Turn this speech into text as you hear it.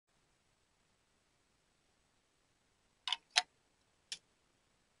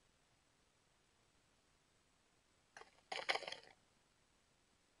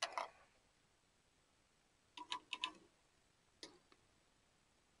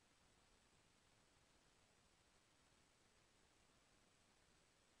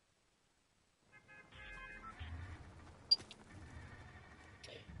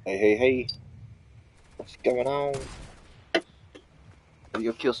Hey, hey, hey, what's going on? Have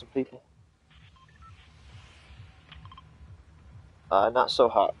you go kill some people? Not so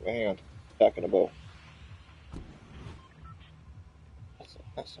hot. Hang on. Back in a bow.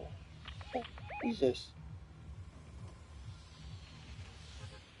 Not so. Oh, Jesus.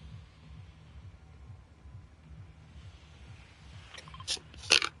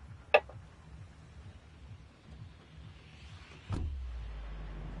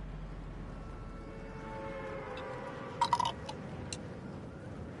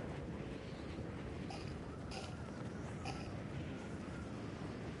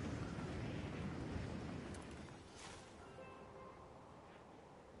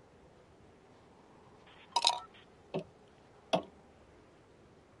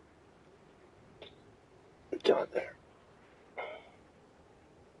 Put John there.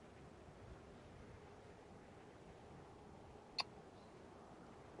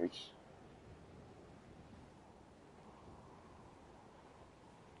 Reach.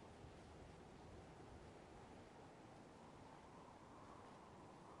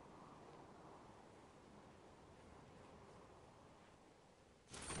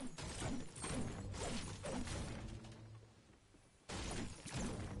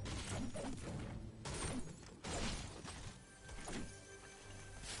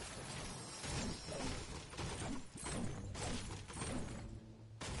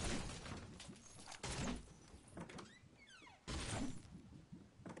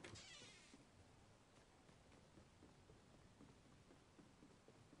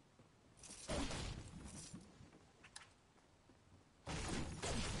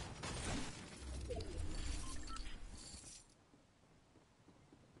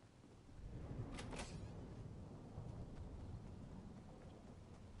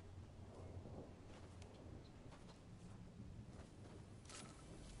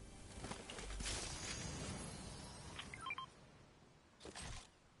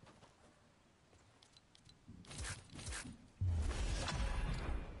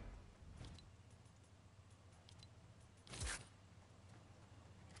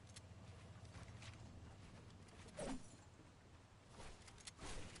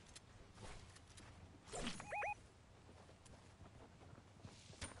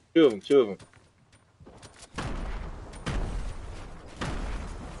 Two of them, two of them.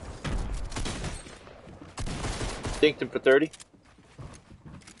 Dinked him for 30.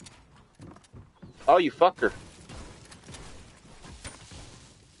 Oh, you fucker.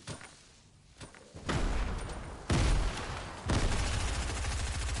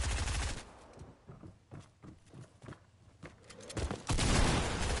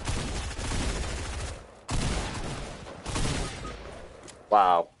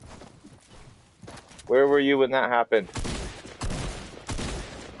 Wow. Where were you when that happened?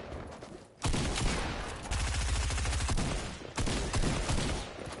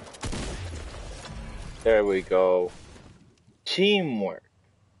 There we go. Teamwork.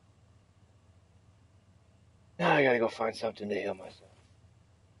 Now I gotta go find something to heal myself.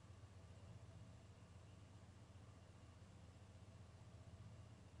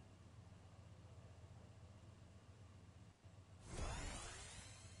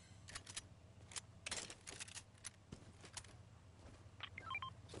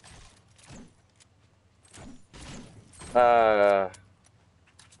 Uh,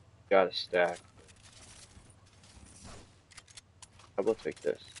 got a stack. I will take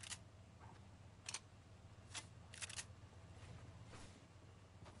this.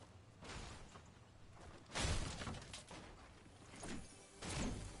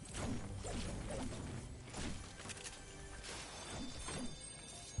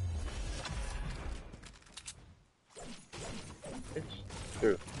 It's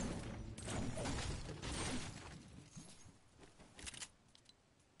true.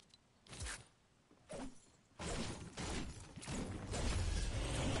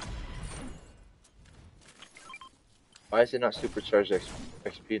 Why is it not supercharged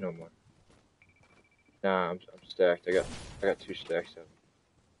XP no more? Nah, I'm stacked. I got two stacks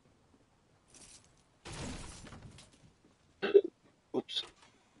of. Oops.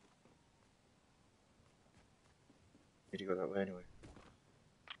 Need to go that way anyway.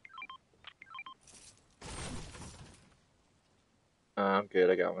 I'm good.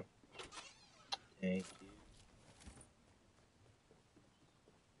 I got one. Thank you.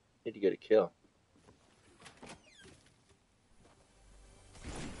 Need to get a kill.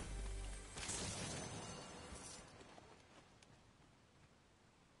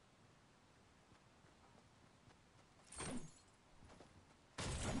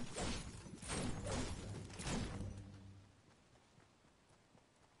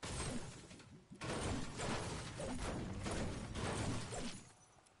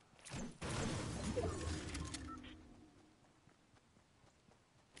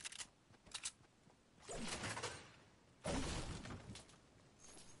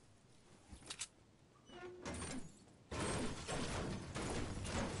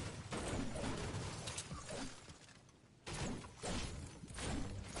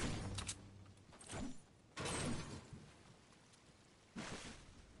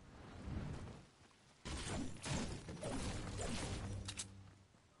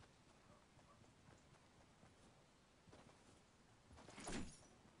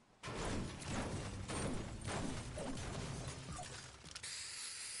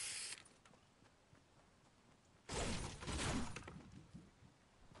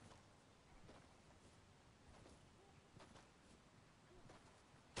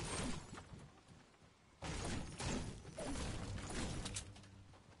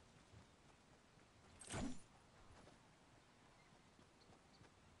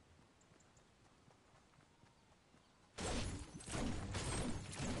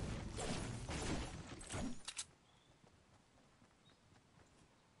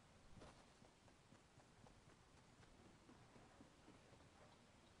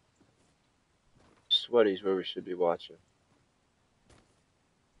 Sweaty's where we should be watching.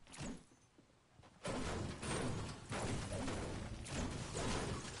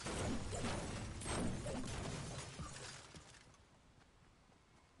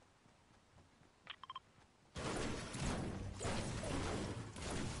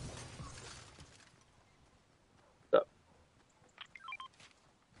 What's up?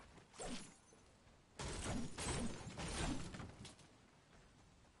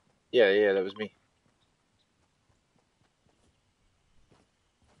 Yeah, that was me.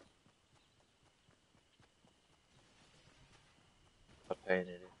 What pain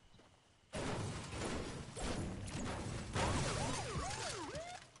it is.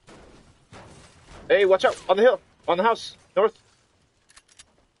 Hey, watch out! On the hill! On the house! North!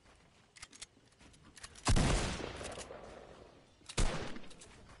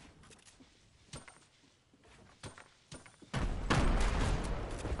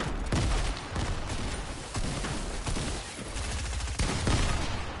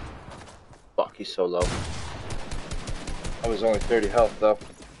 Fuck, he's so low. I was only 30 health though.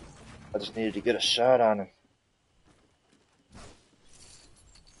 I just needed to get a shot on him.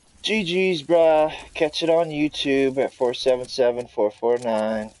 GG's, bruh. Catch it on YouTube at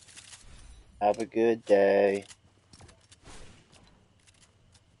 477-449. Have a good day.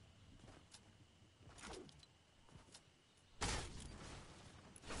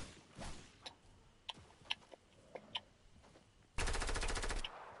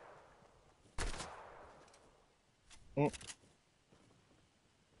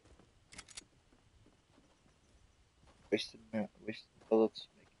 Wasted bullets,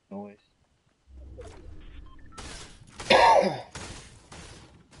 making noise.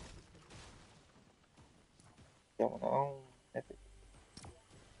 Going on. Epic.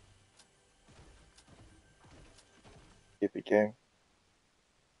 Epic game.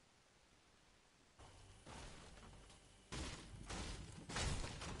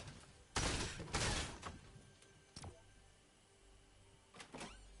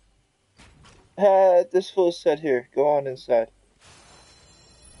 This fool said here. Go on inside.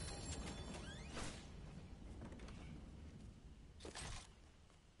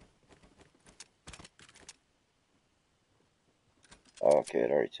 Oh, okay,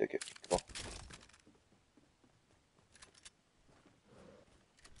 it already took it. Cool.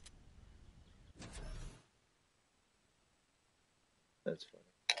 That's funny.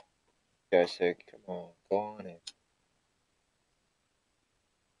 Guy said, come on, go on in.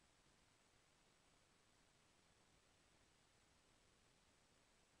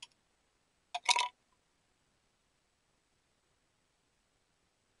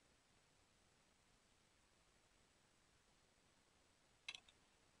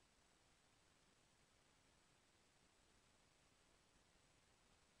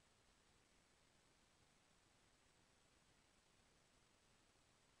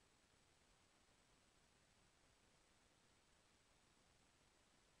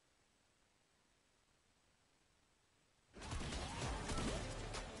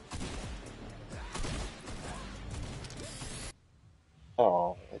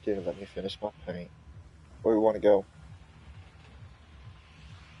 Oh, it didn't let me finish my paint. Where we want to go?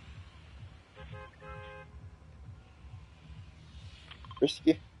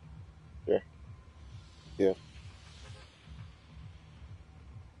 Risky? Sure. Yeah.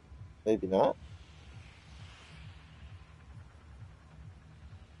 Maybe not.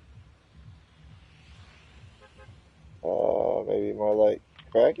 Maybe more like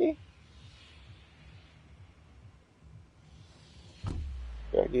craggy?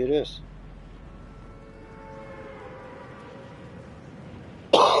 Craggy it is.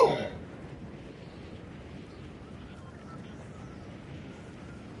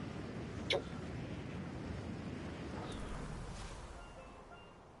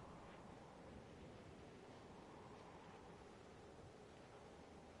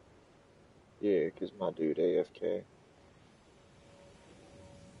 Yeah, because my dude AFK.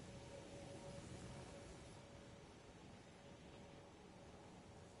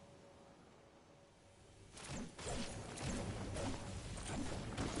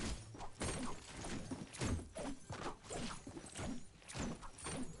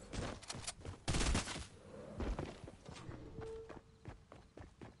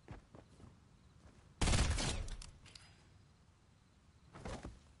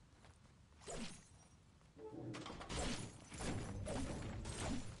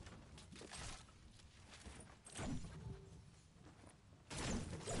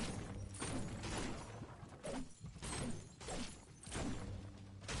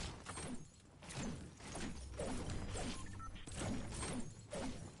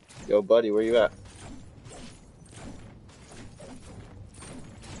 Yo, buddy, where you at?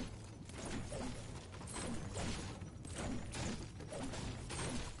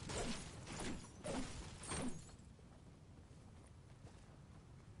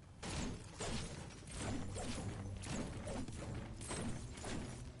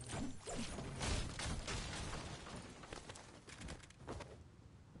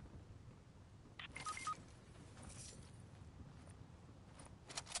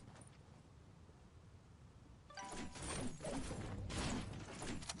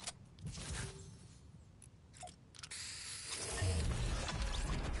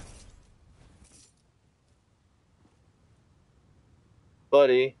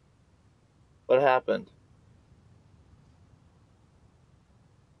 Buddy, what happened?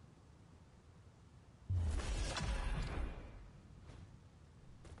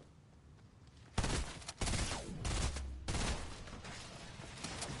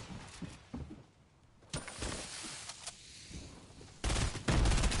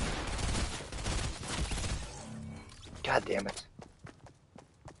 God damn it.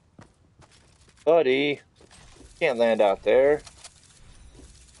 Buddy, can't land out there.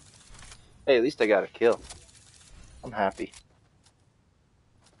 Hey, at least I got a kill. I'm happy.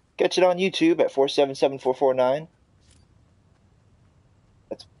 Catch it on YouTube at 477449.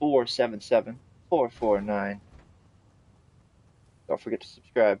 That's 477449. Don't forget to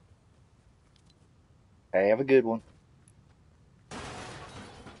subscribe. Hey, have a good one.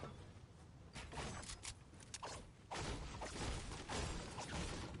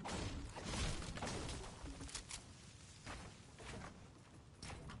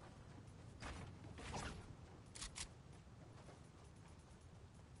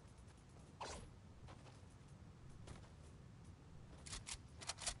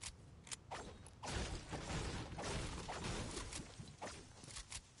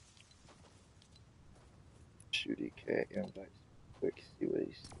 Shoot EK invite. Quick, see what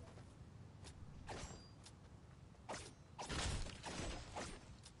he's.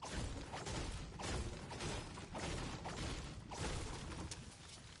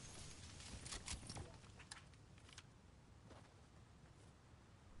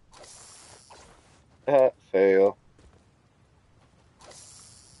 Fail.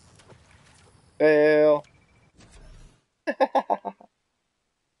 Fail.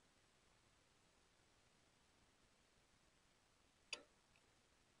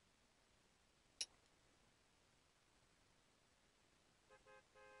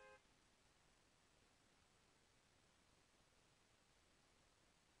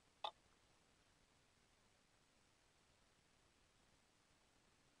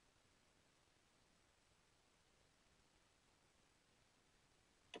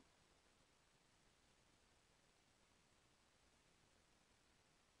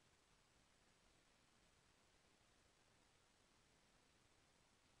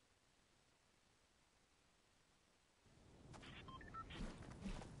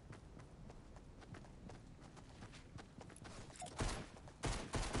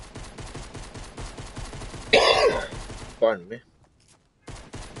 Pardon me.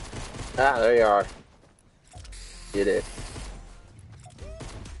 Ah, there you are. Did it.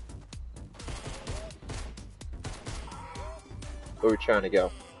 Where we trying to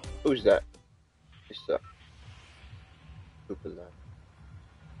go? Who's that? What's up?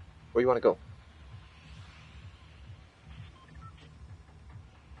 Where you want to go?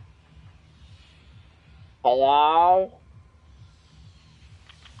 Hello?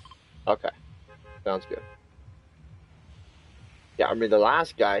 Okay. Sounds good. Yeah, I mean, the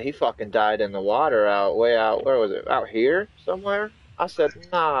last guy, he fucking died in the water way out, where was it? Out here? Somewhere? I said,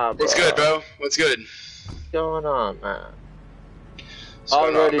 nah, bro. What's good, bro? What's good? What's going on, man? What's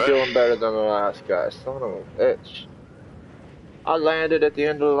going Already on, bro? doing better than the last guy. Son of a bitch. I landed at the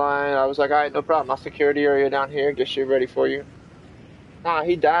end of the line. I was like, alright, no problem. My security area down here. Get shit ready for you. Nah,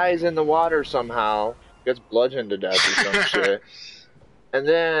 he dies in the water somehow. Gets bludgeoned to death or some shit. And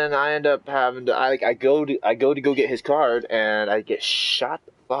then I end up having to I go to go get his card, and I get shot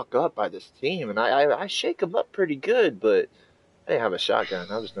the fuck up by this team, and I shake him up pretty good, but I didn't have a shotgun.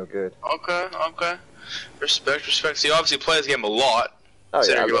 That was no good. Okay. Respect. So you obviously play this game a lot. Oh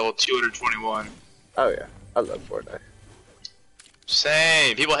yeah, You're level 221. oh yeah, I love Fortnite.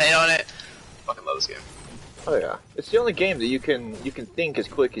 Same. People hate on it. Fucking love this game. Oh yeah, it's the only game that you can think as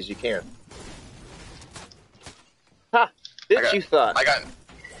quick as you can. Ha! You thought? I got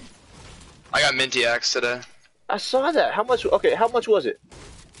Minty Axe today. I saw that. How much? Okay, how much was it?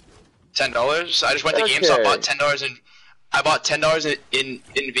 $10. I just went to GameStop, bought $10 and I bought $10 in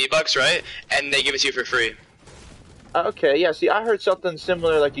V-Bucks, right? And they give it to you for free. Okay, yeah. See, I heard something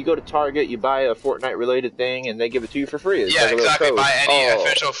similar. Like you go to Target, you buy a Fortnite related thing, and they give it to you for free. It's yeah, like exactly. Buy any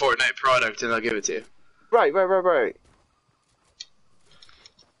official Fortnite product, and they'll give it to you. Right.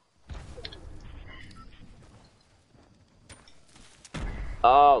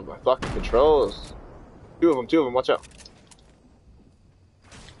 Oh, my fucking controls. Two of them, watch out.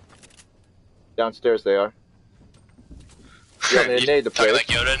 Downstairs they are. You want me to nade the place? Talking like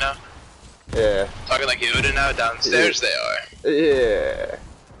Yoda now? Yeah. Talking like Yoda now? Downstairs they are. Yeah.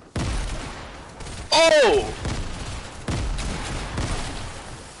 Oh!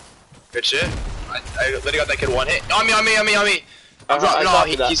 Good shit. I literally got that kid one hit. On me. I'm dropping off.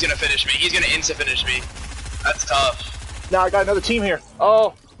 He's gonna finish me. He's gonna insta-finish me. That's tough. Now I got another team here.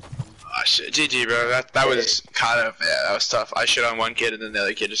 Oh. Oh shit, GG, bro. That was kind of that was tough. I shit on one kid and then the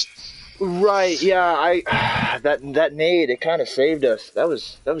other kid just. Right. Yeah. That nade it kind of saved us. That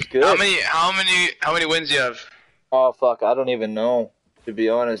was good. How many wins do you have? Oh fuck, I don't even know. To be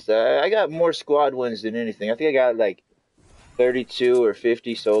honest, I got more squad wins than anything. I think I got like 32 or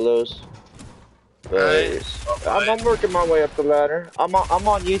 50 solos. But I'm working my way up the ladder. I'm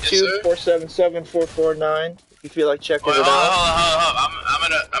on YouTube, yes, 477449. If you feel like checking it out.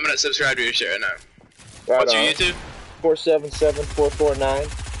 Hold on. I'm gonna subscribe to your shit right now. Right What's on. your YouTube? 477449.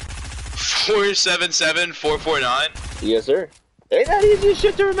 477449. Yes, sir. Ain't that easy as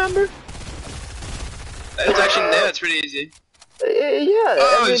shit to remember? That's pretty easy. Yeah.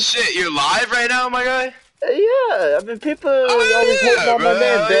 Oh, I mean, shit, you're live right now, my guy? Yeah, I mean, people always hating on my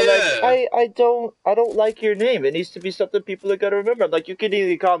name. They're like, I don't like your name. It needs to be something people are gonna remember. I'm like, you can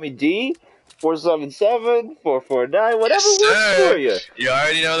either call me D, 477, 449, whatever works for you. You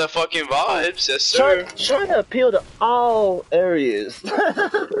already know the fucking vibes, yes sir. Trying to appeal to all areas.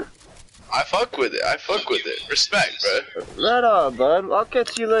 I fuck with it. Respect, bro. Right on, bud. I'll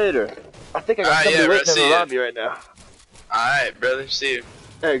catch you later. I think I got somebody waiting in the lobby right now. Alright, brother. See you.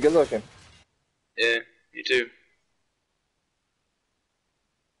 Hey, good looking. Yeah, you too.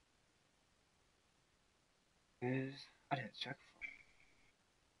 I didn't check.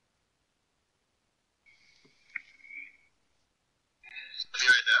 That's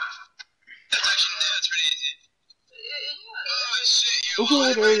pretty easy. Oh shit,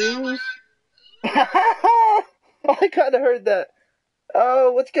 I kind of heard that.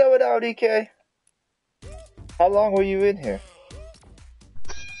 Oh, what's going on, EK? How long were you in here?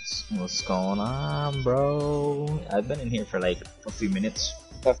 What's going on, bro? I've been in here for like a few minutes.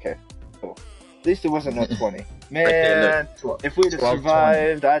 Okay, cool. At least it wasn't no 20. Man, if we'd have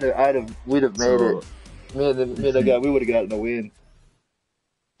survived, we'd have made it. Me and the guy, we would have gotten the win.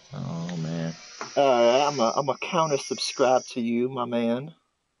 Oh man. I'm a counter subscribe to you, my man,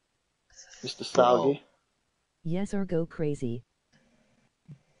 Mr. Salgi. Yes or go crazy.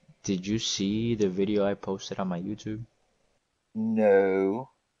 Did you see the video I posted on my YouTube? No.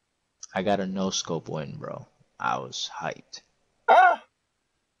 I got a no-scope win, bro. I was hyped. Ah!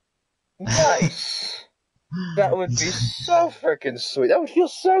 Nice! That would be so freaking sweet. That would feel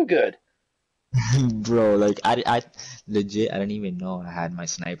so good. Bro, like, I legit, I didn't even know I had my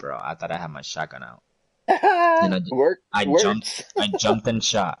sniper out. I thought I had my shotgun out. And I jumped and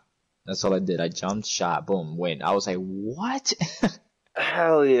shot. That's all I did. I jumped, shot, boom, win. I was like, what?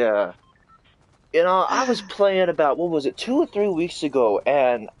 Hell yeah. You know, I was playing about, what was it, 2 or 3 weeks ago,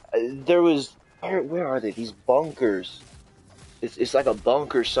 and there was, where are they? These bunkers. It's like a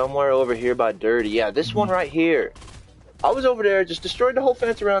bunker somewhere over here by Dirty. Yeah, this one right here. I was over there, just destroyed the whole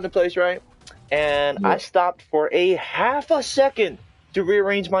fence around the place, right? And I stopped for a half a second to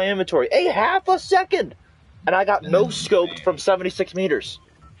rearrange my inventory. A half a second! And I got no-scoped from 76 meters.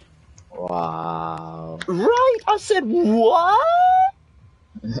 Wow. Right? I said, what?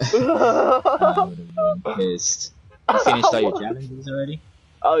 I would have been pissed. You finished all your challenges already?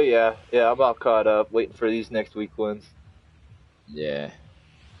 Oh yeah, I'm all caught up, waiting for these next week ones. Yeah.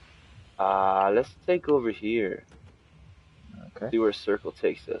 Let's take over here. Okay. See where Circle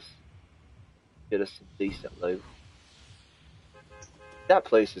takes us. Get us some decent loot. That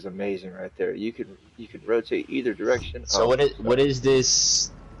place is amazing right there. You could rotate either direction. So what is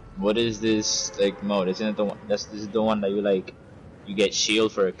this like mode? Isn't it the one this is the one that you get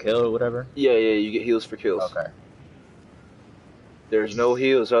shield for a kill or whatever? Yeah, you get heals for kills. Okay. There's no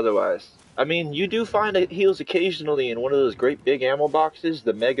heals otherwise. I mean, you do find heals occasionally in one of those great big ammo boxes,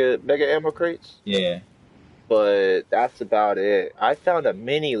 the mega ammo crates. Yeah. But that's about it. I found a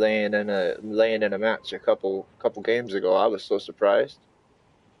mini laying in a match a couple games ago. I was so surprised.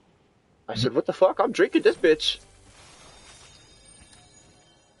 I said, "What the fuck? I'm drinking this bitch."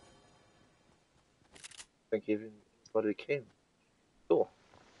 I think even what it came. Cool.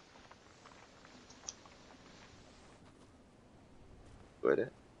 With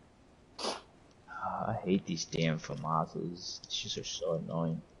it. I hate these damn FAMASs. These are so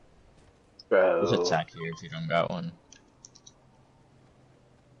annoying. Bro. There's attack here if you don't got one.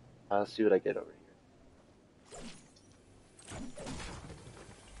 I'll see what I get over here.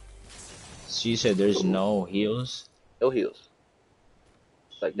 So you said there's no heals? No heals.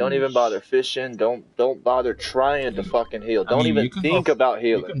 Like, don't even bother fishing. Don't bother trying to fucking heal. Don't even think about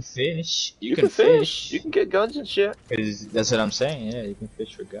healing. You can fish. You can fish. You can get guns and shit. That's what I'm saying. Yeah, you can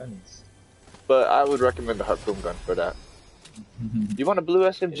fish for guns. But I would recommend the harpoon gun for that. You want a blue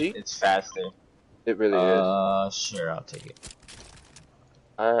SMG? It's faster. It really is. Sure, I'll take it.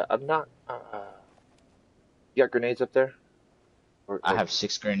 I'm not. You got grenades up there? I have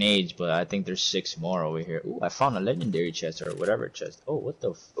 6 grenades, but I think there's 6 more over here. Ooh, I found a legendary chest or whatever chest. Oh, what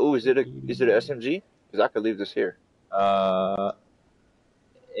the? Oh, is it a SMG? Because I could leave this here.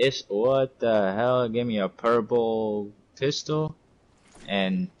 It's what the hell? Give me a purple pistol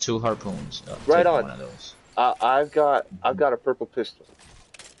and 2 harpoons. Right on. One of those. I've got a purple pistol.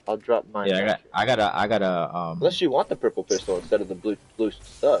 I'll drop mine. Yeah, I got a Unless you want the purple pistol instead of the blue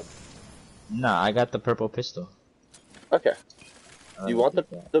stub. Nah, I got the purple pistol. Okay. You want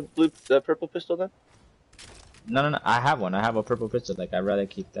the purple pistol then? No. I have one. I have a purple pistol. Like, I'd rather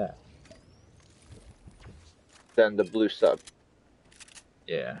keep that than the blue sub.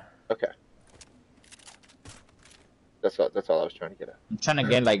 Yeah. Okay. That's all I was trying to get at. I'm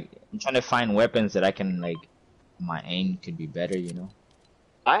trying to find weapons that I can, like, my aim could be better, you know?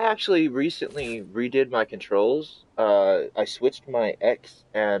 I actually recently redid my controls. I switched my X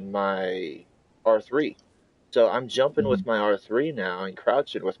and my R3. So I'm jumping with my R3 now and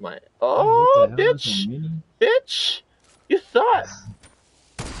crouching with my... Oh, bitch! Bitch! You thought...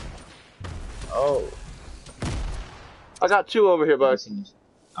 Oh. I got 2 over here, bud.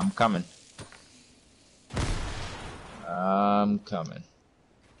 I'm coming.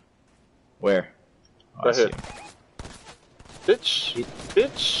 Where? Oh, right here. Bitch!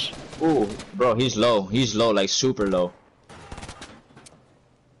 Bitch! Ooh, bro, he's low. He's low, like super low.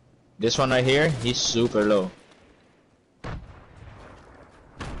 This one right here, he's super low.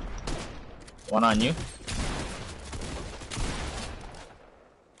 One on you.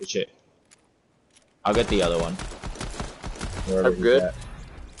 Good shit. I'll get the other one. I'm good.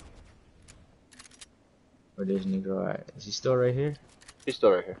 Where this Negro at? Is he still right here? He's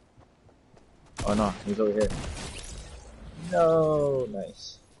still right here. Oh no, he's over here. No,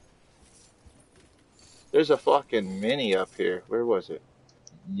 nice. There's a fucking mini up here. Where was it?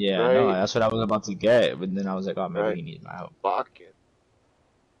 Yeah, right. No, that's what I was about to get, but then I was like, oh, maybe he needs my help. Fucking.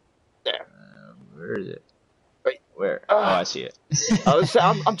 There. Where is it? Right. Where? Oh, I see it.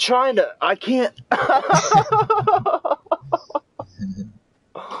 I'm trying to. I can't.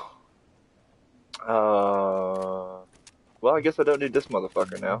 Well, I guess I don't need this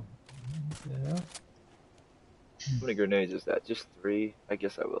motherfucker now. Yeah. How many grenades is that? Just 3? I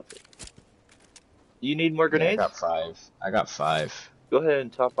guess I will take it. You need more grenades? Yeah, I got 5. Go ahead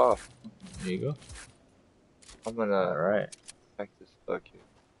and top off. There you go. I'm gonna... Alright. Back this fucking...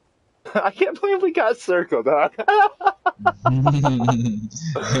 I can't believe we got circled, dog.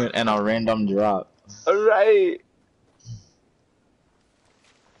 And a random drop. Alright.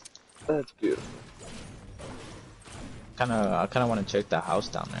 That's beautiful. I kinda wanna check the house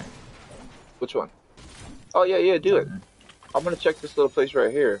down there. Which one? Oh yeah, do it. I'm gonna check this little place right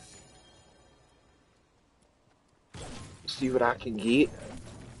here. See what I can get.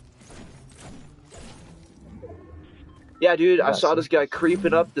 Yeah, dude, I saw this guy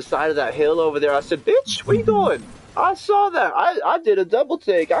creeping up the side of that hill over there. I said, bitch, where you going? I saw that. I did a double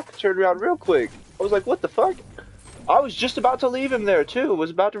take. I could turn around real quick. I was like, what the fuck? I was just about to leave him there, too.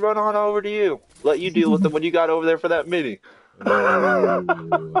 Was about to run on over to you. Let you deal with him when you got over there for that mini.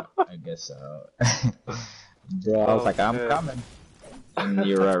 I guess so. Bro, I was like, I'm coming. And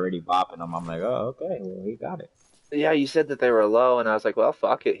you were already bopping him. I'm like, oh, okay, well, he got it. Yeah, you said that they were low, and I was like, well,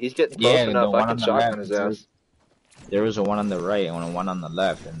 fuck it. He's getting close enough. I can shotgun his ass. There was a one on the right and one on the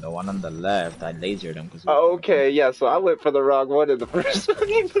left, and the one on the left, I lasered him. Okay, yeah, so I went for the wrong one in the first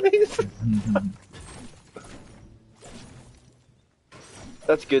fucking place.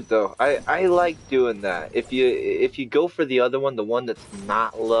 That's good though. I like doing that. If you go for the other one, the one that's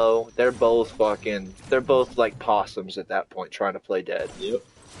not low, they're both like possums at that point trying to play dead. Yep.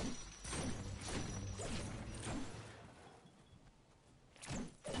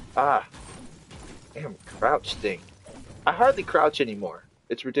 Ah. Damn crouch thing. I hardly crouch anymore.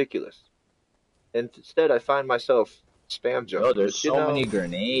 It's ridiculous. And instead I find myself spam jumping. Oh, there's so many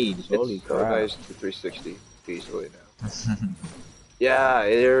grenades. Holy crap. It's so nice to 360 easily now. Yeah,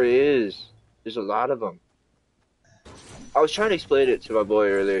 there is. There's a lot of them. I was trying to explain it to my boy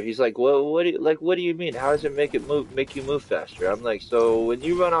earlier. He's like, "Well, what do you mean? How does it make you move faster?" I'm like, "So when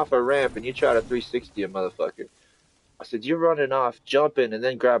you run off a ramp and you try to 360 a motherfucker," I said, "you're running off, jumping, and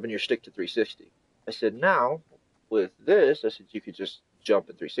then grabbing your stick to 360." I said, "Now with this," I said, "you could just jump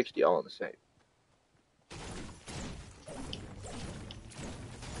and 360 all in the same."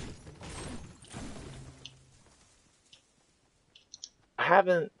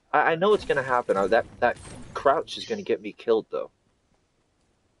 I know it's gonna happen. That crouch is gonna get me killed though.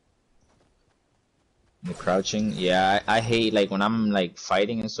 The crouching, yeah, I hate like when I'm like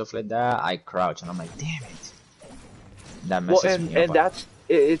fighting and stuff like that. I crouch and I'm like, damn it. That messes me up. And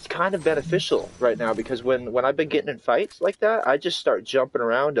it's kind of beneficial right now because when I've been getting in fights like that, I just start jumping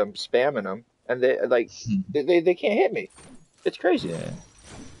around them, spamming them, and they can't hit me. It's crazy. Yeah.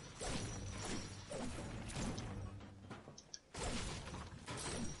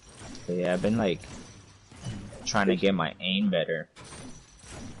 But yeah, I've been like trying to get my aim better.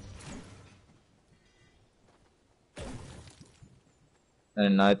 And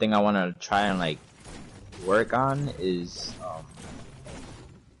another thing I want to try and like work on is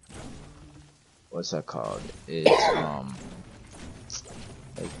what's that called? Is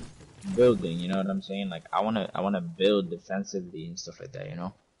like building. You know what I'm saying? Like I wanna build defensively and stuff like that. You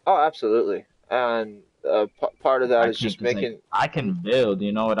know? Oh, absolutely. And part of that is just making. Like, I can build.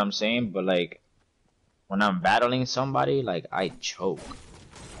 You know what I'm saying? But like when I'm battling somebody, like I choke.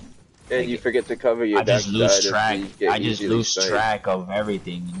 And like, you forget to cover your I just lose track. I just lose track of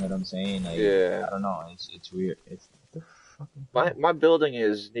everything. You know what I'm saying? Like, yeah. I don't know. It's weird. It's the fucking. My building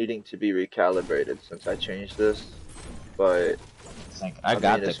is needing to be recalibrated since I changed this, but it's like I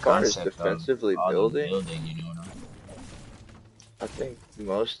got mean, the as far concept as defensively of building, you know. I think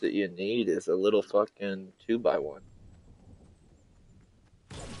most that you need is a little fucking 2x1.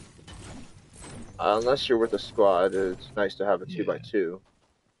 Unless you're with a squad, it's nice to have a 2x2.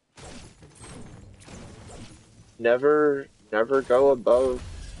 Never go above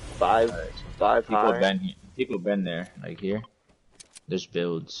five high. People been there, like here. There's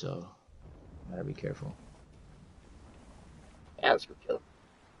builds, so gotta be careful. Yeah, let's go kill him.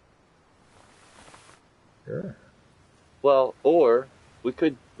 Sure. Well, or we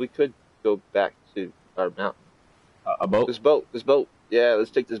could go back to our mountain. A boat? This boat. Yeah, let's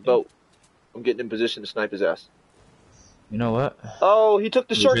take this boat. I'm getting in position to snipe his ass. You know what? Oh, he took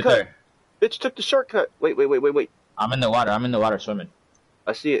the shortcut. Bitch took the shortcut. Wait. I'm in the water swimming.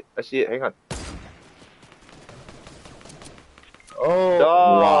 I see it. Hang on. Oh,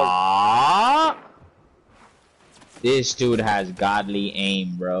 dog. This dude has godly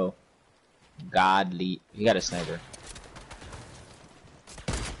aim, bro. Godly. He got a sniper.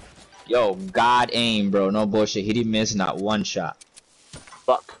 Yo, god aim, bro. No bullshit. He didn't miss not one shot.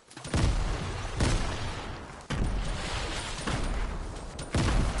 Fuck.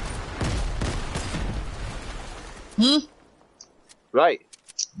 Right.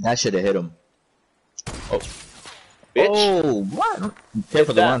 That should have hit him. Oh. Bitch. Oh, what?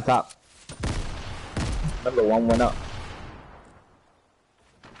 Careful, the one on top. Number one went up.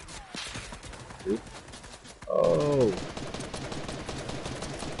 Oh.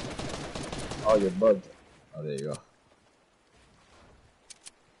 Oh, you're bugged. Oh, there you go.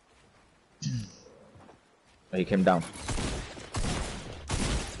 Oh, he came down.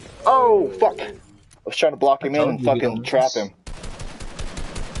 Oh, fuck. I was trying to block him in and fucking trap him.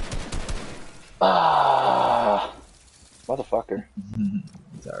 Ah. Motherfucker.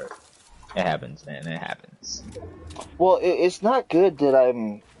 It's alright. It happens, man. It happens. Well, it's not good that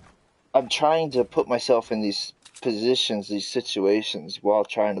I'm trying to put myself in these positions, these situations, while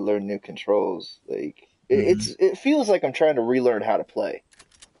trying to learn new controls. Like it feels like I'm trying to relearn how to play,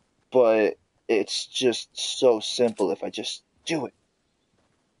 but it's just so simple if I just do it.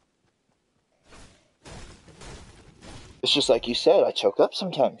 It's just like you said, I choke up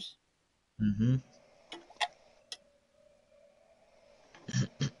sometimes.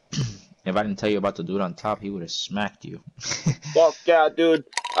 If I didn't tell you about the dude on top, he would have smacked you. Fuck yeah, dude.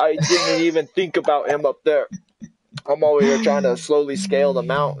 I didn't even think about him up there. I'm over here trying to slowly scale the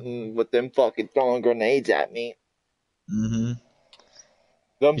mountain with them fucking throwing grenades at me. Them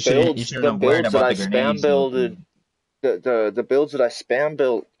builds that I spam builded, the builds that I spam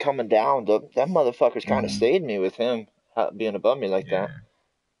built coming down, them motherfuckers kind of stayed me with him being above me like that.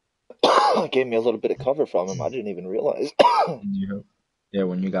 Gave me a little bit of cover from him. I didn't even realize. Yeah,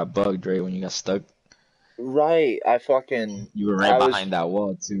 when you got bugged, Dre, when you got stuck. Right, You were right behind that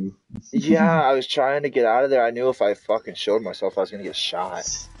wall, too. Yeah, I was trying to get out of there. I knew if I fucking showed myself, I was gonna get shot.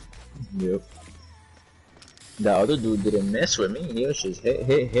 Yep. The other dude didn't mess with me. He was just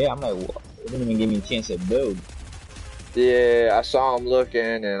hit. I'm like, what? He didn't even give me a chance to build. Yeah, I saw him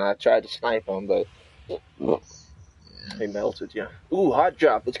looking, and I tried to snipe him, but he melted, yeah. Ooh, hot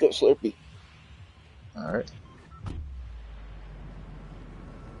drop. Let's go Slurpee. Alright.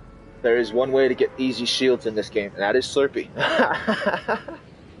 There is one way to get easy shields in this game, and that is Slurpee.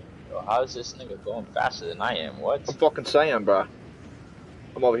 Yo, how is this nigga going faster than I am? What? I'm fucking saying, bro.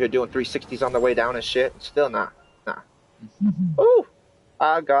 I'm over here doing 360s on the way down and shit. Still not. Nah. Ooh.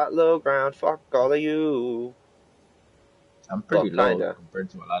 I got low ground. Fuck all of you. I'm pretty low compared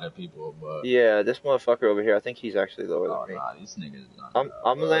to a lot of people, but... Yeah, this motherfucker over here, I think he's actually lower than me. Nah, these niggas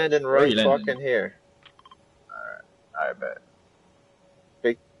I'm landing right fucking here. Alright, bet.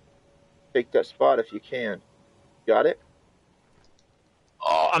 Take that spot if you can. Got it?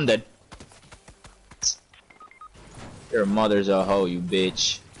 Oh, I'm dead. Your mother's a hoe, you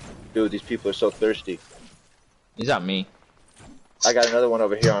bitch. Dude, these people are so thirsty. He's on me. I got another one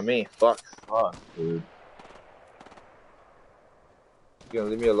over here on me. Fuck. Fuck, dude. You gonna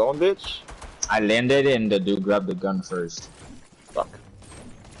leave me alone, bitch? I landed and the dude grabbed the gun first. Fuck.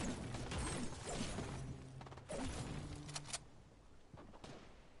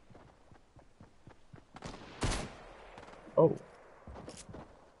 Oh.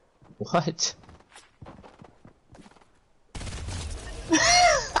 What?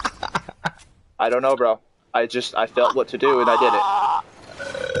 I don't know, bro. I felt what to do and I did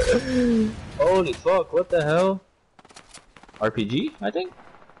it. Holy fuck, what the hell? RPG, I think?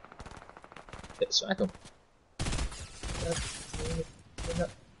 Yeah, smack him.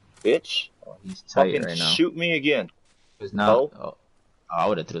 Bitch. Oh, he's tight Fucking right now. shoot me again. Cause now, oh, I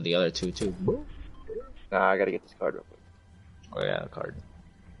would've threw the other two too. Nah, I gotta get this card real quick. Oh yeah, the card.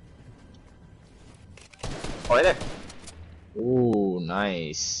 Oh, right there. Ooh,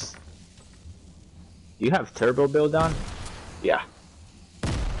 nice. Do you have turbo build on? Yeah.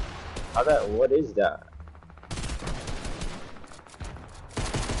 How that? What is that?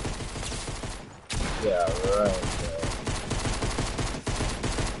 Yeah, right.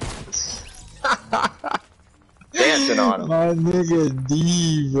 Dancing on him. My nigga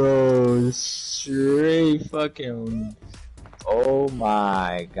D, bro. Straight fucking. Oh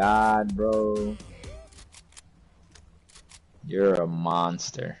my god, bro. You're a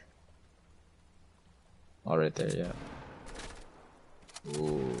monster. Oh, right there, yeah.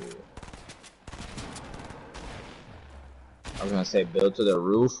 Ooh. I was gonna say build to the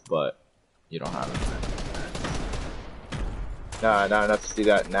roof, but you don't have it. Nah, not enough to do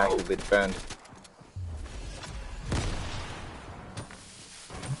that and actively defend.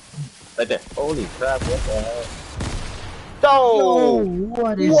 Right there. Holy crap, what the hell? No!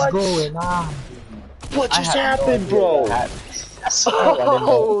 What is going on? What just happened, bro?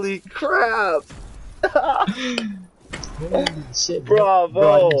 Holy crap! Holy shit, Bravo!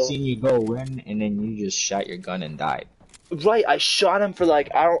 Bro, I didn't see you go in, and then you just shot your gun and died. Right, I shot him for like,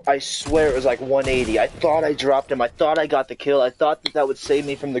 I swear it was like 180. I thought I dropped him. I thought I got the kill. I thought that would save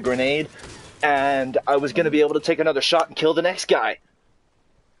me from the grenade. And I was going to be able to take another shot and kill the next guy.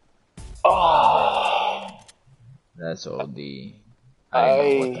 Oh! That's OD. I don't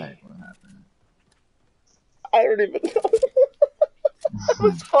know what the heck will happen. I don't even know. It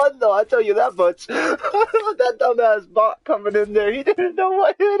was fun though, I'll tell you that much. That dumbass bot coming in there, he didn't know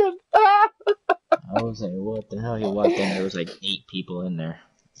what hit him. I was like, what the hell? He walked in, there was like 8 people in there.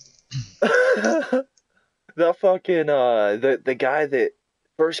 The fucking, the guy that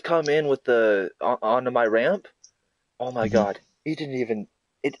first come in with onto my ramp, oh my god, he didn't even,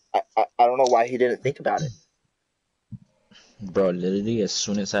 I don't know why he didn't think about it. Bro, literally as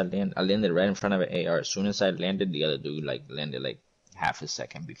soon as I landed right in front of an AR. As soon as I landed, the other dude like landed like half a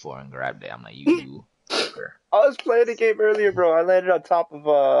second before and grabbed it. I'm like, you fucker. I was playing a game earlier, bro. I landed on top of,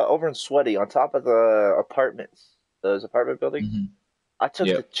 over in Sweaty, on top of the apartments. Those apartment buildings. I took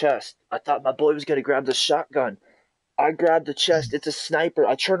the chest. I thought my boy was going to grab the shotgun. I grabbed the chest. It's a sniper.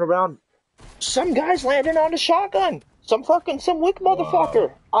 I turn around. Some guy's landing on the shotgun. Some wick motherfucker.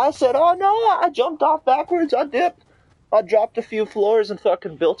 Wow. I said, oh no. I jumped off backwards. I dipped. I dropped a few floors and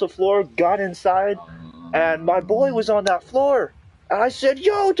fucking built a floor, got inside, and my boy was on that floor. And I said,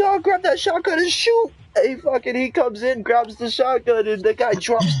 yo, dog, grab that shotgun and shoot. And he comes in, grabs the shotgun, and the guy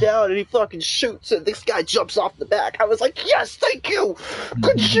drops down and he fucking shoots, and this guy jumps off the back. I was like, yes, thank you.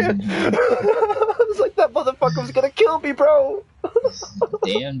 Good shit. I was like, that motherfucker was gonna kill me, bro.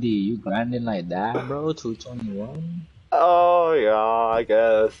 Damn, D, you grinding like that, bro? 221? Oh, yeah, I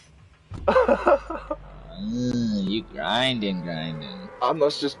guess. You grinding. I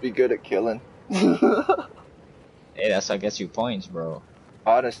must just be good at killing. Hey, that's I guess you points, bro.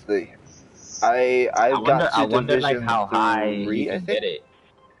 Honestly, I wonder like how high you can get it.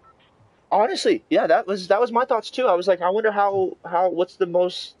 Honestly, yeah, that was my thoughts too. I was like, I wonder how what's the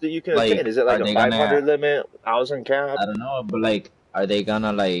most that you can attain? Is it like a 500 limit, 1,000 cap? I don't know, but like, are they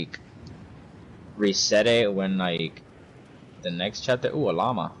gonna like reset it when like the next chapter? Ooh, a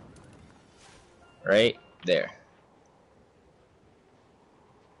llama. Right there.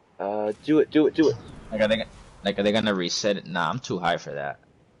 Do it. Like, are they gonna reset it? Nah, I'm too high for that.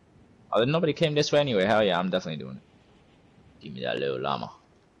 Oh, nobody came this way anyway. Hell yeah, I'm definitely doing it. Give me that little llama.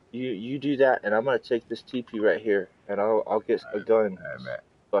 You do that, and I'm gonna take this TP right here, and I'll get a gun.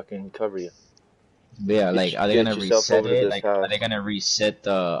 Fucking cover you. But yeah, like, are they gonna reset it? Like, are they gonna reset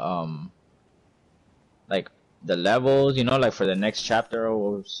the like the levels, you know, like for the next chapter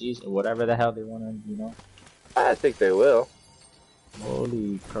or season, whatever the hell they want to, you know. I think they will.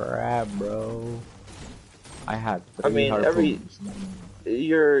 Holy crap, bro! I have I three mean, harpoons.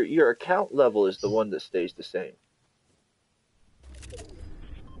 your account level is the one that stays the same.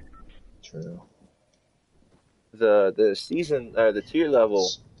 True. The season the tier level,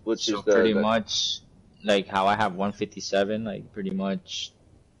 which So is pretty much like how I have 157, like pretty much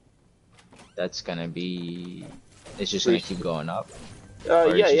that's gonna be, it's just gonna keep going up. Or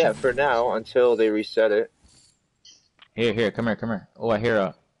it's just yeah, for now until they reset it. Here, come here. Oh, I hear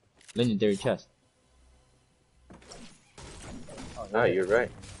a legendary chest. Oh, you're right.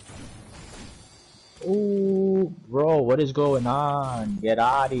 Ooh, bro, what is going on? Get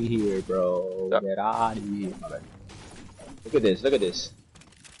out of here, bro. Stop. Get out of here. Look at this, look at this.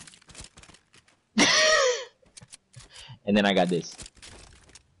 And then I got this.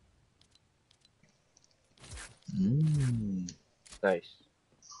 Nice.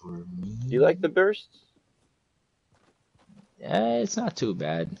 For me. Do you like the bursts? Yeah, it's not too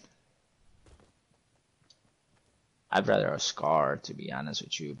bad. I'd rather a scar, to be honest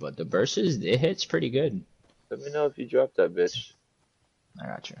with you, but the bursts, it hits pretty good. Let me know if you drop that bitch. I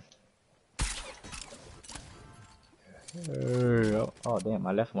got you. Oh damn,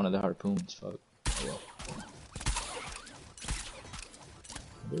 I left one of the harpoons. Fuck. Oh, well.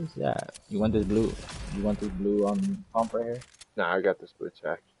 What is that? You want this blue? You want this blue pump right here? Nah, I got this blue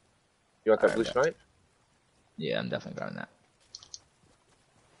tack. You want that blue snipe? Yeah, I'm definitely grabbing that.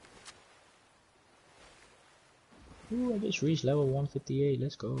 Ooh, I just reached level 158.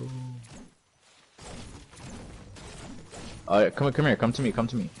 Let's go. Come here. Come to me.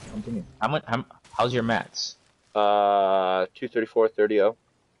 How's your mats? 234, 30. Yeah.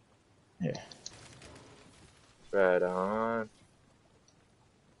 Right on.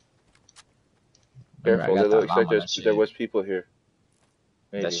 Remember, Careful, it looks like there was people here.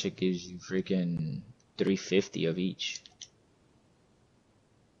 Maybe. That shit gives you freaking 350 of each.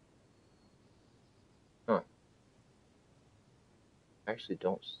 Huh. I actually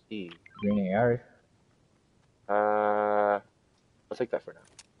don't see. Green AR. I'll take that for now.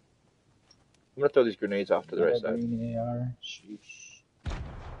 I'm gonna throw these grenades off to the right side. Green AR. Sheesh.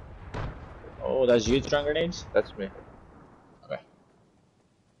 Oh, that's you throwing grenades? That's me. Okay.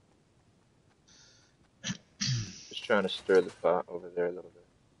 Just trying to stir the pot over there a little bit.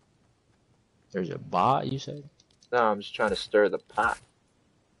 There's a bot, you said? No, I'm just trying to stir the pot.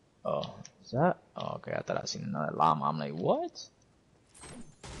 Oh, is that? Oh, okay. I thought I seen another llama. I'm like, what?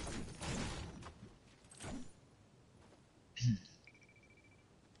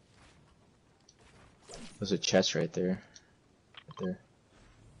 There's a chest right there. Right there.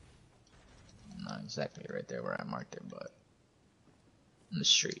 Not exactly right there where I marked it, but in the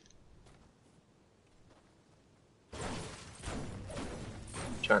street.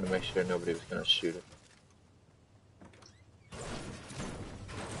 Trying to make sure nobody was gonna shoot it.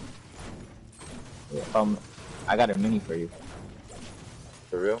 Yeah, I got a mini for you.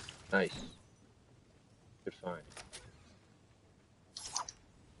 For real? Nice. Good find.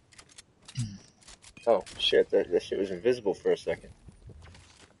 Oh shit, that shit was invisible for a second.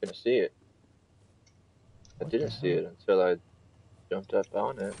 I couldn't see it. I didn't see it until I jumped up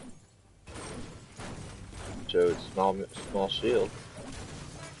on it. Showed small shield.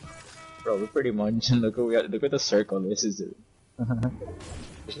 Bro, we're pretty much look at the circle this is.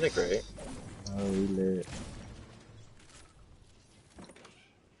 Isn't it great? Oh, we lit.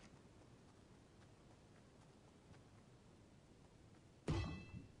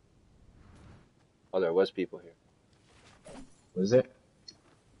 Oh, there was people here. Was it?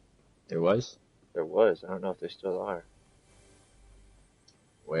 There was? There was. I don't know if they still are.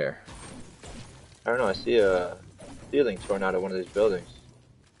 Where? I don't know. I see a ceiling torn out of one of these buildings.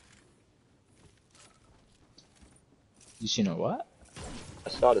 You seen a what? I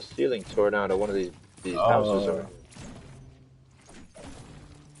saw the ceiling torn out of one of these houses over here.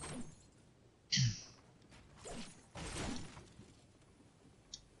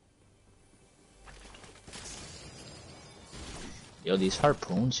 Yo, these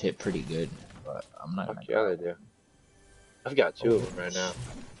harpoons hit pretty good, but I'm not gonna. Yeah, they do. I've got 2 of them right now.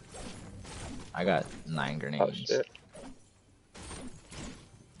 I got 9 grenades. Oh shit.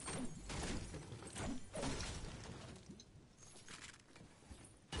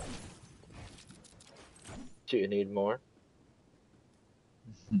 Do you need more?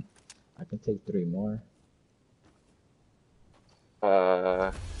 I can take 3 more.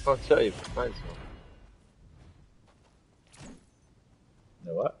 I'll tell you, find some.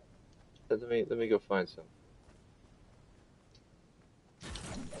 The what? Let me go find some.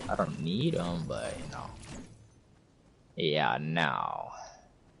 I don't need them, but you know. Yeah, now.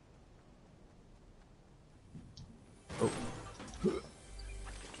 Oh.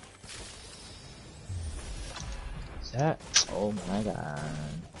 Is that? Oh my god.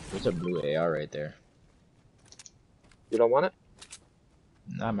 There's a blue AR right there. You don't want it?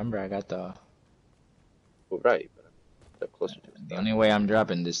 No, remember I got the... Well, right, but I'm step closer to it. The only way I'm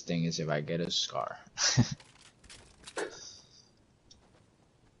dropping this thing is if I get a scar.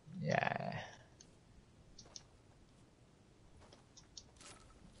 Yeah.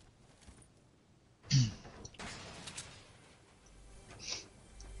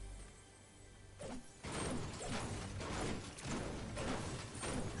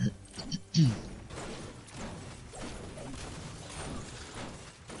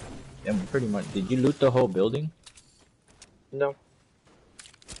 Yeah, pretty much. Did you loot the whole building? No.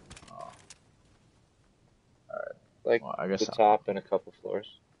 Oh. Alright. Like Well, I guess the top and a couple floors.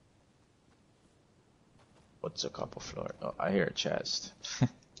 What's a couple floors? Oh, I hear a chest.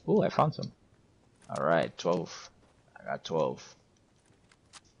 Ooh, I found some. Alright, 12. I got 12.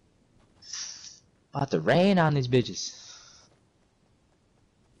 About to rain on these bitches.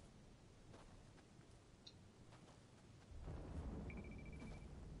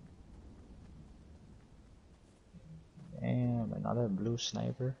 Damn, another blue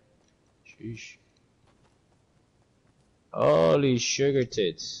sniper. Sheesh. Holy sugar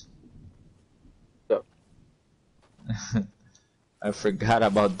tits. So. I forgot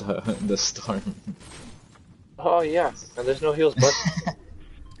about the storm. Oh yeah, and there's no heals button.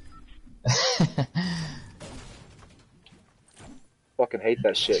 Fucking hate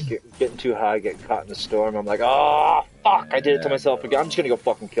that shit. Getting too high, getting caught in the storm. I'm like, oh fuck! I did it to myself again. I'm just gonna go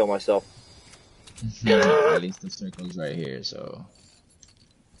fucking kill myself. At least the circle's right here, so.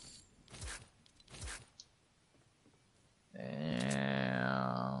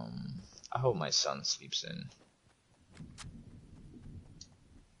 Damn. I hope my son sleeps in.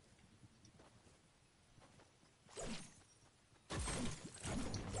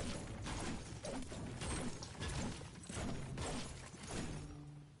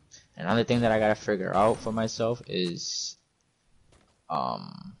 Another thing that I gotta figure out for myself is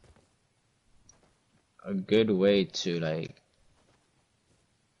a good way to like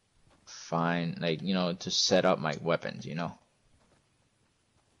find, like, you know, to set up my weapons, you know.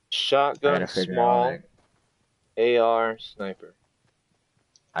 Shotgun, small, AR, sniper.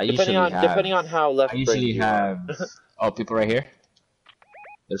 Depending on how left brain you are. Oh, people right here.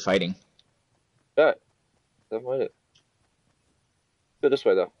 They're fighting. Bet. That might it. Go this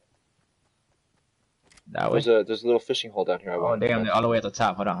way though. That way. There's a little fishing hole down here. Oh damn! They're all the way at the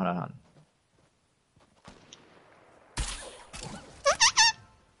top. Hold on.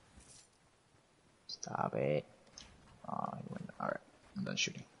 Stop it. Oh, he went. Alright, I'm done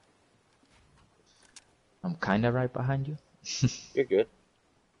shooting. I'm kinda right behind you. You're good.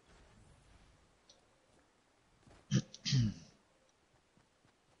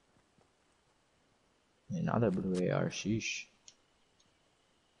 Another blue AR, sheesh.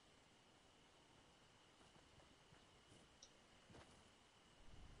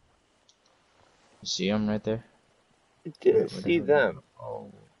 You see them right there? I didn't see them.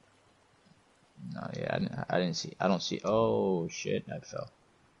 Oh. No, yeah, I didn't see. I don't see. Oh shit! I fell.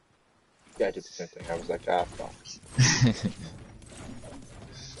 Yeah, I did the same thing. I was like, ah, fuck.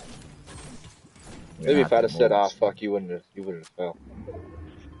 Maybe if I'd have said, ah, fuck, you wouldn't have fell.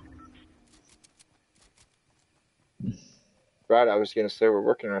 Right, I was gonna say we're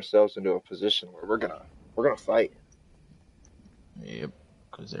working ourselves into a position where we're gonna fight. Yep,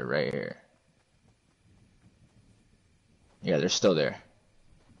 cause they're right here. Yeah, they're still there.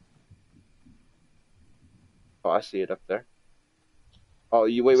 Oh, I see it up there. Oh,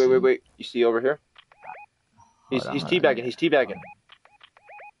 you wait. You see over here? He's teabagging. He's teabagging.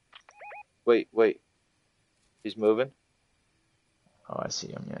 Wait. He's moving. Oh, I see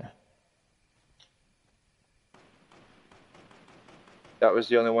him. Yeah. That was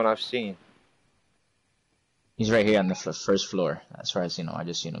the only one I've seen. He's right here on the first floor. That's where I seen him. I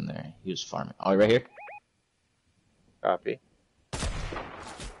just seen him there. He was farming. Oh, right here. Copy.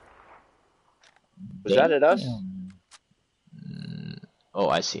 Was that at us? Oh,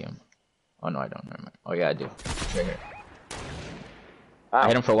 I see him. Oh no, I don't remember. Oh yeah, I do. Right here. Ah. I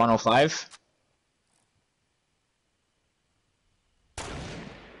hit him for 105.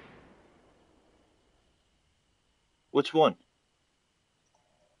 Which one?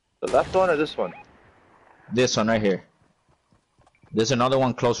 The left one or this one? This one right here. There's another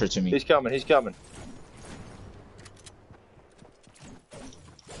one closer to me. He's coming.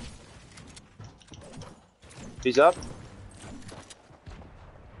 He's up.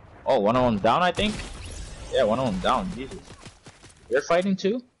 Oh, one of them down, I think. Yeah, one of them down. Jesus. They're fighting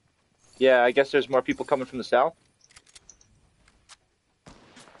too? Yeah, I guess there's more people coming from the south.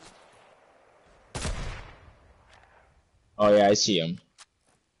 Oh yeah, I see him.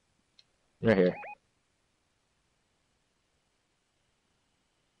 They're here.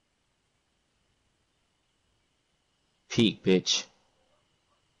 Peek, bitch.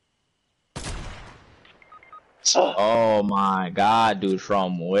 Oh my god, dude,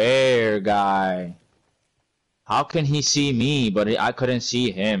 from where, guy? How can he see me, but I couldn't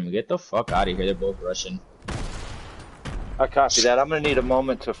see him? Get the fuck out of here, they're both Russian. I copy that. I'm gonna need a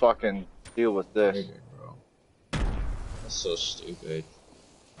moment to fucking deal with this. You're good, bro. That's so stupid.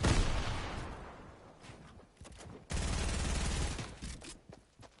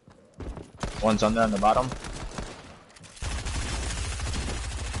 One's under on the bottom.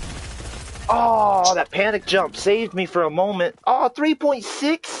 Oh, that panic jump saved me for a moment. Oh,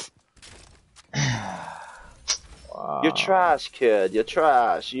 3.6? Wow. You're trash, kid. You're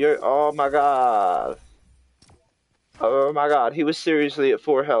trash. Oh my god. Oh my god. He was seriously at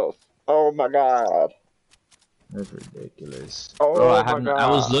 4 health. Oh my god. That's ridiculous. Oh bro, my god. I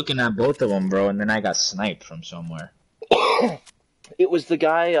was looking at both of them, bro, and then I got sniped from somewhere. It was the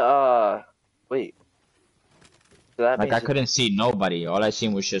guy, wait. So that like, I couldn't see nobody. All I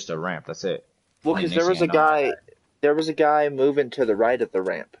seen was just a ramp. That's it. Well, because there was a guy moving to the right of the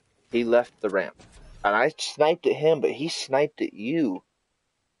ramp. He left the ramp. And I sniped at him, but he sniped at you.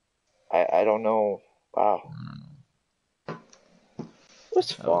 I don't know. Wow. It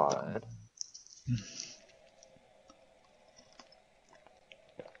was fun.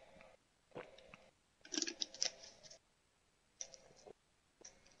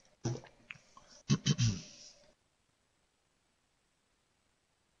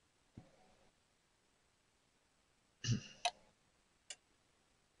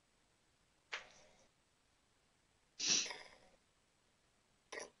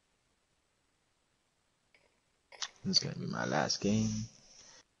 This is gonna be my last game.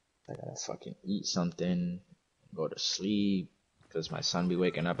 I gotta fucking eat something, go to sleep, because my son be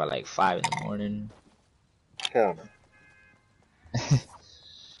waking up at like 5 in the morning. Hell no.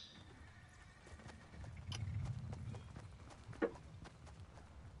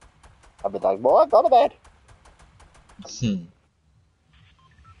 I'll be like, boy, go to bed.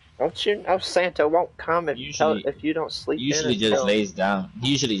 Don't you know Santa won't come if you don't sleep? He usually just lays down. He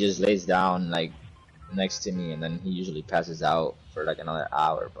usually just lays down like next to me, and then he usually passes out for like another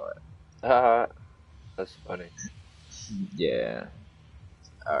hour. But that's funny. Yeah.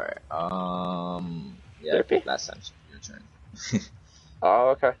 All right. Yeah, I picked last time. So your turn. Oh,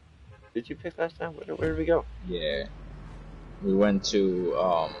 okay. Did you pick last time? Where did we go? Yeah. We went to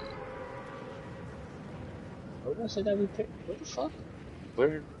What did I say that we picked? What the fuck?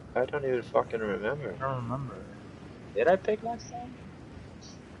 Where? I don't even fucking remember. I don't remember. Did I pick last time?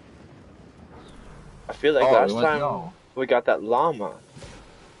 I feel like last time we got that llama.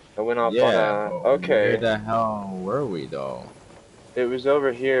 I went off on a... Okay. Where the hell were we, though? It was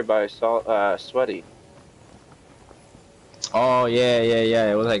over here by Sweaty. Oh, yeah.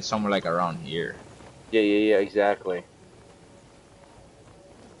 It was like somewhere like around here. Yeah, exactly.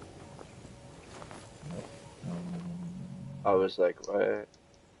 I was like, what?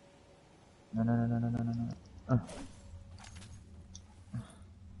 No. Oh,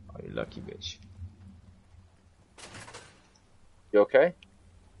 you lucky bitch. You okay?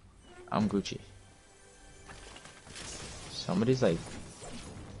 I'm Gucci. Somebody's like...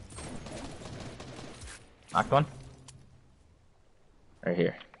 Knocked one? Right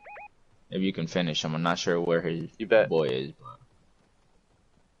here. Maybe you can finish him. I'm not sure where his boy is. But...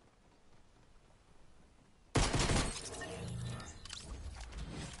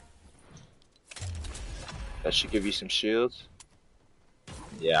 That should give you some shields.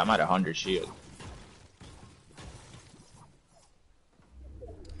 Yeah, I'm at 100 shield.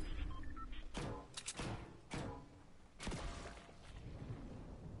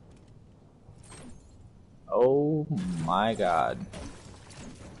 Oh my god.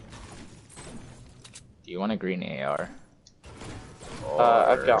 Do you want a green AR?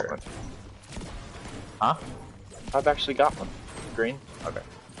 I've got one. Huh? I've actually got one. Green? Okay.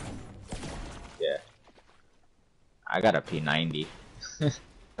 Yeah. I got a P90.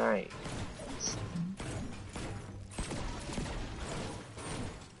 Nice.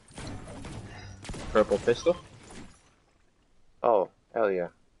 Purple pistol? Oh, hell yeah.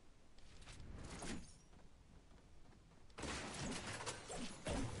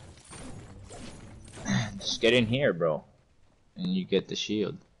 Just get in here, bro. And you get the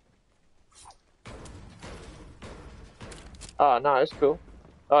shield. Oh, no, it's cool.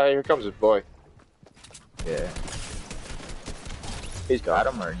 Oh, here comes his boy. Yeah. He's got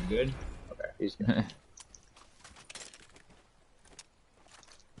him. Are you good? Okay, he's good.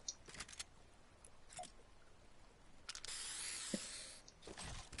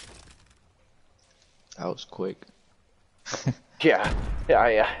 That was quick. Yeah,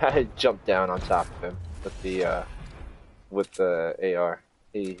 I jumped down on top of him with the AR.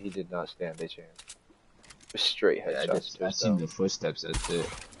 He did not stand a chance. Straight headshots. I seen the footsteps. That's it.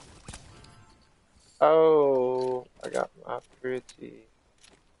 Oh, I got my pretty.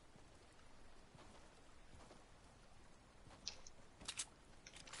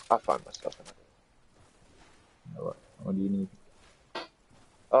 I'll find myself another. What do you need?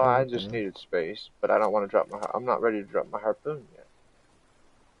 Oh, I just needed space, but I don't want to drop my. I'm not ready to drop my harpoon yet.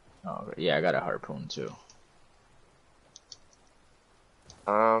 Oh, yeah, I got a harpoon too.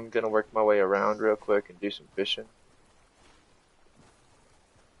 I'm gonna work my way around real quick and do some fishing.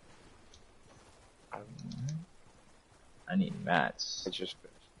 I need mats. I just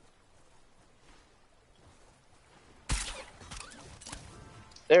finished.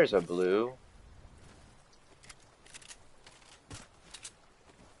 There's a blue.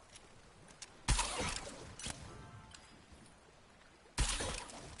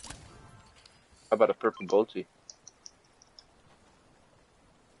 How about a purple bolty?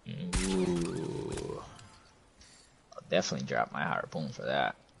 Ooh. I'll definitely drop my harpoon for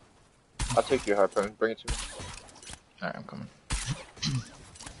that. I'll take your harpoon. Bring it to me. Alright, I'm coming.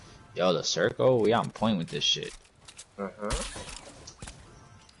 Yo, the circle? We on point with this shit. Uh-huh.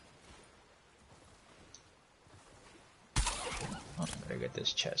 Oh, better get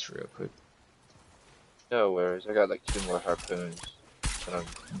this chest real quick. No worries. I got like 2 more harpoons. And I'm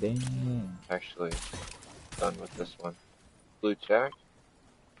Damn. actually done with this one. Blue check.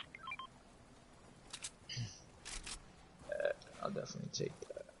 I'll definitely take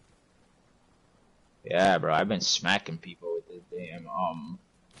that. Yeah, bro, I've been smacking people with this damn,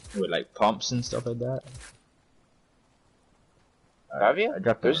 with like pumps and stuff like that. Have you?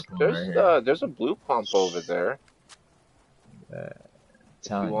 There's a blue pump over there.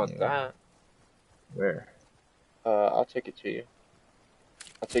 Telling you want that? Where? I'll take it to you.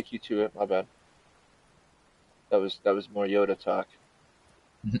 I'll take you to it. My bad. That was more Yoda talk.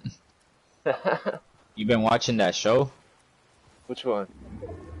 You been watching that show? Which one?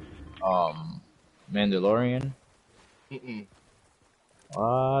 Mandalorian.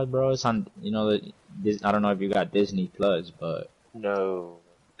 What, bro? It's on. You know that. I don't know if you got Disney Plus, but no.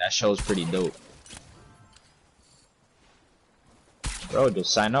 That show's pretty dope. Bro,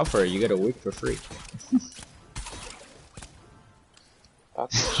 just sign up for it. You get a week for free.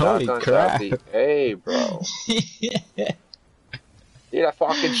 Holy crap! Hey, bro. Yeah. See that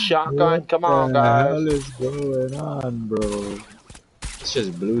fucking shotgun? Come on, guys. What the hell is going on, bro? It's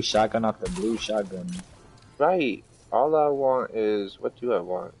just blue shotgun after blue shotgun. Right. All I want is, what do I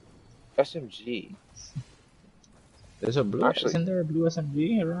want? SMG. There's a blue. Actually, isn't there a blue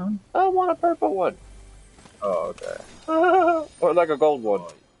SMG around? I want a purple one. Oh, okay. Or like a gold one.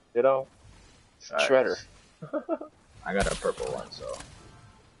 You know? Nice. Shredder. I got a purple one, so.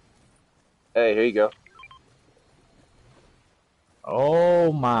 Hey, here you go.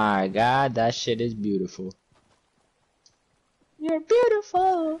 Oh my god, that shit is beautiful. You're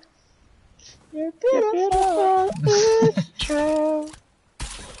beautiful. You're beautiful. It's true.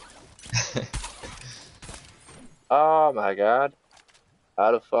 Oh my god.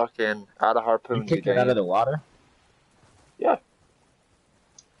 Out of harpoons. You kicked it out of the water? Yeah.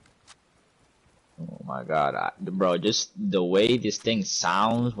 Oh my god, bro, just the way this thing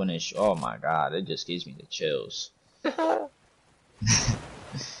sounds when it oh my god, it just gives me the chills.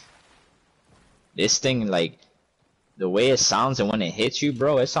 This thing, like, the way it sounds and when it hits you,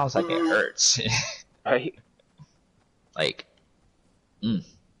 bro, it sounds like it hurts. Right? Like,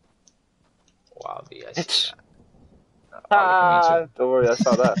 wow, It's... don't worry, I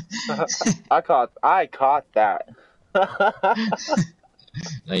saw that. I caught that.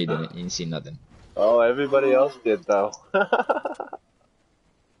 No, you didn't. You didn't see nothing. Oh, everybody else did though.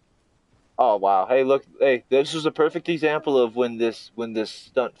 Oh wow! Hey, look! Hey, this is a perfect example of when this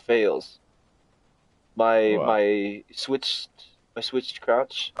stunt fails. My switched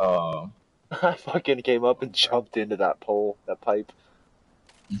crouch. Oh. I fucking came up and jumped into that pole, that pipe.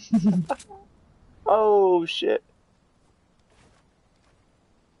 Oh shit!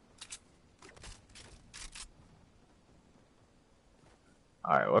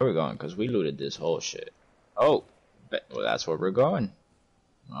 Alright, where are we going? Because we looted this whole shit. Oh, well, that's where we're going.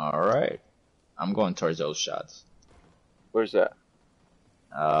 Alright. I'm going towards those shots. Where's that?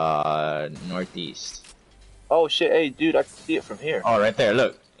 Northeast. Oh shit! Hey, dude, I can see it from here. Oh, right there,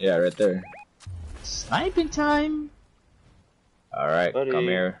 look. Yeah, right there. Sniping time. All right, Buddy. come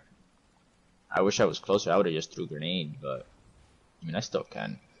here. I wish I was closer. I would have just threw a grenade, but I mean I still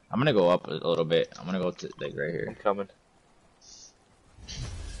can. I'm gonna go up a little bit. I'm gonna go to like right here. I'm coming.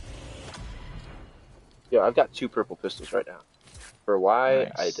 Yeah, I've got 2 purple pistols right now. For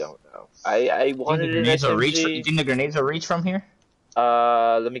why, Nice. I don't know. I wanted an SMG. You think the grenades will reach from here?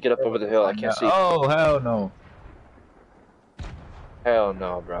 Let me get up over the hill. I can't see. Oh hell no. Hell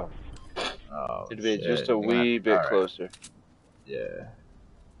no, bro. Oh, It'd be shit. just a wee bit closer. Yeah.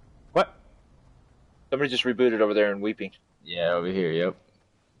 What? Somebody just rebooted over there and weeping. Yeah, over here. Yep.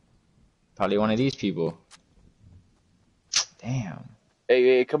 Probably one of these people. Damn.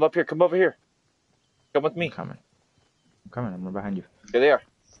 Hey, come up here. Come over here. Come with me. I'm coming. I'm right behind you. Here they are.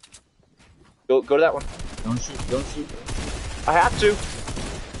 Go to that one. Don't shoot. Don't shoot. I have to.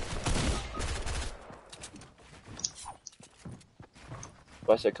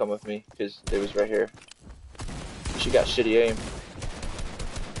 I said come with me because it was right here. She got shitty aim.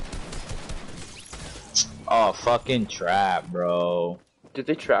 Oh, fucking trap, bro. Did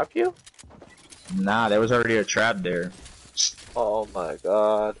they trap you? Nah, there was already a trap there. Oh my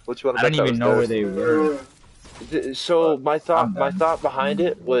god. What you want to I didn't even know where they were. So my thought behind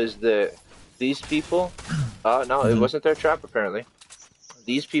it was that these people, no, it wasn't their trap apparently.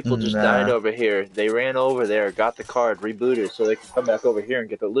 These people just died over here. They ran over there, got the card, rebooted, so they could come back over here and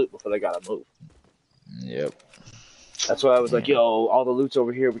get the loot before they gotta move. Yep. That's why I was like, yo, all the loot's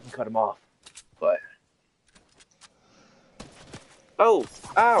over here, we can cut them off. But oh,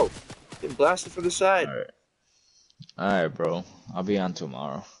 ow, getting blasted from the side. All right, bro. I'll be on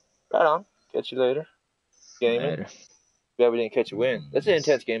tomorrow. Right on. Catch you later. Gaming. Later. Yeah, we didn't catch a win. That's an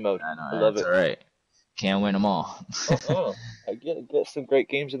intense game mode. I love it. All right. Can't win them all. I get some great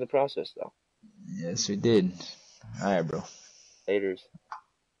games in the process, though. Yes, we did. All right, bro. Haters.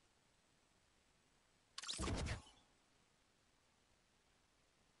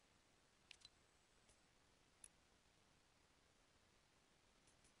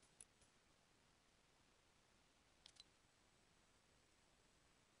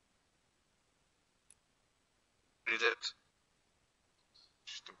 Did it.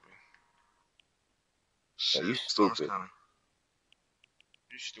 Stupid. Yeah, you stupid.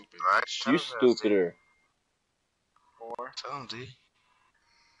 You stupid. Right? You stupider. Or tell him, D.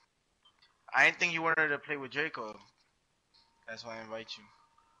 I didn't think you wanted to play with Jacob. That's why I invite you.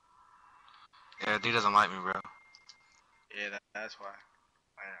 Yeah, D doesn't like me, bro. Yeah, that's why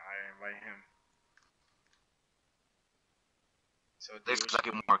I invite him. So I think I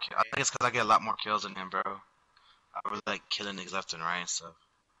get more. I think it's because I get a lot more kills than him, bro. I really like killing niggas left and right and stuff.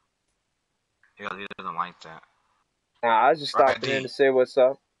 He doesn't like that. Nah, I just stopped in to say what's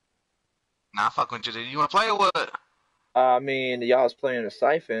up. Nah, fuck with you. You wanna play or what? I mean, y'all was playing a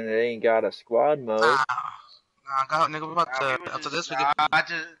Siphon. It ain't got a squad mode. Nah, go nigga. We're about to after this we get.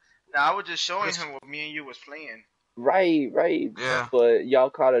 I was just showing him what me and you was playing. Right. Yeah. But y'all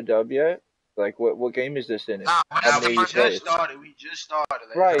caught a dub yet? Like, what game is this in? Nah, we just started.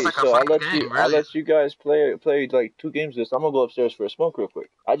 Right, like so I'll let you guys play like 2 games of this. I'm gonna go upstairs for a smoke real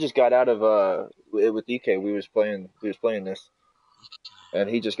quick. I just got out of with DK. We was playing this, and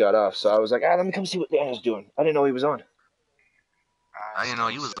he just got off. So I was like, let me come see what Daniel's doing. I didn't know he was on. I didn't know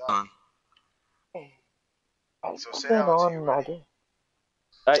he was on. So say that on my game.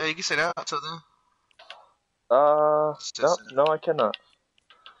 Yeah, you can say that till then. No, I cannot.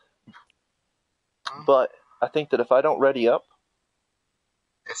 But I think that if I don't ready up,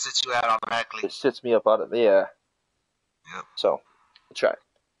 it sits you out automatically. It sits me up out of Yep. So, I'll try.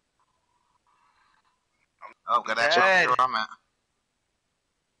 Oh, got that job where I'm at.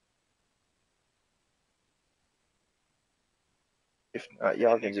 If not,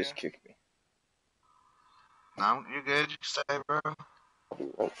 y'all can just kick me. No, you're good. You stay, bro. I'll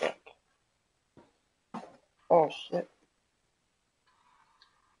be right back. Oh shit.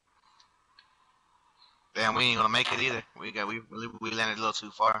 Damn, we ain't gonna make it either. We landed a little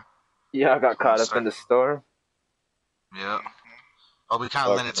too far. Yeah, I got caught up in the storm. Yeah. Oh, we kind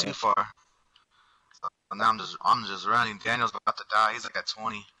of landed too far. So now I'm just running. Daniel's about to die. He's like at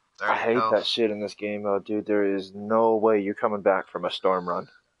 20, 30 I hate health. that shit in this game, though, dude. There is no way you're coming back from a storm run.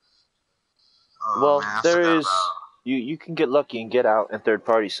 Oh, well, man, there is. You can get lucky and get out and third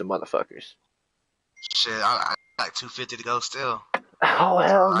party some motherfuckers. Shit, I like 250 to go still. Oh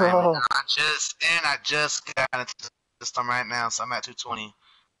hell no! I just got into the system right now, so I'm at 220.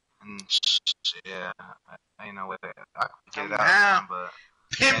 And shit, yeah, I ain't no way I can get it out. But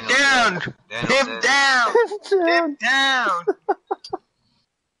pimp down, pimp down, pimp down.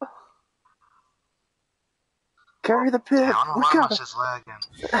 Carry the pimp. I don't know why my shit's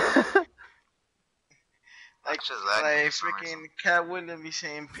lagging. Like freaking Cat Williams be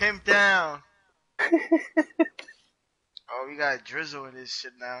saying, "Pimp down." Oh, we got Drizzle in this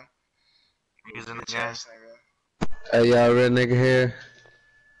shit now. He's in the game. Hey, y'all, red nigga here.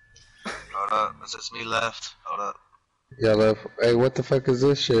 Hold up, it's just me left. Hold up. Y'all left. Hey, what the fuck is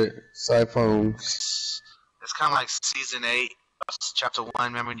this shit? Siphon. It's kind of like season 8, chapter 1.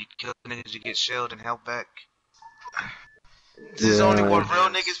 Remember when you kill niggas, you get shielded and held back. This is only what real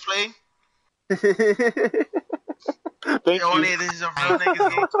niggas play. Only this is a real niggas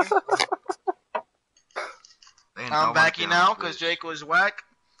game. I'm backing out because Draco is whack.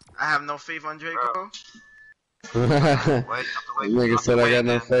 I have no faith on Draco. Nigga said I got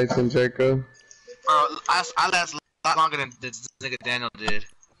no faith in Draco. Bro, I last a lot longer than this nigga Daniel did.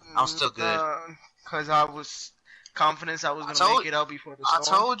 I'm still good. Cause I was confident I was gonna make it out before the storm. I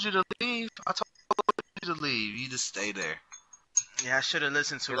told you to leave. You just stay there. Yeah, I should have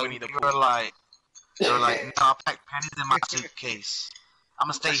listened to Winnie the Pooh. You're like, no, I'll pack pennies in my suitcase. I'm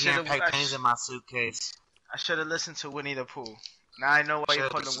gonna stay here and pack pennies in my suitcase. I should have listened to Winnie the Pooh. Now I know why you're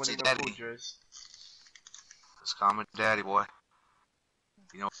calling Winnie the Pooh, Driz. Just call me daddy, boy.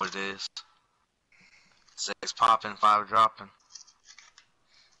 You know what it is. 6 popping, 5 dropping.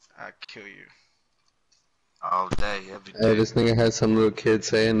 I'll kill you. All day, every day. Hey, this nigga had some little kid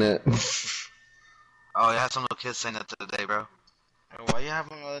saying that. Oh, yeah, had some little kids saying that today, bro. Why you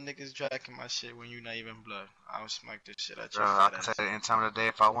having other niggas tracking my shit when you not even blood? I'll smack this shit at you. Bro, I can say it any time of the day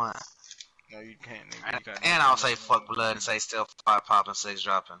if I want. No, you can't, nigga. And I'll say fuck blood and say still 5 popping, 6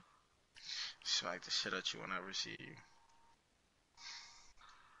 dropping. Smack the shit at you when I see you.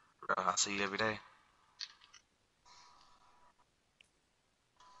 Bro, I see you every day.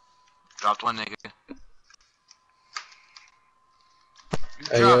 Dropped one nigga. You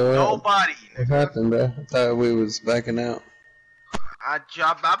dropped nobody, nigga. What happened, bro? I thought we was backing out. I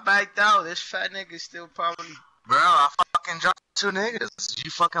backed out. This fat nigga still probably. Bro, I fucking dropped 2 niggas. You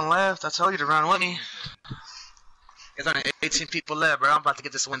fucking left. I told you to run with me. There's only 18 people left, bro. I'm about to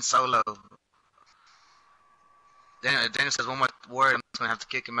get this win solo. Daniel says one more word. I'm just gonna have to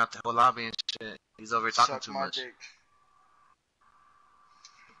kick him out the whole lobby and shit. He's over here talking too much.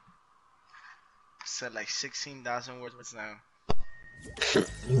 Said like 16,000 words now.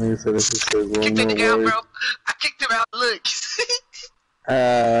 He said this is one kicked more the nigga out, word. bro. I kicked him out. Look.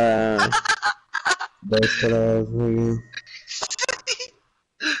 That's what I was thinking.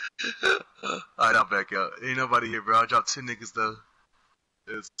 Alright, I'm back out. Ain't nobody here, bro. I dropped 2 niggas though.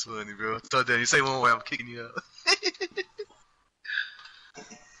 It's 20, bro. I told Daniel, you say one way, I'm kicking you out.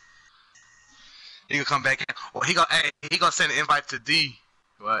 He gonna come back in. Well, he gonna send an invite to D.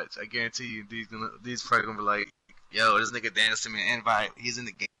 Watch, I guarantee you, D's probably gonna be like, yo, this nigga Daniel sent me an invite. He's in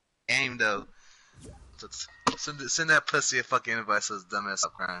the game though. So send that pussy a fucking invite so his dumb ass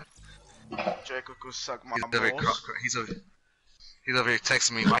stop crying. Draco could suck my balls. He's over here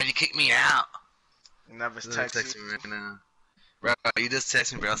texting me, why'd you kick me out? Never text me right now. Bro, you just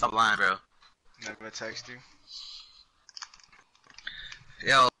text me, bro. Stop lying, bro. Never text you.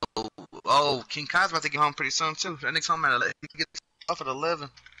 Yo, oh, King Kai's about to get home pretty soon too. That nigga's home at 11. He gets off at 11.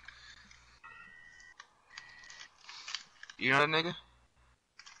 You know that nigga?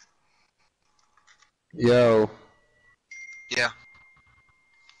 Yo. Yeah.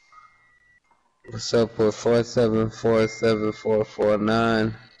 What's up with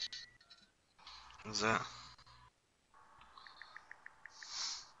 4747449? What's that?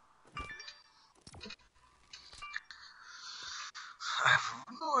 I have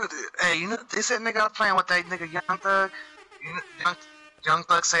no idea. Hey, you know, they said nigga I was playing with that nigga Young Thug. You know, Young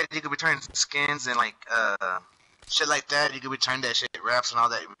Thug said you could return skins and like shit like that. You could return that shit, raps and all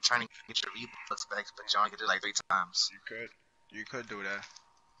that. Returning get your V-Bucks back, but you only get it like 3 times. You could do that.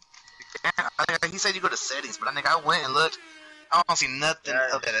 Yeah, he said you go to settings, but I think I went and looked. I don't see nothing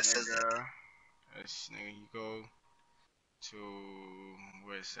of that says that. This nigga, you go to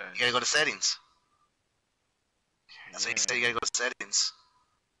where's that? You gotta go to settings. That's what he said. You gotta go to settings.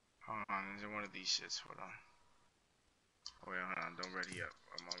 Hold on, is it one of these shits? Hold on. Wait, hold on. Don't ready up.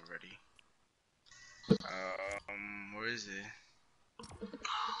 I'm all ready. Where is it?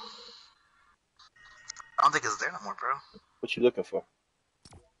 I don't think it's there no more, bro. What you looking for?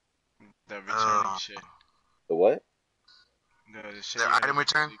 The returning shit. The what? The shit. The item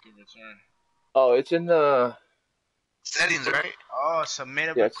return? Return. Oh, it's in the settings, right? Oh, submit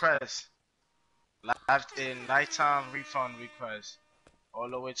a request. Left in lifetime refund request. All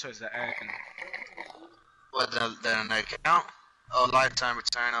the way towards the end. What, the account? Oh, lifetime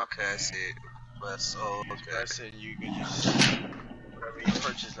return. Okay, I see it. Okay. I said you could just whatever you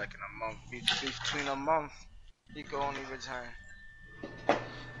purchase like in a month. Between a month, you can only return.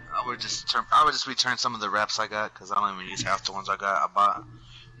 I would just return some of the wraps I got because I don't even use half the ones I bought.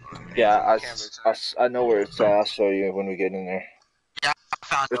 Yeah, I know where it's at. I'll show you when we get in there. Yeah, I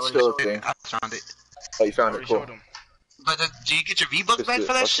found it. It's still a thing. I found it. Oh, you found it? Cool. But do you get your V-Bucks back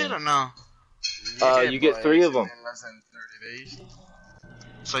for that shit or no? You get 3 of them. In less than 30 days.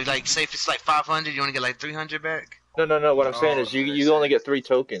 So like, say if it's like 500, you only get like 300 back. No. What I'm saying is you only get 3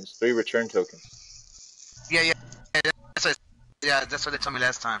 tokens, 3 return tokens. Yeah. That's what they told me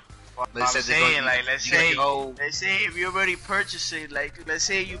last time. They said saying, like, let's say if you already purchased it, like, let's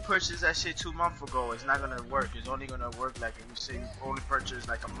say you purchased that shit 2 months ago, it's not gonna work. It's only gonna work like if you say you only purchased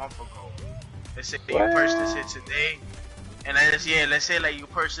like a month ago. Let's say you purchased it today, and let's say like you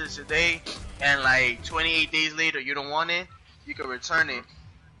purchased it today, and like 28 days later you don't want it, you can return it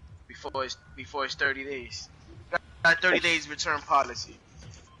before it's 30 days. Got 30 days return policy.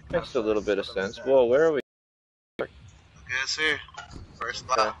 Makes a little bit of sense. Whoa, where are we? Yes, here. First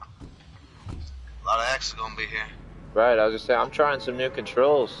spot. A lot of X are gonna be here. Right, I was just saying I'm trying some new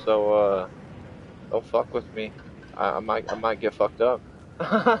controls, so don't fuck with me. I might get fucked up. I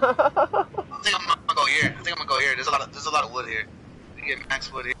think I'm gonna go here. There's a lot of wood here. You get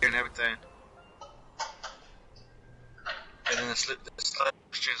max wood here and everything. And then the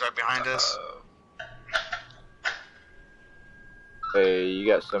slipstreams right behind us. Hey, you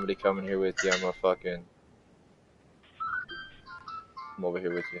got somebody coming here with you? I'm over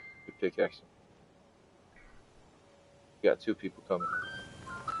here with you. You pickaxe him. You got 2 people coming.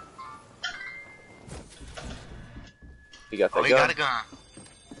 You got that gun? He got a gun.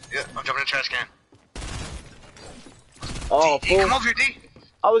 Yep, I'm jumping in the trash can. Oh, D, come over here, D.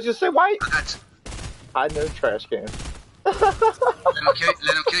 I was just saying, why? I got you. I know trash can. Let him kill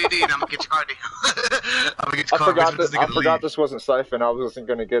you, D, and I'm gonna get your car, D. I'm gonna get your car. I forgot this wasn't Siphon. I wasn't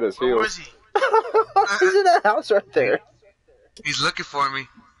gonna get his heels. Where is he? He's in that house right there. He's looking for me.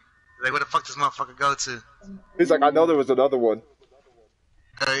 Like, where the fuck does this motherfucker go to? He's like, I know there was another one.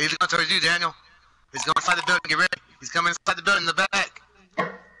 He's going towards you, Daniel. He's going inside the building. Get ready. He's coming inside the building in the back.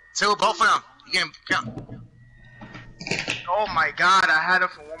 2, both of them. You get him. Count. Oh my god, I had him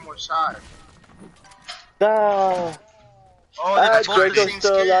for one more shot. Oh, Draco's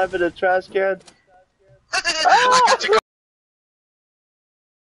still alive in a trash can. I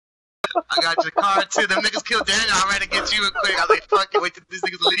got your car too. Them niggas killed Daniel. I'm ready to get you in quick. I was like, fuck it, wait till these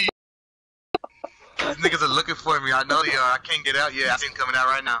niggas leave. These niggas are looking for me. I know they are. I can't get out yet. I see him coming out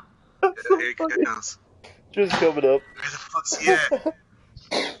right now. Here he comes. Just coming up. Where the fuck's he at?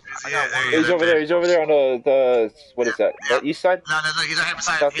 He's over there. He's over there on the what is that? Yeah. The east side? No. He's right here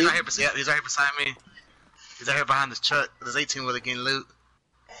beside me. He's right here beside me. He's right here behind this truck. There's 18 wheeler getting loot.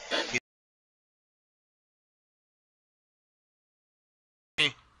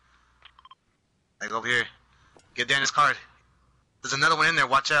 Like over here. Get Danny's card. There's another one in there.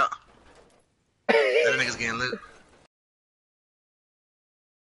 Watch out. That nigga's getting loot.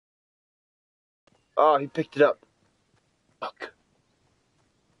 Oh, he picked it up. Fuck.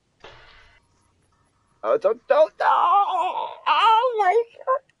 Oh, don't. Oh my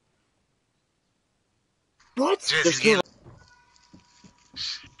god. What? Jeez,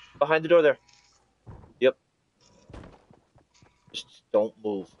 Behind the door there. Yep. Just don't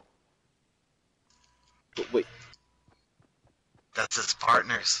move. Wait. That's his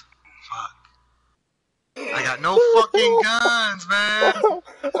partners. Fuck. I got no fucking guns, man.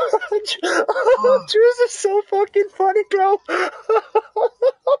 Drews is so fucking funny, bro.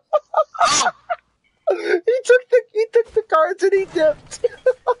 Oh. He took the cards and he dipped.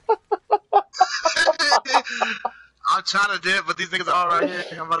 I'm trying to dip, but these niggas are all right here.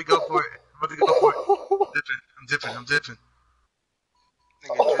 I'm about to go for it. I'm dipping.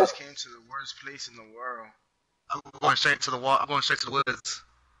 Nigga just came to the worst place in the world. I'm going straight to the wall. I'm going straight to the woods.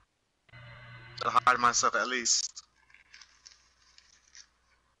 To hide myself at least.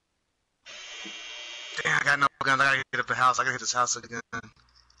 Damn, I got no guns. I gotta hit up the house. I gotta hit this house again.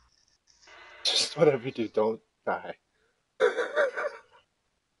 Just whatever you do, don't die.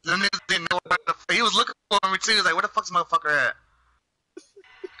 Them niggas didn't know where the fuck. He was looking for me too. He was like, where the fuck's this motherfucker at?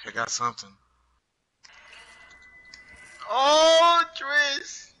 Okay, I got something. Oh,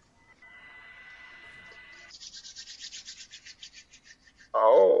 Driz!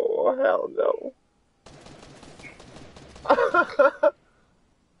 Oh, hell no.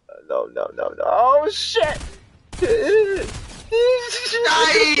 No. Oh, shit!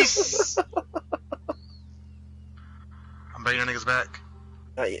 Nice! I'm bringing your niggas back.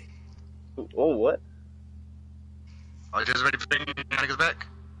 Not yet. Oh, what? Are you guys ready to bring your niggas back?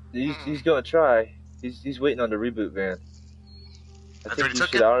 He's gonna try. He's waiting on the reboot van. I think already you took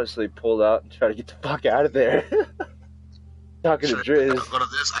should it? honestly pull out and try to get the fuck out of there. Talking to Driz. Go to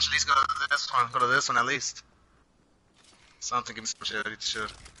this. Actually, let's go to this one. Go to this one at least. Something, give me some shit. I need to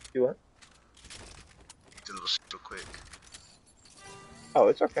shoot. You what? Do a little shit real quick. Oh,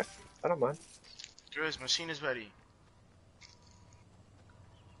 it's okay. I don't mind. Driz, machine is ready.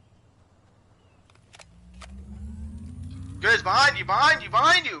 Driz, behind you, behind you,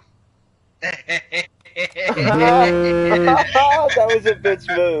 behind you. That was a bitch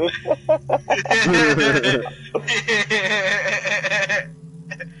move.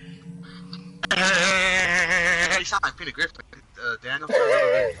 You sound like Peter Griffin, Daniel. For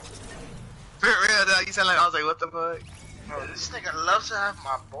real, dog. You sound like, I was like, what the fuck? Bro, this nigga loves to have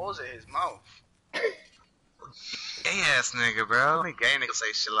my balls in his mouth. Gay ass nigga, bro. Only gay niggas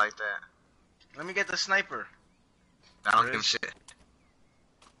say shit like that. Let me get the sniper. I don't give a shit.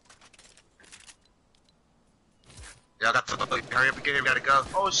 Y'all got to hurry up and get here. We gotta go.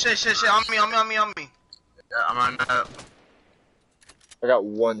 Oh shit, shit, shit. On me, on me, on me, on me. Yeah, I'm running up. I got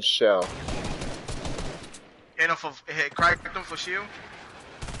one shell. Hit him for, cracked him for shield.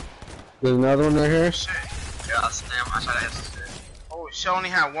 There's another one right here. Shit. Yeah, I tried to answer shit. Oh, she only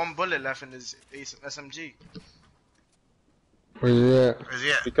had one bullet left in his SMG. Where's he at? Where's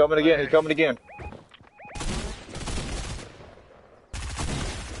he at? He coming again. He coming again.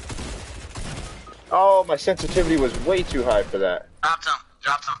 Oh, my sensitivity was way too high for that. Dropped him.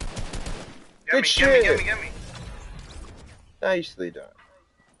 Dropped him. Good Get me, shit. get me, get me, get me. Nicely done.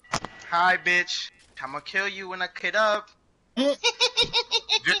 Hi, bitch. I'ma kill you when I get up.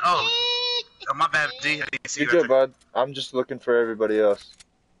 Oh, my bad, D. I didn't see You you good, right there. bud? I'm just looking for everybody else.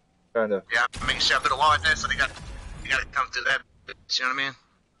 Trying to. Yeah, I'm making sure I put a wall right there, so they gotta come through that. You know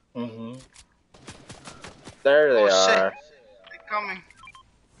what I mean? There they Oh, are. shit. They're coming.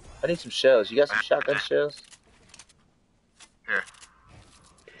 I need some shells. You got some shotgun shells? Here.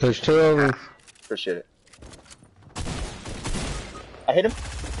 There's two of them. Appreciate it. I hit him.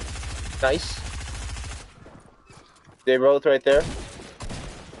 Nice. They both right there.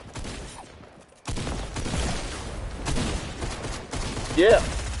 Yeah.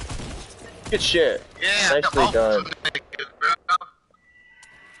 Good shit. Yeah, Nicely done.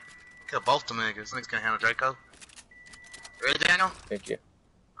 Kill both the niggas. Niggas can handle Draco. Ready, Daniel? Thank you.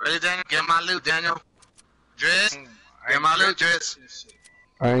 Ready, Daniel? Get my loot, Daniel. Driz? Get my loot, Driz.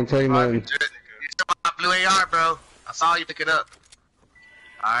 I ain't taking nothing. Driz, you took my blue AR, bro. I saw you pick it up.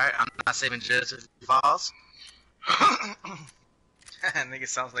 Alright, I'm not saving Driz if he falls. Nigga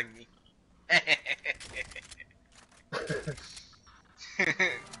sounds like me.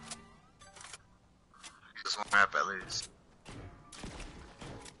 Just one rap at least.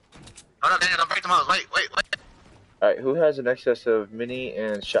 Hold up, Daniel, don't break the hose. Wait. Alright, who has an excess of mini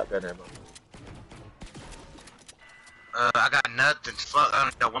and shotgun ammo? I got nothing. Fuck, I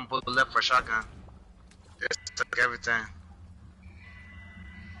only got one bullet left for a shotgun. Just took everything.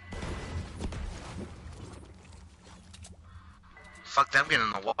 Fuck that, I'm getting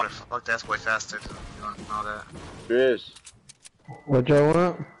in the water. Fuck that's way faster. You don't know that. Driz. What y'all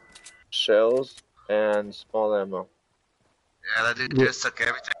want? Shells and small ammo. Yeah, that dude just took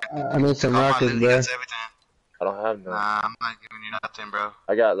everything. I need some Took all my rockets, loot, he bro. gets everything. I don't have none. Nah, I'm not giving you nothing, bro.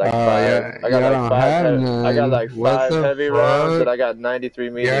 I got like five. yeah, I got y'all like don't five. have I got none. like What five the heavy rounds, fuck? and I got 93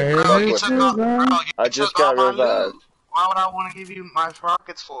 medium. Yeah, Bro, Fuck you with took me. all, bro, you I just took all got my revived. loot. Why would I want to give you my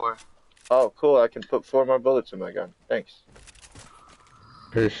rockets for? Oh, cool. I can put 4 more bullets in my gun. Thanks.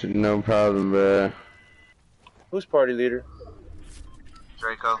 No problem, bro. Who's party leader?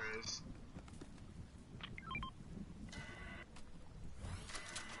 Draco.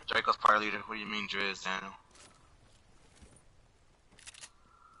 Draco's party leader. What do you mean, Driz, Daniel?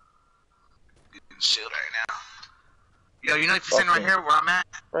 Getting shield right now. Yo, you know if you're sitting right Fucking here where I'm at?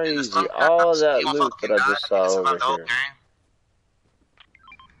 in the Crazy. slump All house, that you won't loot fucking that I die. just You saw can survive over the whole here. game.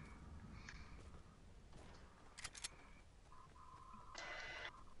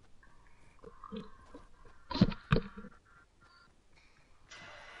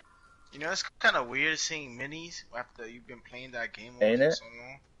 You know, it's kind of weird seeing minis after you've been playing that game Ain't for it? so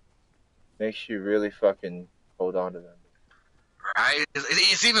long. Makes you really fucking hold on to them. Right?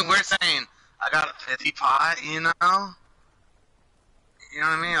 It's even weird saying, I got a 50 pot, you know? You know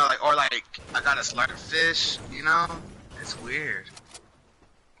what I mean? Or like, I got a slurp fish, you know? It's weird.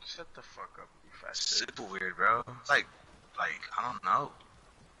 Shut the fuck up, you fat shit. Super weird, bro. It's like, I don't know.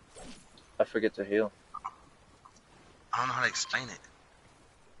 I forget to heal. I don't know how to explain it.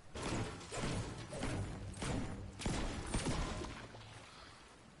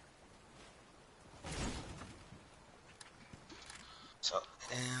 So,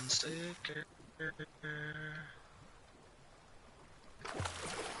 and sticker.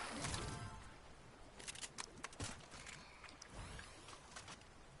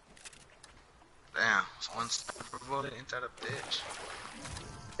 one sniper bullet, ain't that a bitch?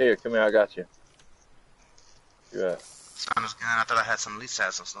 Here, come here, I got you. You at? Sounds good. I thought I had some, at least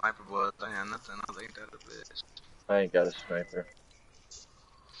had some sniper bullets. I had nothing. I was like, ain't that a bitch? I ain't got a sniper.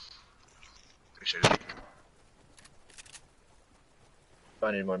 Appreciate it. Do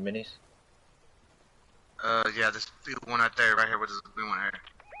I need more minis? Yeah, there's one right there, right here with this blue one here.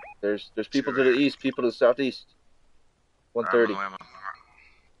 There's people to the east, people to the southeast. 130. Hold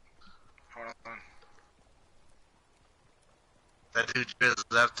on. That dude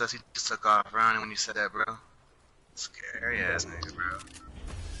just left us. He just took off running when you said that, bro. Scary ass nigga, bro.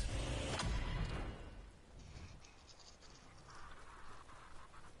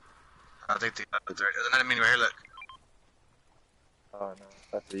 I think the other 30. There's another mini right here, look. Oh no,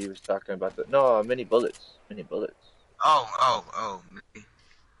 I thought he was talking about the mini bullets. Mini bullets. Oh.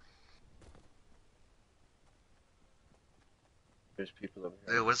 There's people over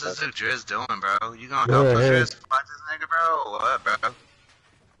here. Dude, what's this dude Driz doing, bro? You gonna help us Driz fight this nigga, bro? Or what, bro?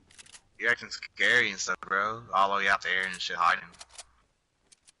 You acting scary and stuff, bro. All the way out there and shit hiding.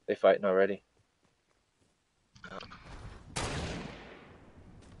 They fighting already. Damn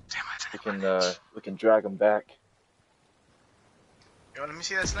it. We can drag them back. Yo, let me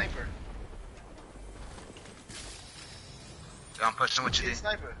see that sniper. I'm pushing with you.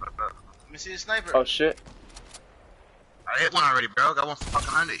 Sniper. Let me see the sniper. Oh shit. I hit one already, bro. Got one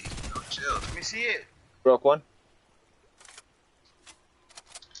fucking under you. Yo, chill. Let me see it. Broke one.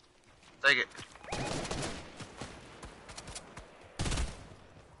 Take it.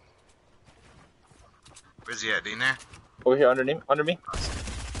 Where's he at? In there? Over here, under me.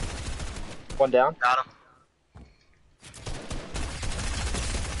 One down. Got him.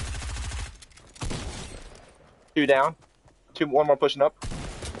 Two down. One more pushing up.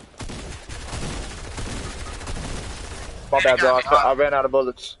 My bad, bro. I ran out of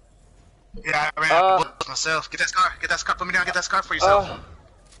bullets. Yeah, I ran out of bullets myself. Get that scar. Get that scar. Put me down. Get that scar for yourself.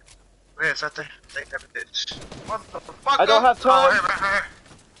 Yeah, it's right there. Take that bitch. What the fuck? I don't have time. Oh, right here.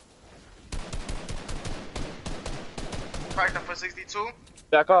 Cracked up for 62.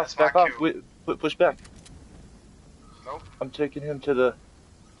 Back off. That's Back off. Push back. Nope. I'm taking him to the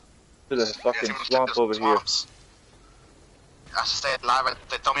fucking swamp over here. I should stay alive. If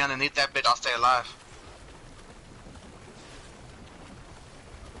they throw me underneath that bitch, I'll stay alive.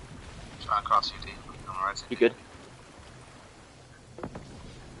 Trying to cross you, D. Right, You good?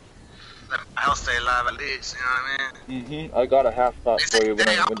 I'll stay alive at least, you know what I mean? I got a half pot for you when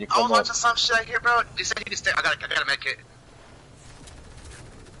you I come was up. watching some shit out here, bro. They said you can stay. I gotta make it.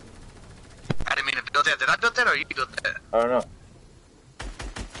 I didn't mean to build that. Did I build that or you built that? I don't know.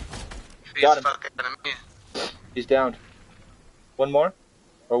 Got him. He's down. One more?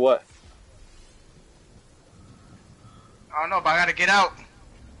 Or what? I don't know, but I gotta get out.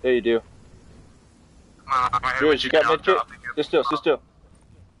 There you do. Come on, right Drews, you got medkit? Sit still.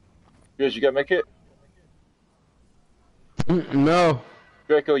 Drews, you got medkit? No.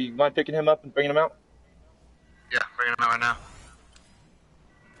 Draco, you mind picking him up and bringing him out? Yeah, bringing him out right now.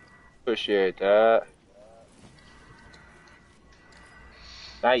 Appreciate that.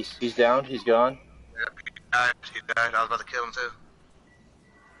 Nice. He's down. He's gone. Yep, he died. I was about to kill him too.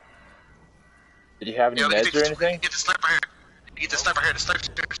 Did he have any meds or anything? Get the sniper here. Get the sniper here. The sniper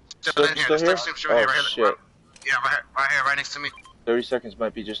still in here. Still The here? sniper still here. Oh, Right shit. here. Yeah, right here, right next to me. 30 seconds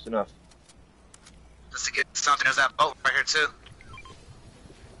might be just enough. Just to get something. There's that boat right here too.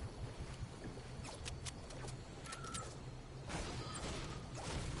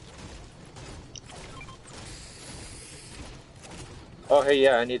 Oh, hey,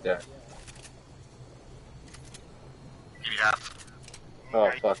 yeah, I need that. Give me half.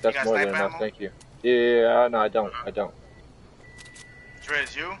 Oh, fuck, that's more than enough, thank you. Yeah, no, I don't.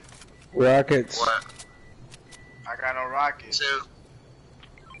 Driz, you? Rockets. What? I got no rockets. Two.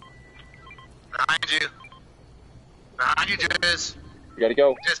 Behind you. Behind you, Driz. You gotta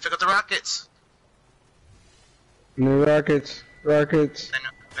go. Driz, pick up the rockets. No rockets. Rockets.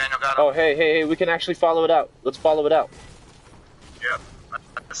 Daniel got him. Oh, hey, we can actually follow it out. Let's follow it out. Yep,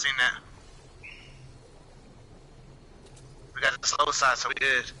 I've seen that. We got the slow side, so we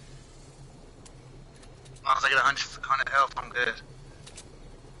did. As long as I get 100 health, I'm good.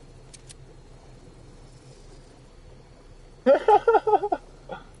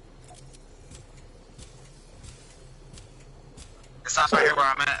 It stops right here where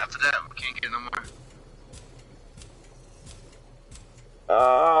I'm at. After that, we can't get no more.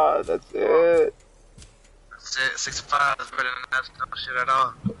 Ah, that's it. That's it. 65 is better than that. No shit at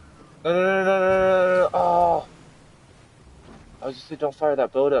all. No. Oh. I was just saying, don't fire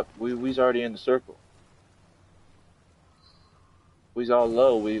that boat up. We's already in the circle. We's all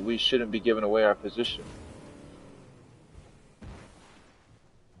low. We shouldn't be giving away our position.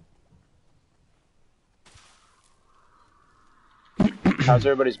 How's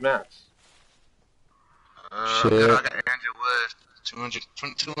everybody's maths? Good. I got Andrew Wood,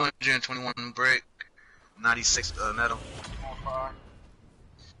 221 brick, 96 metal. I'm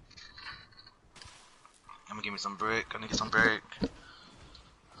gonna give me some brick. I need to get some brick.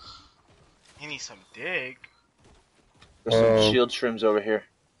 You need some dig. There's some shield trims over here.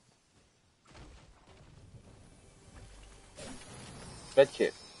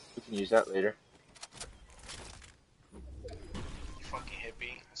 Medkit. We can use that later. You fucking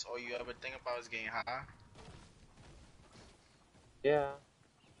hippie. That's all you ever think about is getting high. Yeah.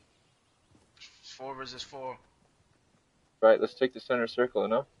 4 versus 4. Right, let's take the center circle,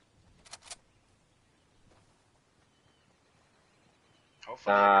 no?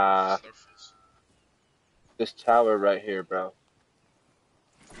 Hopefully I can surface. This tower right here, bro.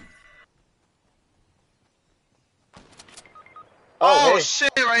 Oh hey.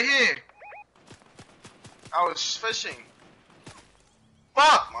 Shit, right here. I was fishing.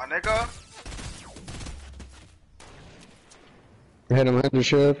 Fuck, my nigga. Hit him, Hunter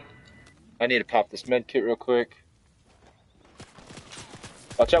Sheriff. I need to pop this med kit real quick.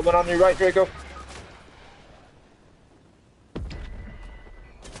 Watch out, one on your right, Draco.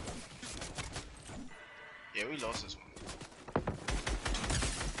 Yeah, we lost this one.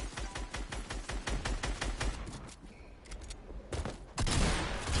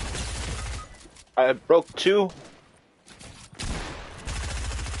 I broke 2.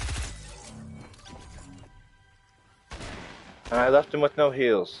 And I left him with no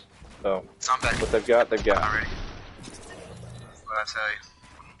heals. So, what they've got, they've got. Already. That's what I tell you.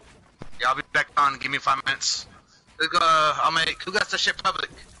 Yeah, I'll be back on. Give me 5 minutes. Let's go. Who got the shit public?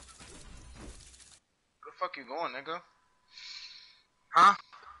 Where the fuck you going, nigga? Huh?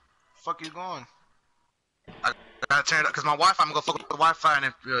 Fuck you going? I gotta turn it up because my Wi-Fi. I'm gonna go fuck with the Wi-Fi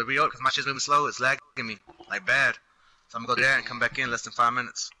and reload because my shit's moving slow. It's lagging me like bad. So I'm gonna go there and come back in less than 5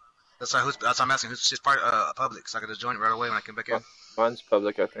 minutes. That's why I'm asking who's just part public, so I can just join it right away when I come back in. Mine's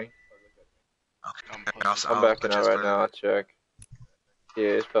public, I think. Okay, I'm backing out right now. I'll check. Yeah,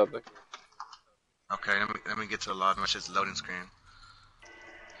 it's public. Okay, let me get to the log. My shit's loading screen.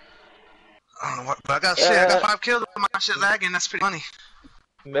 I don't know what, but I got shit. I got 5 kills. My shit lagging. That's pretty funny.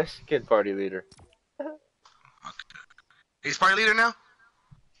 Mexican party leader. Okay. He's party leader now.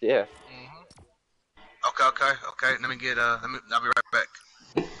 Yeah. Okay. Let me get. I'll be right back.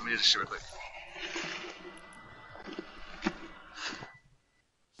 Let me do this shit real quick.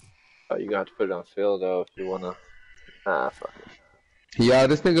 Oh, you got to put it on Phil though if you wanna. Fuck it. Yeah,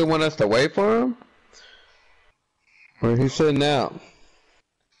 this nigga want us to wait for him? Or he's sitting out?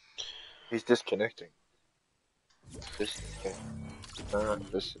 He's disconnecting.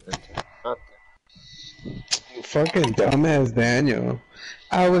 Fucking dumbass Daniel.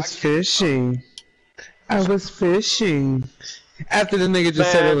 I was fishing. After the nigga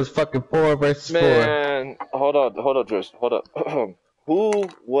just said it was fucking 4 versus 4. Man, hold on, Tris. Hold up. Who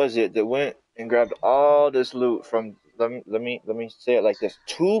was it that went and grabbed all this loot from? Let me say it like this: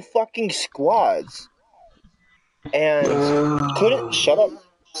 2 fucking squads, and couldn't shut up.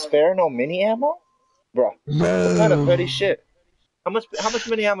 Spare no mini ammo, bro. What kind of petty shit? How much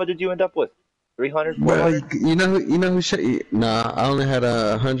mini ammo did you end up with? 300, 400? You know who shot you? Nah, I only had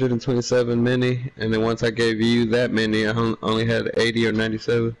 127 mini, and then once I gave you that many, I only had 80 or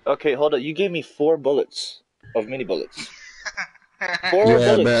 97. Okay, hold up. You gave me 4 bullets of mini bullets. 4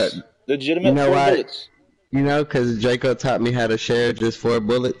 bullets. But Legitimate 4 bullets. You know, because Draco taught me how to share just 4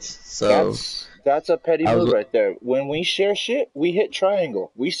 bullets. So that's a petty move right there. When we share shit, we hit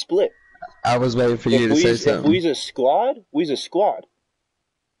triangle. We split. I was waiting for you to say something. If we's a squad, we's a squad.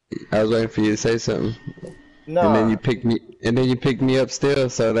 I was waiting for you to say something. No. And then you picked me up still,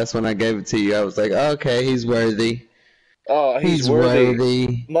 so that's when I gave it to you. I was like, okay, he's worthy. Oh, he's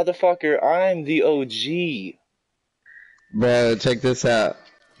worthy. Motherfucker, I'm the OG. Bro, check this out.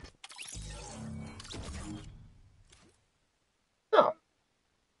 No.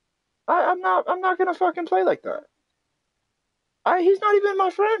 I'm not gonna fucking play like that. He's not even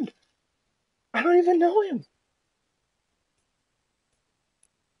my friend. I don't even know him.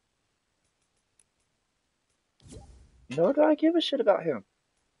 Nor do I give a shit about him.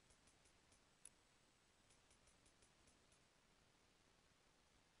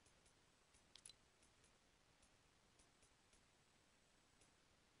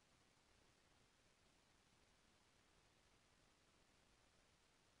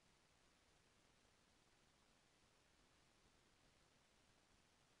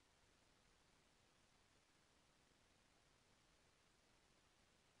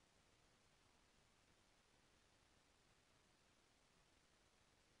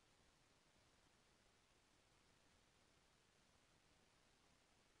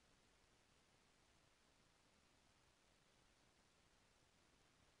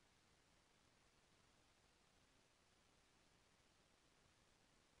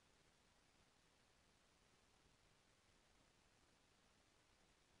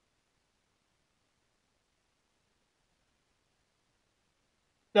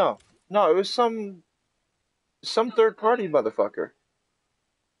 No, no, it was some third party motherfucker.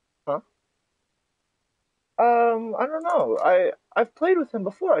 Huh? I don't know. I've played with him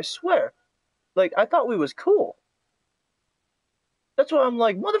before. I swear. Like I thought we was cool. That's why I'm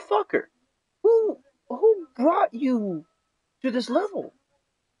like, motherfucker. Who brought you to this level?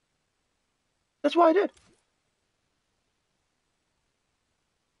 That's why I did.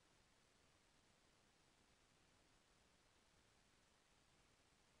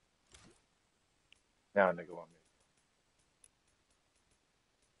 Now nigga want me.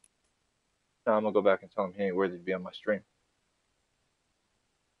 Now I'm gonna go back and tell him he ain't worthy to be on my stream.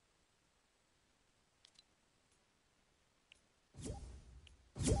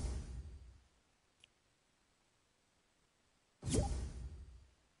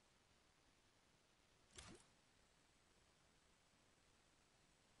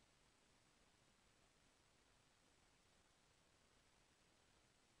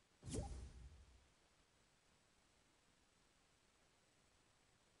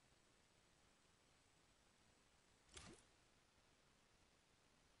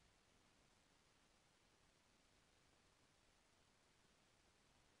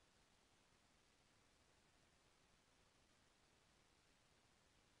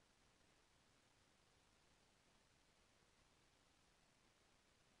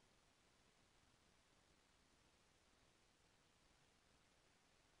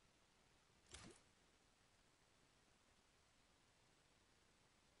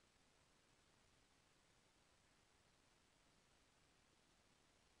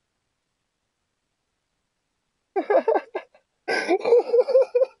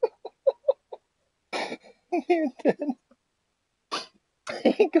 You did.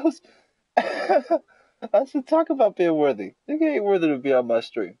 He goes, I said, talk about being worthy. Nigga ain't worthy to be on my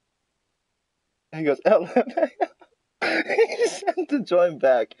stream. And he goes, LMA. He sent to join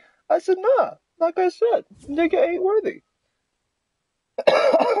back. I said, nah, like I said, nigga ain't worthy.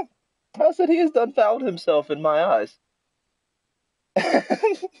 I said, he has done fouled himself in my eyes.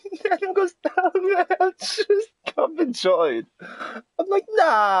 And he goes, LMA, just come and join. I'm like,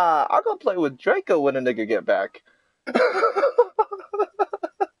 nah, I'll go play with Draco when a nigga get back.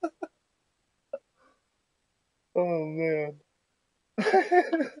 Oh, man.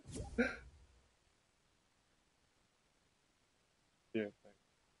 Yeah.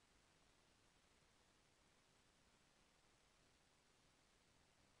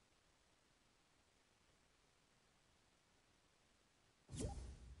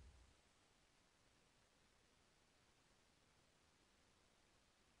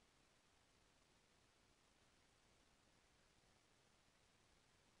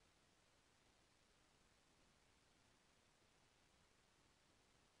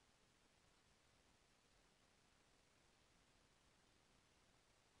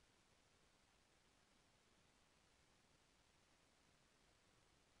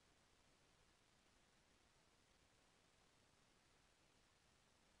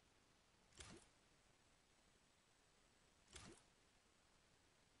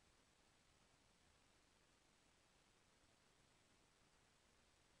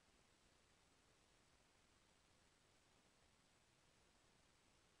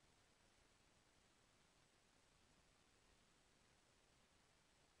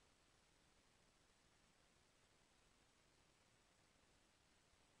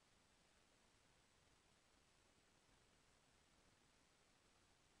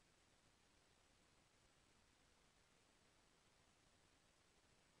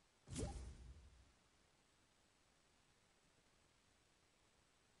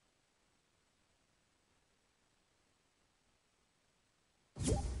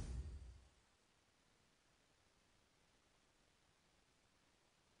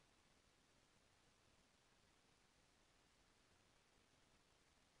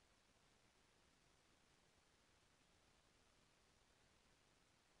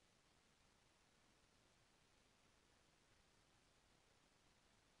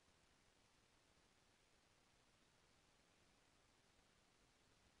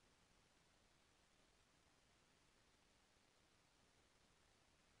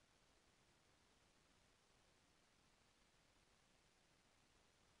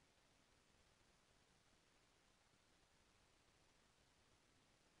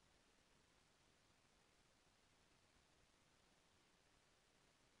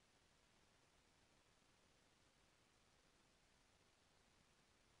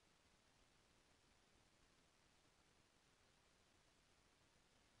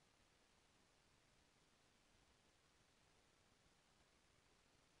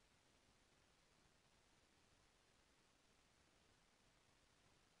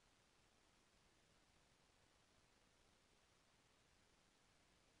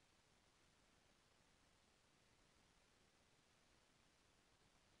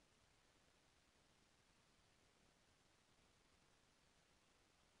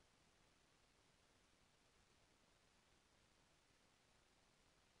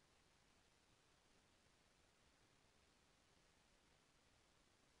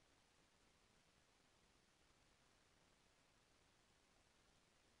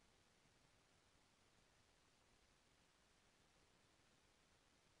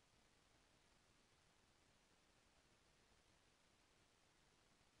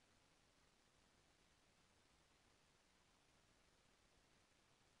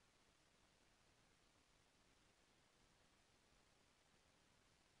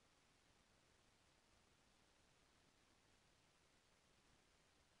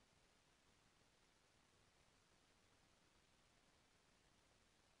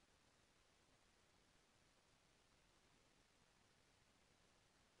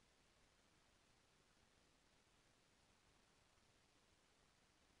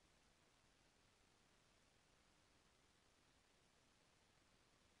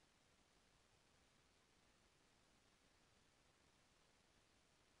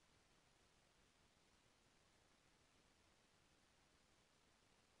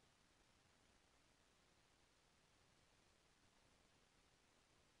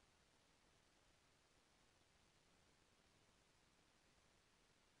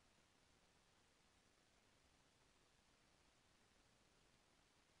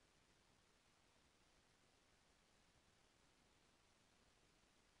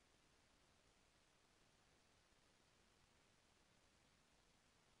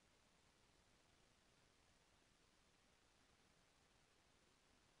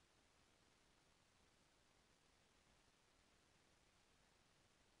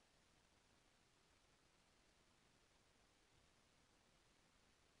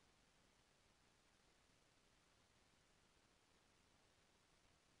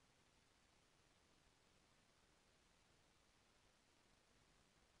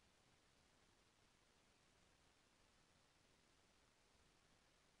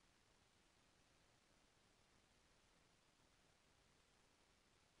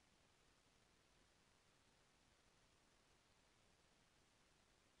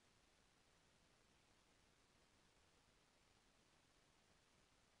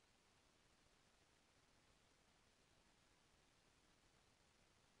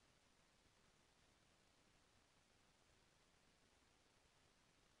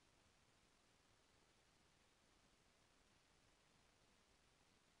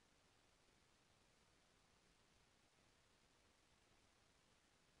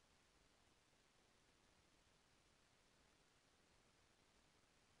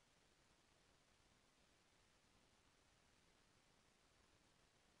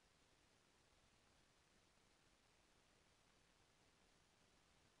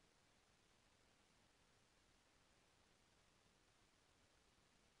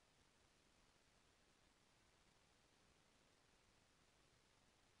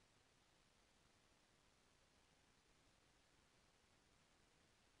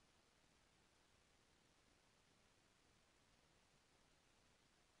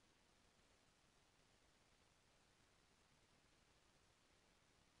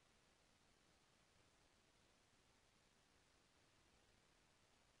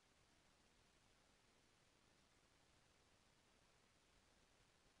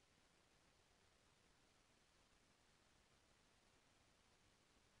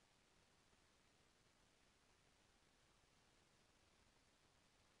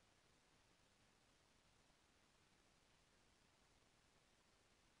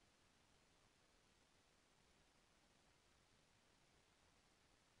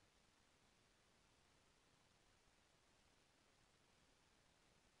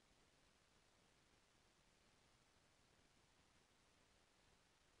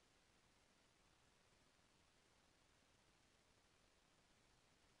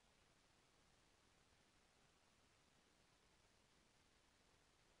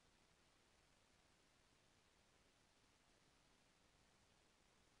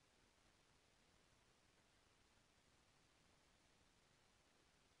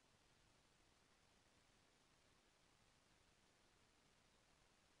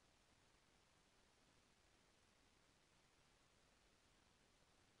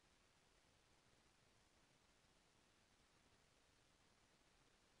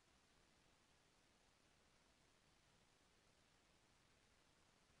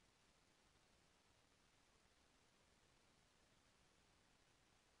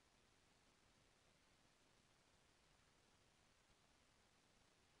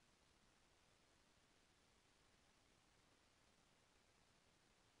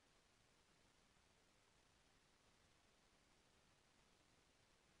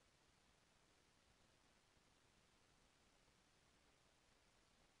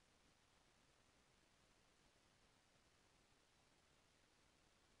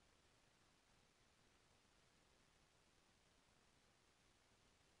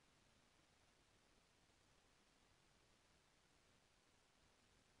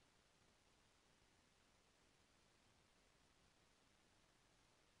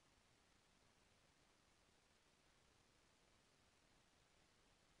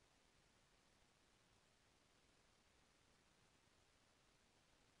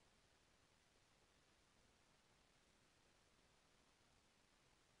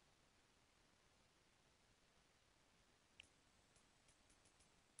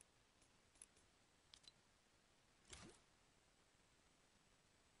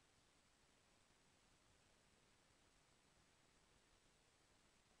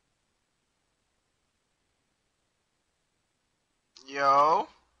 Yo.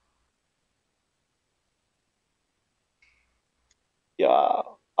 Yeah,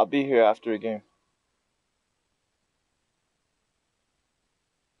 I'll be here after a game.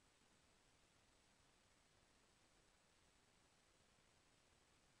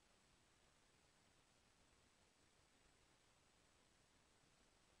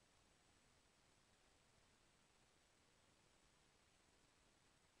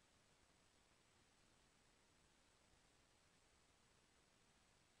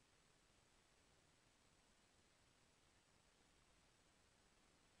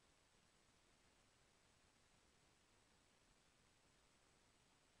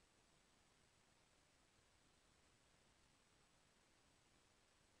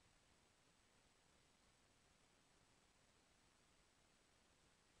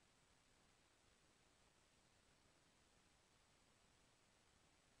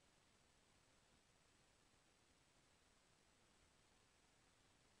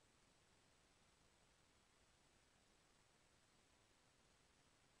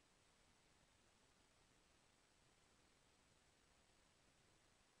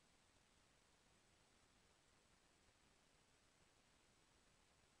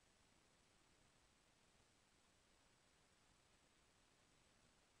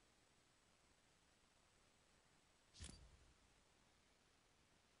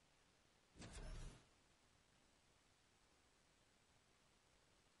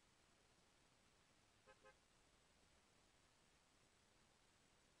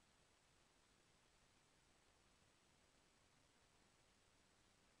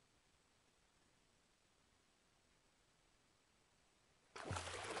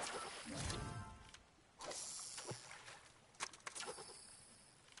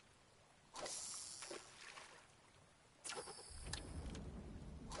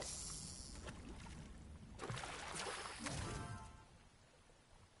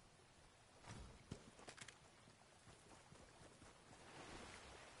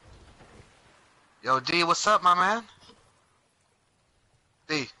 Yo, D, what's up, my man?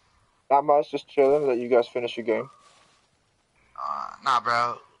 D. Not much, just chilling. Let you guys finish your game. Nah,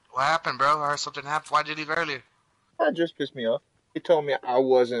 bro. What happened, bro? I heard something happened. Why'd you leave earlier? That just pissed me off. He told me I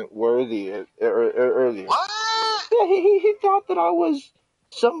wasn't worthy earlier. What? Yeah, he thought that I was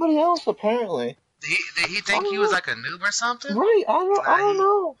somebody else apparently. Did he think he was like a noob or something? Right? I don't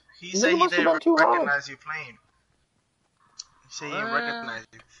know. He said he must have been didn't too high. recognize you playing. He said he didn't recognize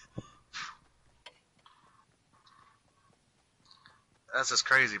you. That's just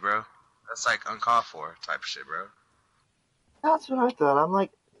crazy, bro. That's like uncalled for type of shit, bro. That's what I thought. I'm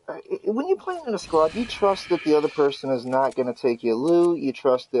like, when you're playing in a squad, you trust that the other person is not going to take your loot. You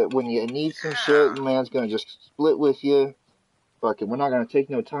trust that when you need some shit, the man's going to just split with you. Fucking, we're not going to take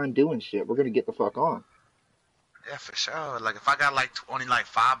no time doing shit. We're going to get the fuck on. Yeah, for sure. Like, if I got like only like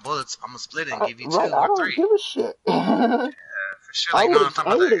 5 bullets, I'm gonna split it and give you 2 right, or 3. I don't give a shit. Yeah, for sure. Like, no, I'm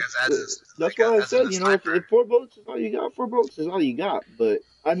talking about like, that's why I said, you know, if 4 bullets is all you got, 4 bullets is all you got. But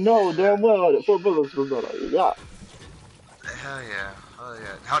I know damn well that 4 bullets was not all you got. Hell yeah. Hell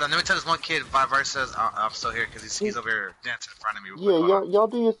yeah. Hold on, let me tell this one kid, vice versa, I'm still here because he's over here dancing in front of me. Yeah, y'all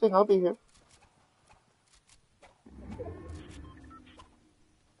do your thing. I'll be here.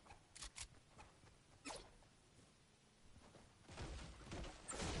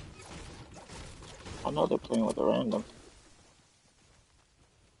 I know they're playing with a random.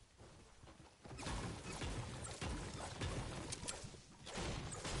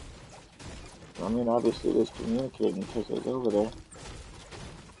 I mean, obviously there's communicating because it's over there.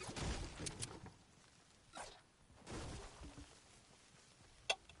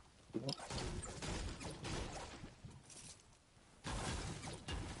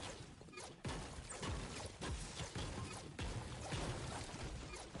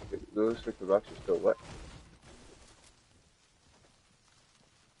 Those 6 bucks are still wet.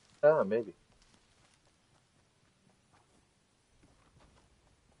 Ah, maybe.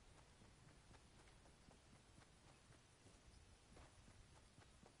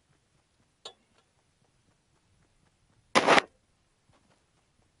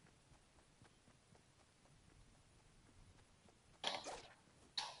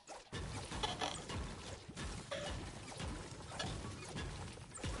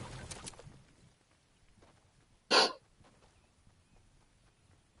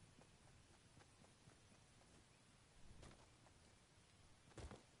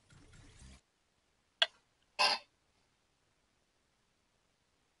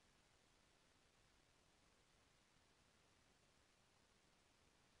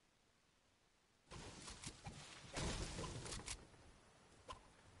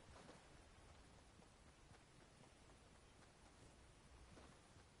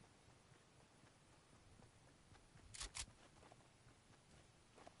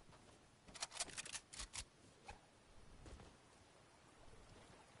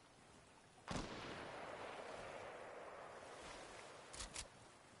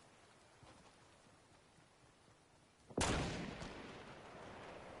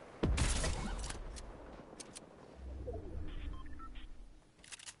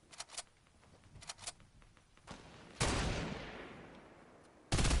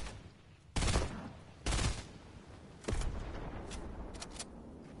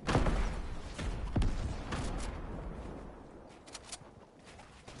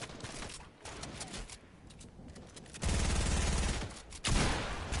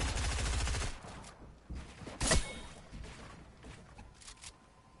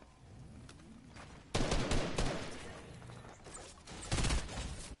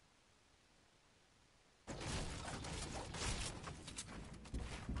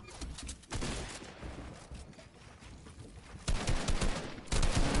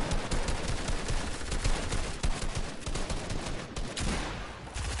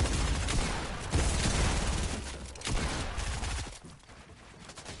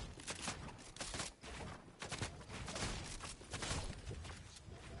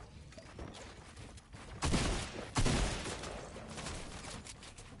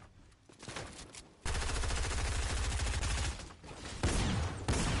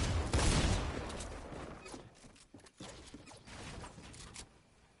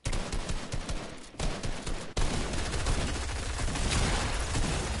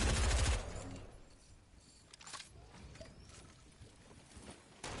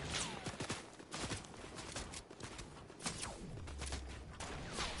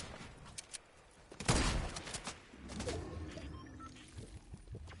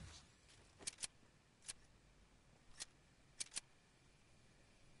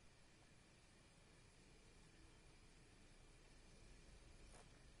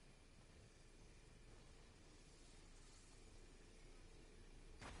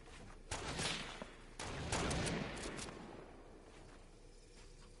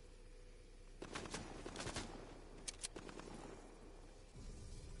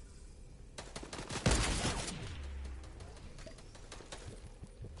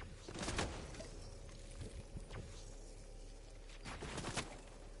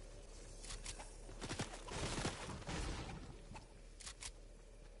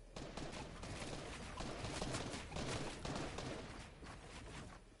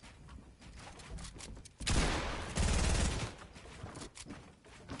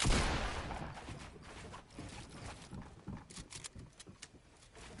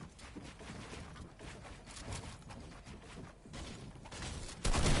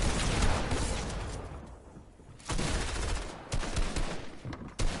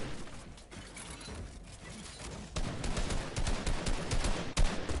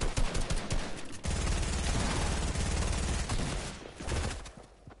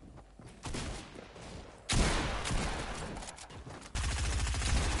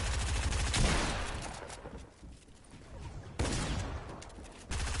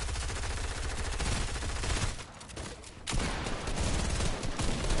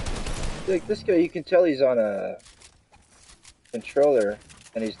 Like this guy, you can tell he's on a controller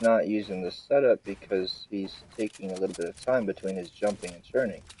and he's not using the setup because he's taking a little bit of time between his jumping and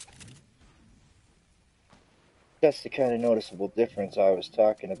turning. That's the kind of noticeable difference I was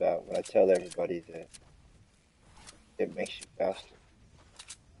talking about when I tell everybody that it makes you faster.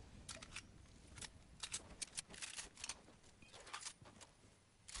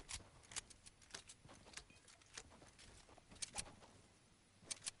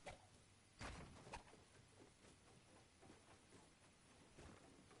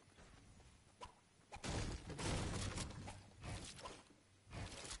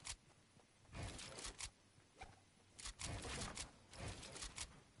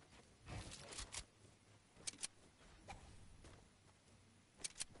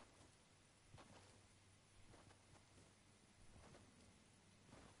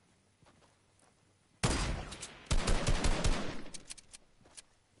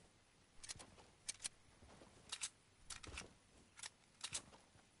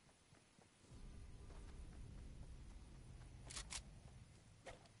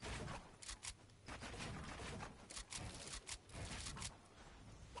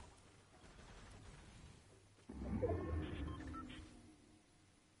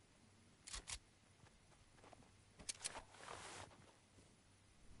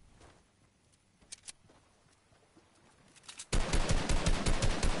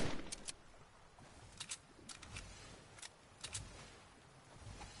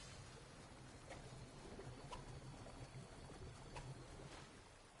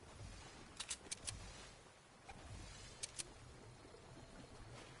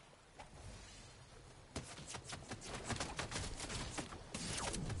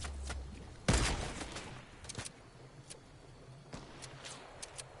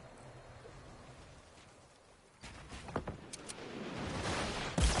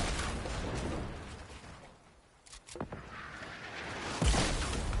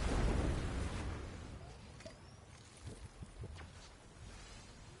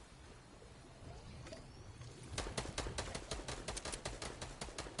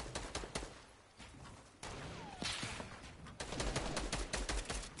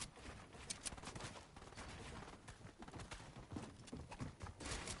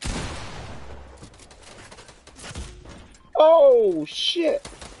 Oh shit!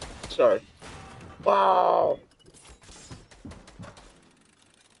 Sorry. Wow.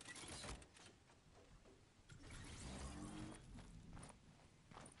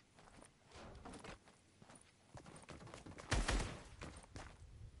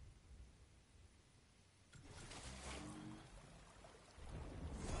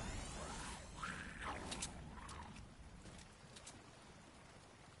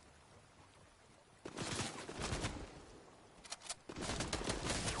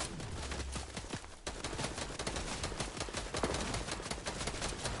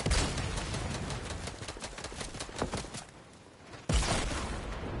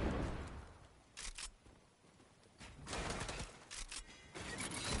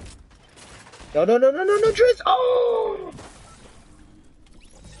 No, Driz! Oh!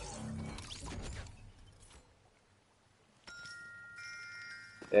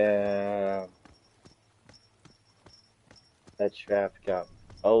 Damn. That trap got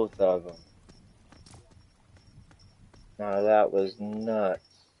both of them. Now that was nuts.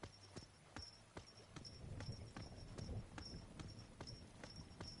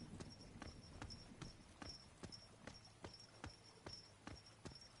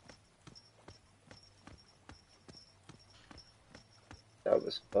 That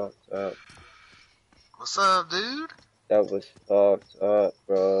was fucked up. What's up, dude? That was fucked up,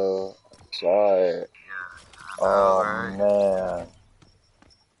 bro. I saw it. Yeah, I know, right? Man.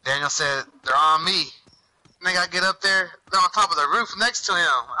 Daniel said, they're on me. And they gotta get up there. They're on top of the roof next to him.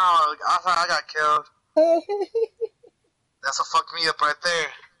 Oh, I thought I got killed. That's what fucked me up right there.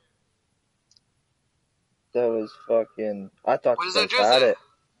 That was fucking... I thought What is you that guys had Driz? it.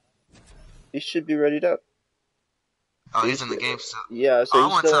 He should be readied up. Oh, he's in the game still. Yeah, so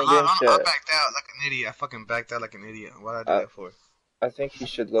he's still in game I chat. backed out like an idiot. I fucking backed out like an idiot. What did I do that for? I think he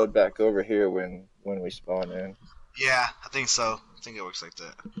should load back over here when we spawn in. Yeah, I think so. I think it works like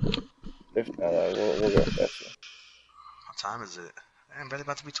that. If not, we'll go fetch him. What time is it? I'm barely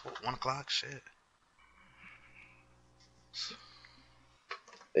about to be 1 o'clock. Shit.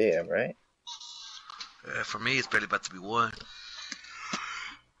 Damn, right? Yeah, for me, it's barely about to be 1.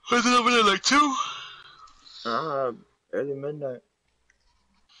 Was it over there like 2? Early midnight.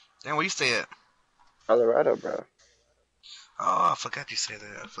 Damn, where you stay at? Colorado, bro. Oh, I forgot you said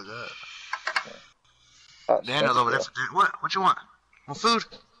that. I forgot. Yeah. Daniel's over there for dinner. What? What you want? Want food?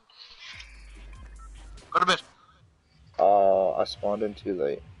 Go to bed. I spawned in too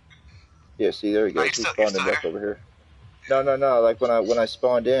late. Yeah, see, there he goes. He spawned in back here? over here. No. Like when I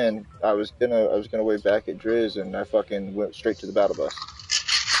spawned in, I was gonna wait back at Driz, and I fucking went straight to the battle bus.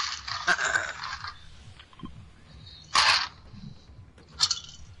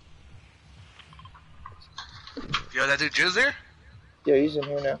 Yo, that dude Driz there? Yeah, he's in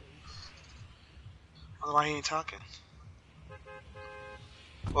here now. I don't know why he ain't talking.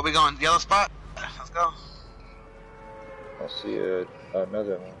 Where we going? Yellow spot? Let's go. I see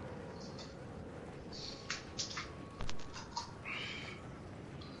another one.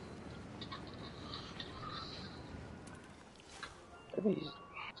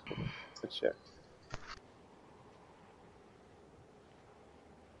 Let's check.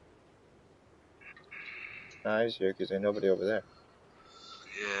 Nah, he's here because there's nobody over there.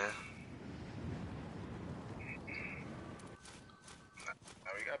 Yeah.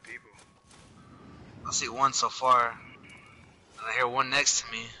 Now we got people. I see one so far. And I hear one next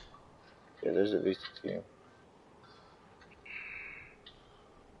to me. Yeah, there's at least a team.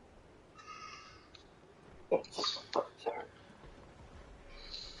 Oh, sorry.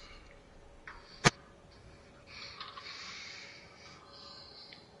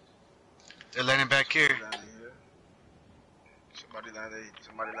 They're landing back here.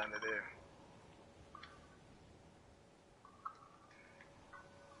 Somebody landed there.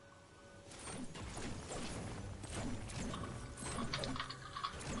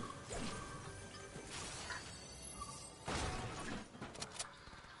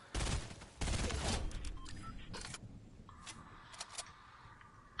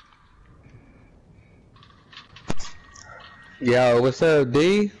 Yo, what's up,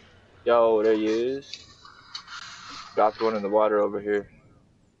 D? Yo, there he is. Got one in the water over here.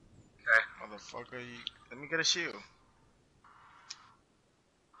 Okay. Motherfucker, let me get a shield.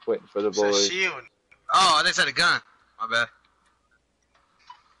 Waiting for the It's a boys. shield. Oh, they said a gun. My bad.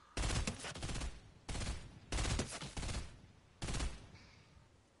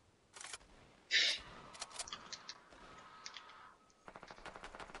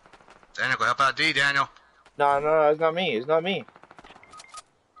 Daniel, go help out D, Daniel. No, it's not me. It's not me.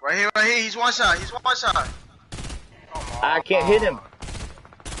 Right here. He's one shot. I can't hit him.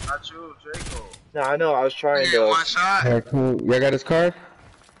 Not you, Draco. No, I know. I was trying to. One shot. Hey, cool. Y'all got his card?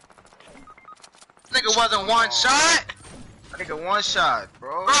 Nigga wasn't one shot. Nigga one shot,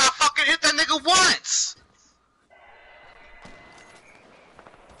 bro. Bro, I fucking hit that nigga once.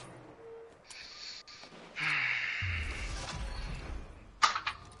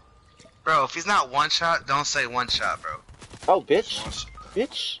 Bro, if he's not one shot, don't say one shot, bro. Oh, bitch.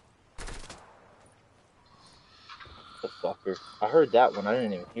 Bitch. The fucker. I heard that one. I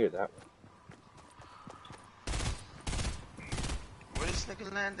didn't even hear that one. Where this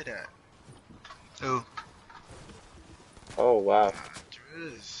nigga landed at? Who? Oh, wow.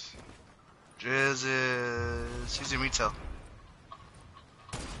 Driz. Driz is... he's in retail.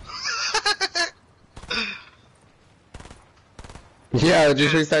 Yeah,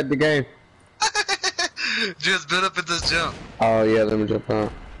 just restart the game. Just build up at this jump. Oh, yeah, let me jump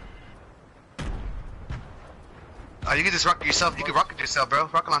on. Oh, you can just rocket yourself. You can rocket yourself, bro.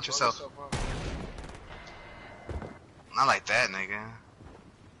 Rocket launch yourself. Not like that, nigga.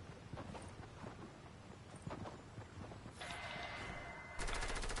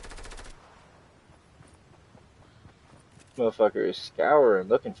 Motherfucker is scouring,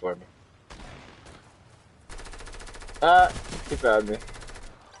 looking for me. He found me.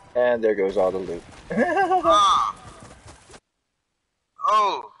 And there goes all the loot.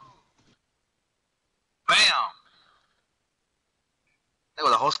 Oh. Bam. They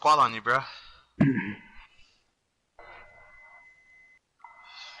got a whole squad on you, bro.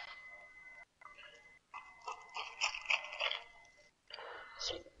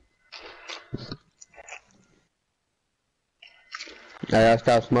 I gotta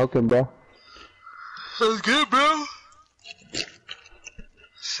stop smoking, bro. Sounds good, bro.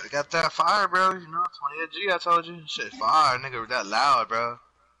 Shit, got that fire, bro. You know, 20 G, I told you. Shit, fire, nigga, that loud, bro.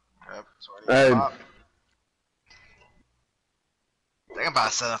 Yep, Hey. They about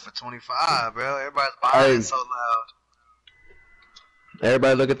to set up for 25, bro. Everybody's buying Hey. so loud.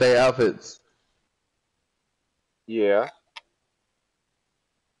 Everybody look at their outfits. Yeah.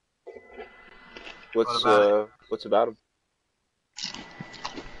 What's about him?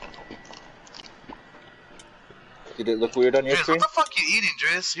 Did it look weird on your Driz, screen? what the fuck you eating,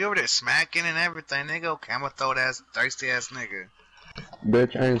 Driz? You over there smacking and everything, nigga. Camel throat ass, thirsty ass nigga.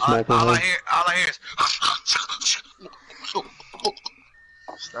 Bitch, I ain't smacking all her. I hear is.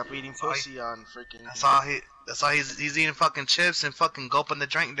 Stop eating pussy on freaking. That's all he's eating fucking chips and fucking gulping the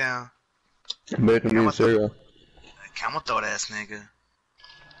drink down. Bacon and cereal. Camel throat ass nigga.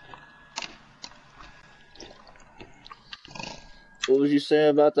 What was you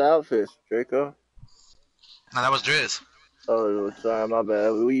saying about the outfits, Draco? No, that was Driz. Oh, sorry, my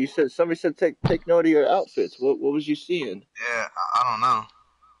bad. Well, you said somebody said take note of your outfits. What was you seeing? Yeah, I don't know.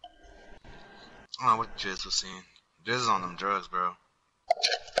 I don't know what Driz was seeing. Driz is on them drugs, bro.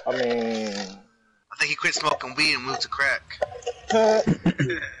 I mean, I think he quit smoking weed and moved to crack.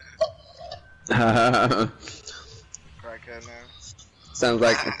 Crackhead now. Sounds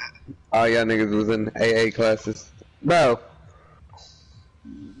like all y'all niggas was in AA classes. Bro.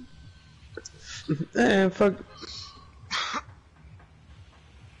 Man, fuck.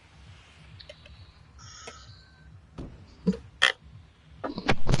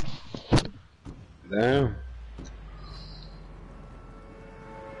 Damn.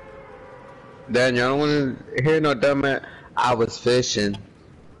 Dan, y'all don't want to hear no dumbass. I was fishing.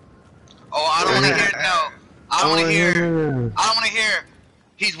 Oh, I don't want to hear no. I don't want to hear. I don't want to hear.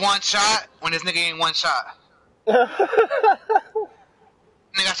 He's one shot when this nigga ain't one shot. Nigga,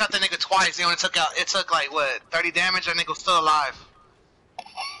 I shot that nigga twice. He only took out. It took like what 30 damage. That nigga was still alive. And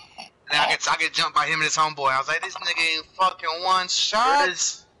then I get jumped by him and his homeboy. I was like, this nigga ain't fucking one shot.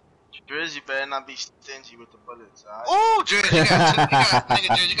 Driz, you better not be stingy with the bullets, alright? Oh, Driz,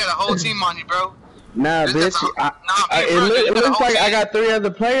 you got a whole team on you, bro. Nah, bitch. It looks like I got 3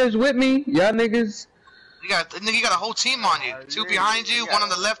 other players with me. Y'all niggas. You got a whole team on you. 2 behind you, 1 on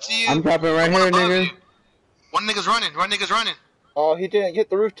the left to you. I'm dropping right here, nigga. You. One nigga's running. Oh, he didn't hit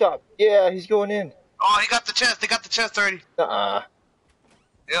the rooftop. Yeah, he's going in. Oh, he got the chest. They got the chest already. Yep.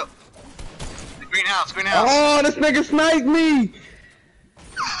 The greenhouse. Oh, this nigga sniped me.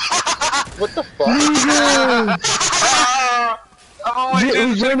 What the fuck?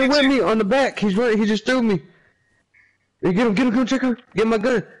 He's running with me on the back. He's running. He just threw me. Hey, get him, check him. Get my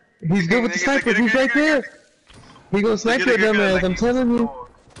gun. He's good with the sniper. He's right there. He gonna snipe your dumbass. I'm telling you.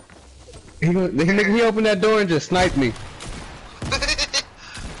 He opened that door and just sniped me.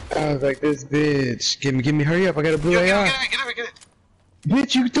 I was like, this bitch. Give me, hurry up. I got a blue AR. Get it.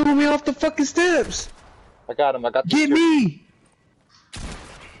 Bitch, you threw me off the fucking steps. I got him. Get me.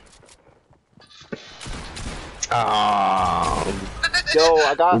 Oh. Yo,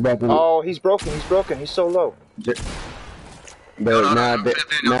 I got. Oh, he's broken. He's so low. But now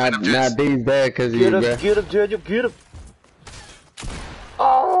D's dead because he's dead. Get him.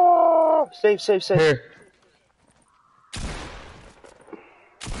 Oh, save. Here.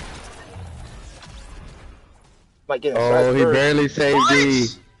 Might get him. Oh, he barely saved D.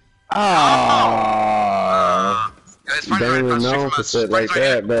 Oh. Don't even know for shit like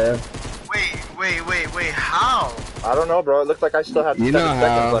that, man. Wait, how? I don't know, bro. It looked like I still had 7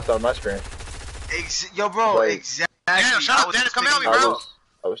 seconds left on my screen. Yo, bro, exactly. Damn, shut up, Dennis, come help me, bro.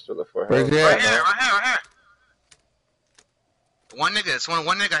 I was still looking for Where's him. he at? Right here. One nigga, it's one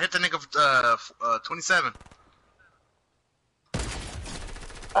nigga. I hit the nigga 27.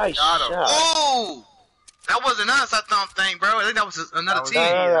 I shot him. Oh! That wasn't us, I don't think, bro. I think that was another team.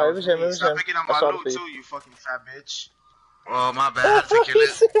 No, it was him. Stop picking up my loot, too, you fucking fat bitch. Oh, my bad. I had to kill it.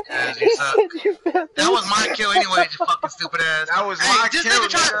 That was my kill anyway, you fucking stupid ass. That was my kill,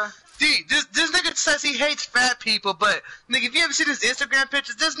 nigga. This nigga says he hates fat people, but nigga, if you ever see his Instagram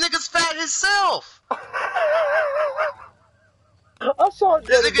pictures, this nigga's fat himself. I saw him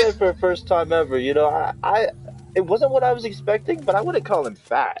the other day for the first time ever. You know, it wasn't what I was expecting, but I wouldn't call him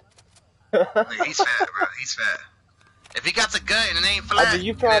fat. Nigga, he's fat, bro. He's fat. If he got the gut and it ain't flat, I mean,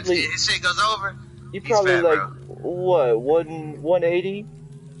 you probably his shit goes over. You probably fat, like bro. What 180?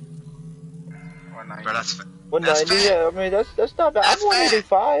 190. Bro, that's fat. 190. Yeah, I mean that's not bad. I'm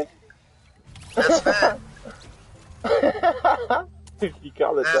 185. That's fat. If you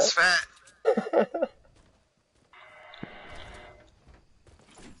call it That's that. fat.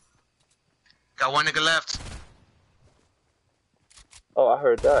 Got one nigga left. Oh, I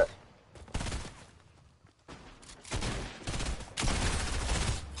heard that.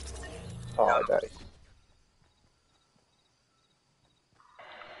 Oh, nice.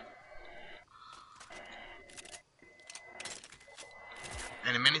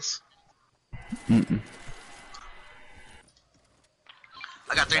 Any minis? Mm-mm.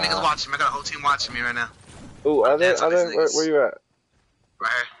 I got 3 niggas watching me. I got a whole team watching me right now. Ooh, are they? Where you at?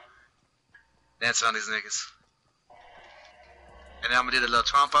 Right here. Dancing on these niggas. And then I'm gonna do the little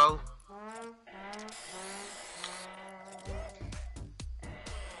trompo.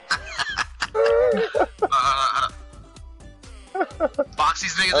 Box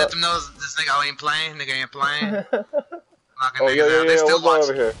these niggas, let them know this nigga ain't playing. Nigga ain't playing. Knocking niggas out. They still one more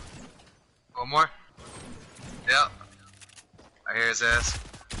watching. over here. One more? Yep. I hear his ass.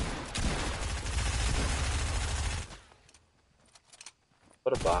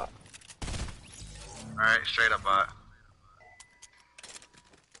 What a bot. Alright, straight up bot.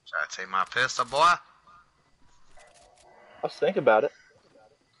 Try to take my pistol, boy. Let's think about it.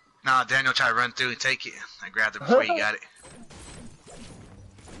 Nah, Daniel tried to run through and take it. I grabbed it before he got it.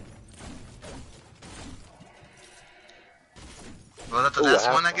 Was that the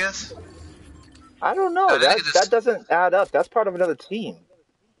last one, I guess? I don't know. That doesn't add up. That's part of another team.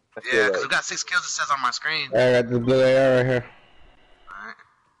 Yeah, because we got 6 kills, it says on my screen. I got the blue AR right here. Alright.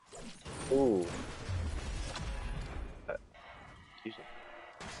 Ooh.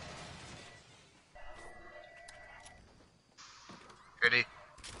 Ready?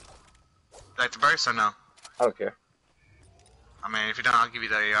 Like the burst or no? I don't care. I mean, if you don't, I'll give you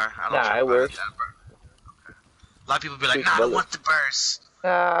the AR. Nah, it works. Okay. A lot of people be like, nah, I don't want the burst.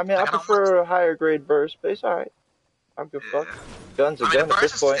 Nah, I mean, I prefer a higher grade burst, but it's alright. I'm good fuck. Gun's a gun at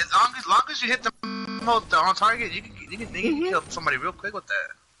this point. As long as you hit the on target, you can kill somebody real quick with that.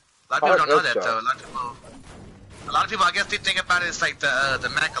 A lot of people don't know that though. A lot of people, I guess they think about it. It's like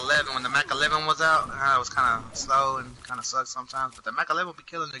the Mac 11. When the Mac 11 was out, it was kind of slow and kind of sucked sometimes. But the Mac 11 will be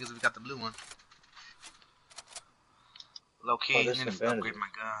killing niggas if you got the blue one. Low key, I need to upgrade my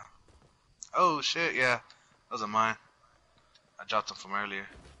gun. Oh shit, yeah, those are mine. I dropped them from earlier.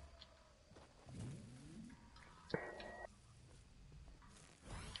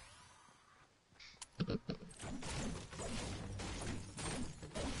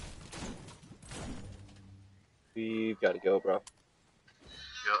 We've got to go, bro.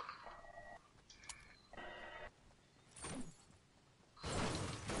 Yep.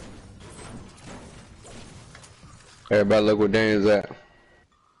 Everybody look where Daniel's at.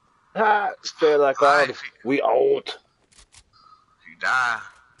 Ah, stay like loud. We old. If you die,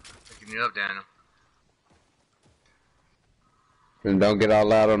 I'm picking you up, Daniel. And don't get all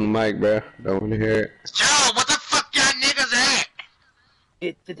loud on the mic, bro. Don't want to hear it. Yo, what the fuck y'all niggas at?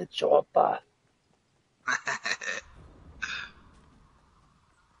 Get to the chopper.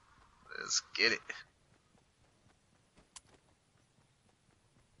 Let's get it.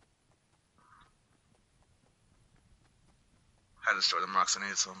 I had to store the rocks. I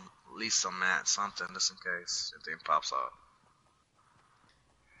need some, at least some mats, something, just in case if anything pops off.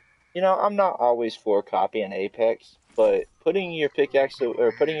 You know, I'm not always for copying Apex, but putting your pickaxe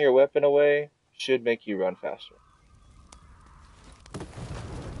or putting your weapon away should make you run faster.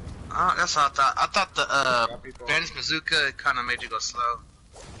 That's what I thought. I thought the Ben's bazooka kind of made you go slow.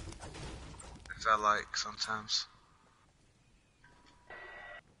 It felt like sometimes.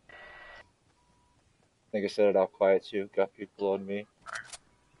 I think I said it all quiet too. Got people on me.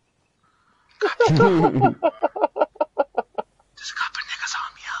 There's a couple niggas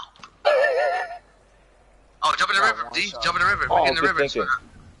on me, yo. Oh, jump in the river, D. Jump in the river. Oh, in the river. Thinking.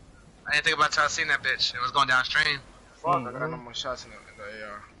 I didn't think about trying to see that bitch. It was going downstream. Fuck, I got no more shots in the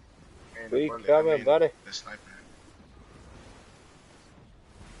AR. We coming, buddy. The sniper.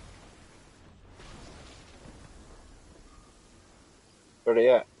 Where they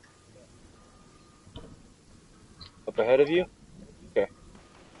at? Up ahead of you? Okay.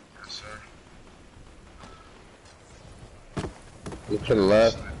 Yes, sir. Look to the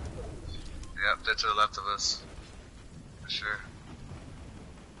left. Yep, they're to the left of us. For sure.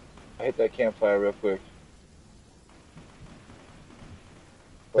 I hit that campfire real quick.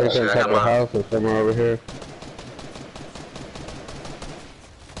 I think inside the house or somewhere over here.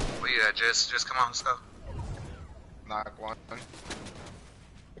 Where you at, Jess? Just come on, let's go. Knock one.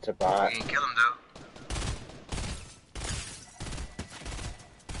 It's a bot. We can kill him though.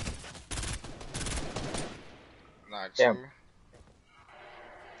 Knock Damn. two.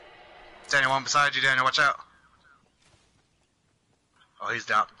 Daniel, one beside you, Daniel, watch out. Oh, he's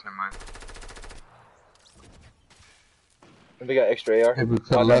down. Never mind. We got extra AR. Maybe to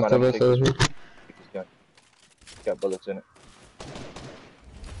the left of us over here. Got bullets in it.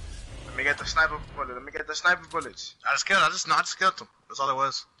 Let me get the sniper bullet. Let me get the sniper bullets. I just killed him. I just killed him. That's all it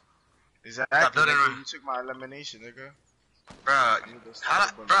was. Exactly. Nigga, you took my elimination, nigga. Bro,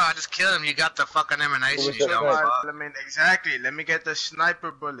 I just killed him. You got the fucking emanation. You know what? Exactly. Let me get the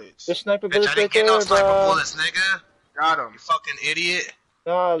sniper bullets. The sniper Bitch, bullets I didn't right get there, no sniper bro. bullets, nigga. Got him. You fucking idiot.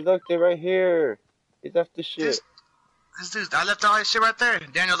 No, look, they're right here. He's after shit. This dude, I left all that shit right there.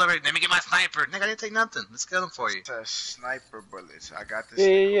 Daniel's over here. Let me get my sniper. Nigga, I didn't take nothing. Let's kill him for you. It's a sniper bullets. I got this.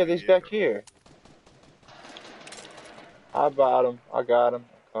 Yeah. These back here. I bought him. I got him.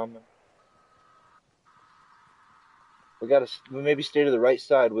 I'm coming. We maybe stay to the right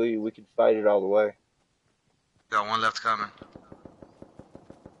side. We can fight it all the way. Got one left coming.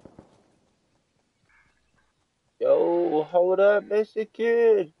 Yo, hold up, Mr.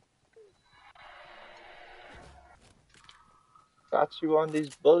 Kid. Got you on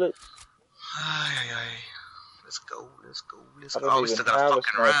these bullets. Let's go. I don't Oh, we even still gotta have a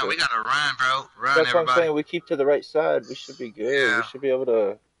fucking run. sniper. We gotta run, bro. Run, That's what I'm everybody. saying. We keep to the right side. We should be good. Yeah. We should be able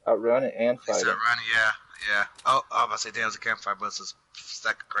to outrun it and fight it. Run, yeah. Oh, I was about to say, damn, it's a campfire, but it's a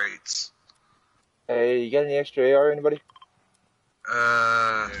stack of crates. Hey, you got any extra AR, anybody?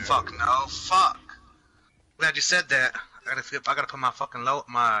 Fuck no. Fuck. Glad you said that. I gotta put my fucking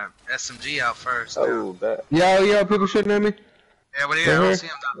my SMG out first. Oh, bet. Yo, people shooting at me. Yeah, what are you? I don't see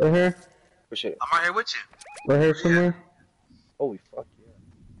him though. Right here. Appreciate it. I'm right here with you. Right here somewhere. Holy fuck yeah.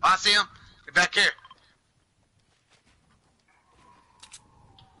 Oh, I see him. Get back here.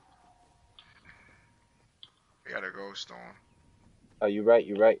 We gotta go, Stone. Oh, you're right.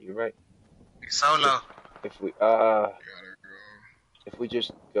 Solo. If we We gotta go. if we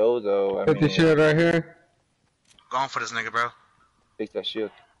just go though, I Put the mean, shield right here. Going for this nigga, bro. take that shield.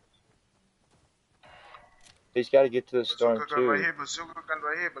 He's got to get to the storm Bazooka gun too. right here. Bazooka gun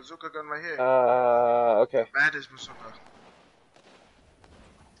right here. Bazooka gun right here. Okay. Baddest bazooka.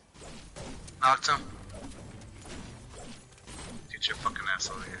 Knocked him. Get your fucking ass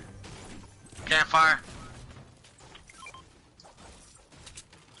over here. Campfire.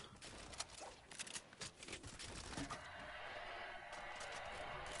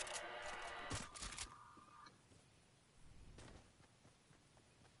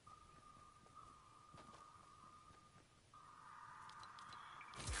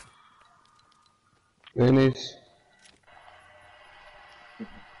 Minis.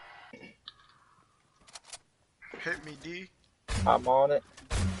 Hit me, D. I'm on it.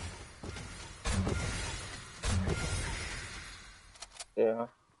 Yeah.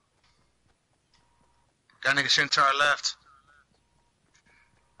 Got nigga shooting to our left.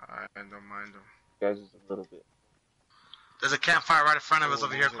 I don't mind them. Guys, is a little bit. There's a campfire right in front of us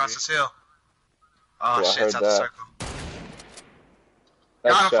over here across this hill. Oh Yeah, I shit, it's heard out the that. circle.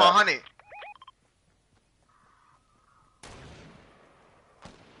 Nice Got him for shot. 100.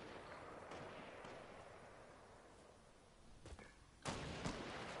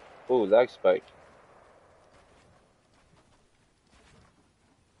 Ooh, lag spike.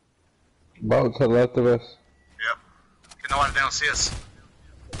 Boat to the left of us. Yep. You know why they don't see us.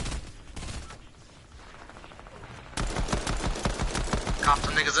 Cop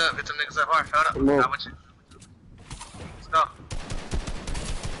them niggas up. Hit them niggas up hard. Hold up. Come on. Not with you. Let's go.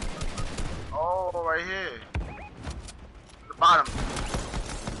 Oh, right here. The bottom.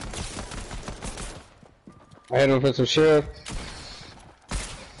 I hit him for some shield.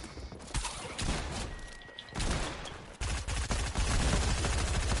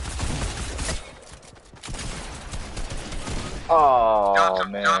 Oh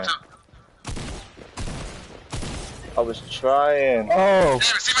man, Got him. I was trying. Oh, Damn,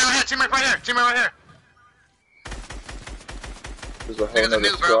 teammate right here. There's a whole Nigga's a nother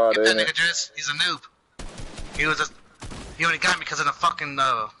noob, bro. squad Get that in nigga, it. Driz. He's a noob. He only got me because of the fucking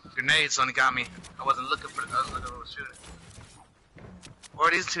grenades. Only got me. I wasn't looking for the. I was looking for the shooter. Where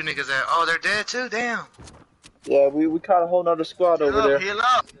are these two niggas at? Oh, they're dead too. Damn. Yeah, we caught a whole nother squad over there. Heal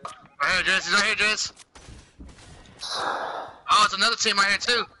up. Right here, Driz. He's right here, Driz. Oh, it's another team right here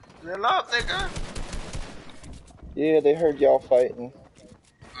too. Heal up, nigga. Yeah, they heard y'all fighting.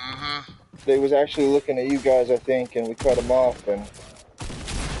 They was actually looking at you guys, I think, and we cut them off, and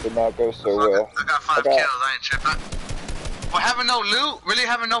did not go so well. I got 5 kills. I ain't tripping. For having no loot, really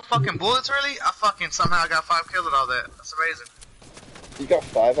having no fucking bullets, really, I fucking somehow got 5 kills with all that. That's amazing. You got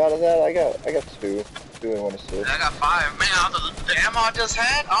 5 out of that? I got 2. 2 and 1 assist. I got 5. Man, the ammo I just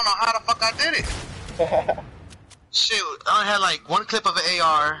had, I don't know how the fuck I did it. Shit, I only had like 1 clip of an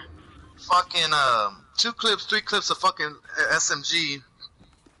AR, fucking 2 clips, 3 clips of fucking SMG,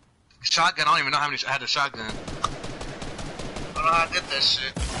 shotgun. I don't even know how many I had a shotgun. I don't know how I did that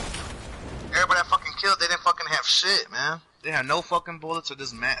shit. Everybody I fucking killed, they didn't fucking have shit, man. They had no fucking bullets or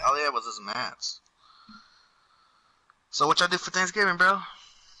this mat. All they had was this mats. So what y'all do for Thanksgiving, bro?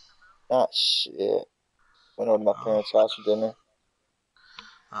 Ah, shit. Went over to my parents' house for dinner.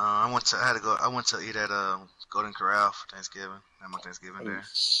 I went to eat at Golden Corral for Thanksgiving. Had my Thanksgiving there.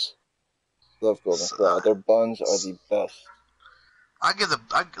 Love Golden Corral. Their buns are the best. I give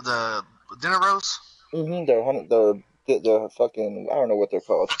the dinner roast. They're fucking, I don't know what they're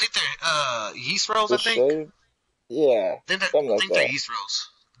called. I think they're yeast rolls. I think. Shaved? Yeah, something like they're that. yeast rolls.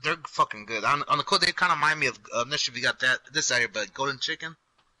 They're fucking good. On the cook, they kind of remind me of. I'm not sure if you got this out here, but golden chicken.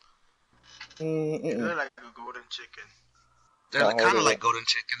 They're like a golden chicken. They're kind of like golden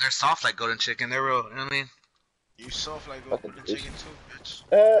chicken. They're soft like golden chicken. They're real. You know what I mean? You soft like golden chicken too, bitch.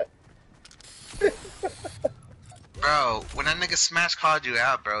 Bro, when that nigga Smash called you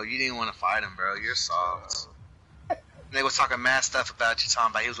out, bro, you didn't want to fight him, bro. You're soft. They was talking mad stuff about you,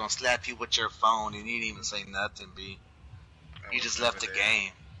 talking about he was gonna slap you with your phone, and you didn't even say nothing, B. You just left the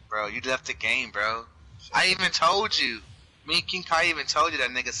game, bro. You left the game, bro. I even told you. Me and King Kai even told you that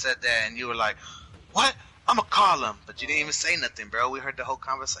nigga said that, and you were like, "What? I'ma call him." But you didn't even say nothing, bro. We heard the whole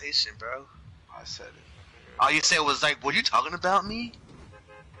conversation, bro. I said it. All you said was like, "Were you talking about me?"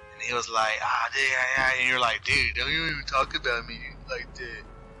 And he was like, yeah. And you're like, "Dude, don't you even talk about me like that."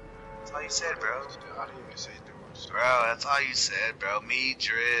 That's all you said, bro. I didn't even say dudes. Bro, that's all you said, bro. Me,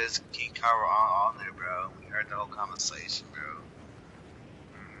 Driz, King Kai were all on there, bro. We heard the whole conversation, bro.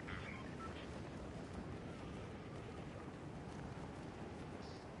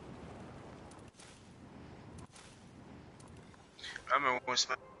 Remember when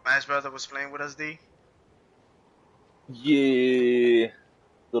Smash Brother was playing with us, D? Yeah, a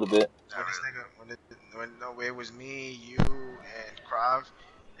little bit. When this nigga, when it was me, you, and Krav,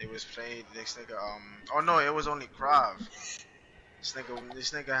 it was playing. This nigga, oh no, it was only Krav.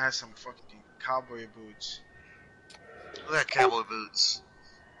 This nigga had some fucking cowboy boots. Look at cowboy boots.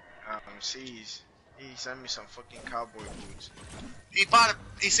 C's. He sent me some fucking cowboy boots. He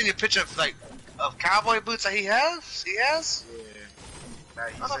sent you a picture of cowboy boots that he has? He has? Yeah.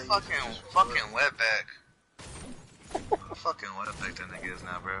 Like, What a fucking wetback. What a fucking wetback that nigga is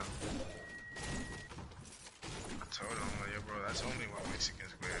now, bro. I told him, like, yo, bro, that's only what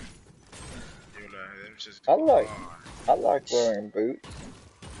Mexicans wear. Yo, like, them just I like wearing boots.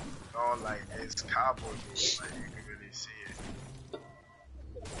 all like it's cowboy boots, like you can really see it.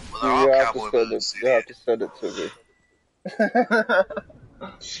 Well, they're all cowboy boots. You have to send it to me. You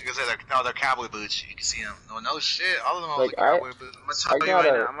can say they're cowboy boots. You can see them. No shit. All of them are Like, cowboy boots. I'm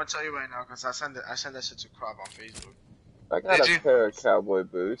gonna tell you right now, cause I send that shit to Krav on Facebook. I got a pair of cowboy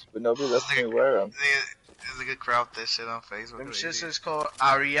boots, but nobody lets me wear them. There's a good crowd that shit on Facebook. Them shits is called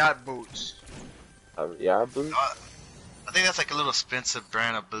Ariat boots. Yeah, boots? I think that's like a little expensive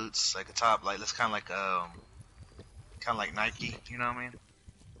brand of boots, like a top, like that's kind of like Nike. You know what I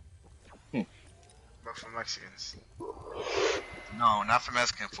mean? But for Mexicans. No, not for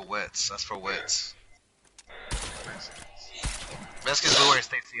Mexican. For wets. That's for wets. Mexicans will wear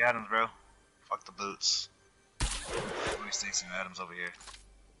Stacey Adams, bro. Fuck the boots. Wear Stacey Adams over here.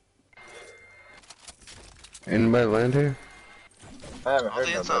 Anybody land here? I haven't heard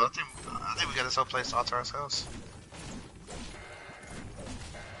nobody. I think we got this whole place all to ourselves.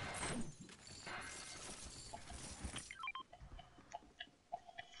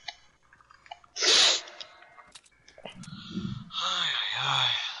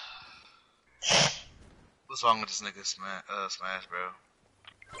 What's wrong with this nigga Smash, bro?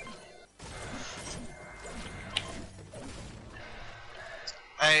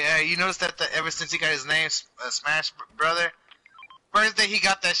 Hey, you notice that ever since he got his name, Smash Brother, first day he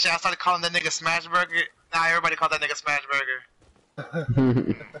got that shit, I started calling that nigga Smash Burger. Now everybody called that nigga Smash Burger.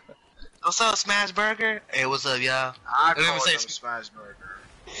 What's up, Smash Burger? Hey, what's up, y'all? I called him Smash Burger.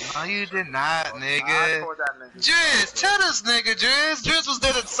 No, you did not, nigga. I called that nigga. Driz, tell this nigga, Driz. Driz was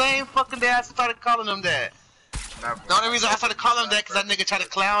there the same fucking day I started calling him that. The only reason I started calling him that because that nigga tried to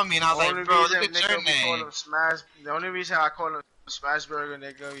clown me, and I was like, bro, look at your name. The only reason I call him Smash Burger,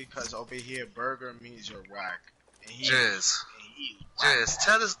 nigga, because over here, burger means you're whack. Driz,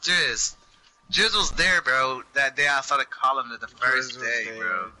 tell this Driz. Driz was there, bro. That day I started calling him the first day,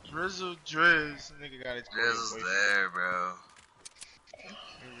 bro. Driz, nigga got it. Driz was there, bro.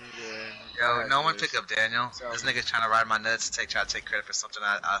 Yo, no one pick up Daniel. This nigga trying to ride my nuts, try to take credit for something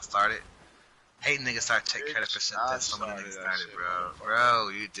I started. Hate niggas start to take credit for something someone niggas started, bro. Bro,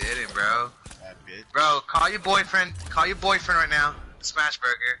 you didn't, bro. Bro, call your boyfriend right now, Smash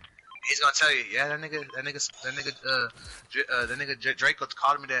Burger. He's gonna tell you, yeah, that nigga Draco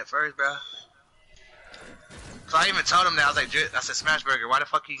called me that first, bro. So I even told him that. I was like, I said, Smash Burger, why the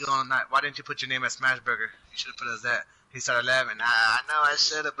fuck you going not? Why didn't you put your name as Smash Burger? You should have put it as that. He started laughing. I know I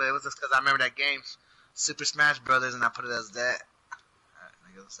should have, but it was just because I remember that game, Super Smash Brothers, and I put it as that.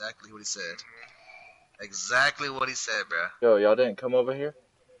 Nigga, exactly what he said. Exactly what he said, bro. Yo, y'all didn't come over here?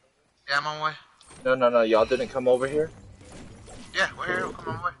 Yeah, I'm on my way. No, y'all didn't come over here? Yeah, we're here. We'll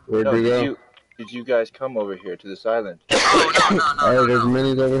come on my way. Where'd we go? Did you guys come over here to this island? Oh, no. There's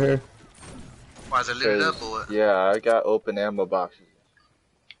minis over here. Why is it looted up or what? Yeah, I got open ammo boxes.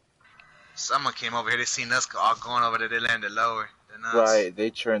 Someone came over here, they seen us all going over there, they landed lower than us. Right, they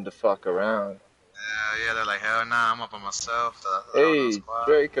turned the fuck around. Yeah, they're like, hell nah, I'm up on myself. Hey,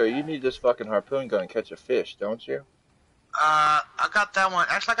 Draco, you need this fucking harpoon gun to catch a fish, don't you? I got that one.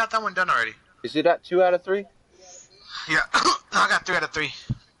 Actually, I got that one done already. Is it at 2 out of 3? Yeah, I got 3 out of 3.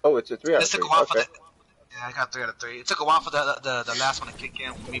 Oh, it's a 3 out of 3. This took a while for that. Yeah, Yeah, I got 3 out of 3. It took a while for the last one to kick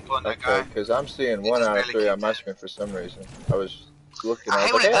in for me pulling that guy. Because I'm seeing 1 out of 3 on my screen for some reason. I was looking. I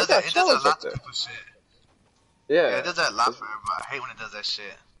hate when it does that. It does that a lot to people shit. Yeah, it does that a lot for everybody. I hate when it does that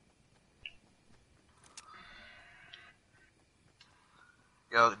shit.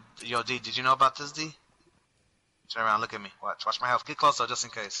 Yo, D, did you know about this, D? Turn around, look at me. Watch my health. Get closer just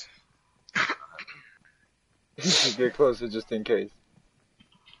in case. Get closer just in case.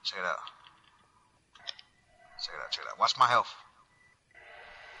 Check it out. Check it out. Watch my health.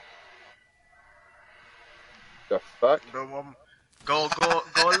 The fuck? Go a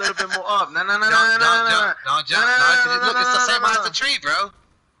little bit more up. No. Don't jump. No, look, it's the same height as the tree, bro.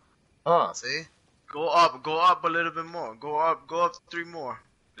 Huh. See? Go up a little bit more. Go up 3 more.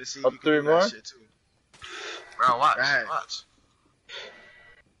 Let's see if up you can 3 do more? that shit too. Bro, watch. Right. Watch.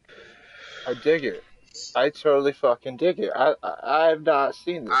 I dig it. I totally fucking dig it. I've not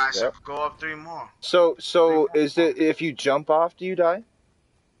seen this. Alright, so go up 3 more. So is it if you jump off, do you die?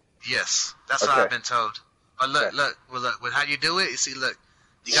 Yes, that's what I've been told. But look, with how you do it, you see, look,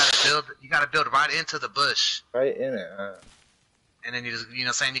 you gotta build right into the bush. Right in it. And then you just,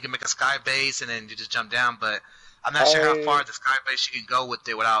 saying you can make a sky base and then you just jump down, but I'm not sure how far the sky base you can go with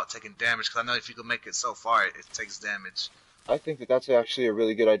it without taking damage, because I know if you can make it so far, it takes damage. I think that's actually a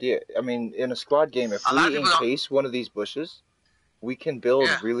really good idea. I mean, in a squad game, if we encase one of these bushes, we can build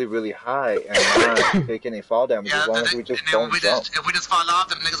really, really high and not take any fall damage as long as we just don't jump. If we just fall off,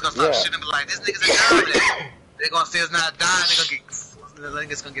 them niggas gonna start shooting and be like, this nigga's a dumb. They're gonna see us not dying, the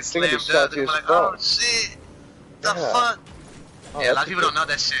niggas gonna get slammed up. They're gonna be like, oh shit, the fuck? Oh, yeah, a lot of people don't know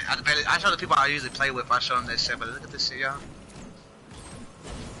that shit. I show the people I usually play with, I show them that shit, but look at this shit, y'all.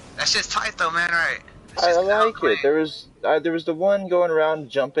 That shit's tight though, man, right? I like it. There was the one going around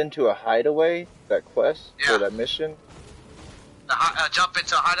jump into a hideaway, that quest, or that mission. Jump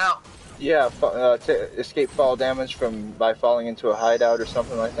into a hideout? Yeah, to escape fall damage by falling into a hideout or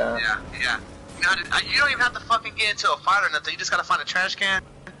something like that. Yeah. You don't even have to fucking get into a fight or nothing. You just gotta find a trash can,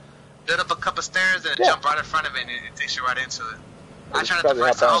 build up a couple stairs, and jump right in front of it, and it takes you right into it. I tried it the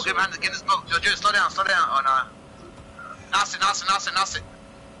first time. Oh, get behind, get in this boat. Yo, Jared, slow down. Oh, no. Nos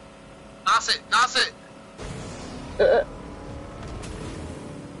it. Go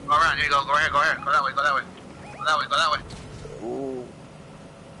around, here you go. Go here. Go that way. Ooh.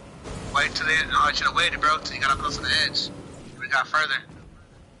 Wait till the end. Oh, I should have waited, bro, till you got up close to the edge. We got further.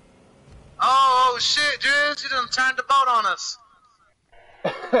 Oh shit, Jizz, you done turned the boat on us.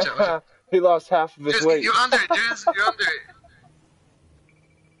 He lost half of his Jizz, weight. You're under it, Jizz. You're under it.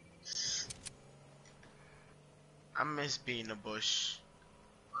 I miss being a bush.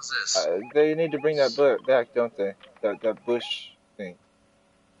 What's this? They need to bring that back, don't they? That bush thing.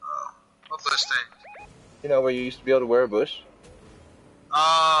 What bush thing? You know, where you used to be able to wear a bush?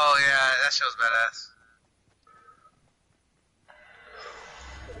 Oh, yeah, that show's badass.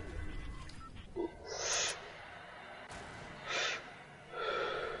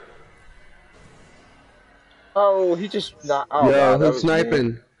 Oh, he just not. Oh, yeah, wow, that who's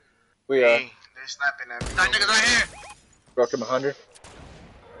sniping? We are. They're sniping at me. 9 niggas right here. Broke him 100.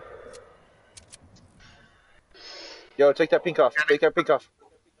 Yo, take that pink off. Take that pink off.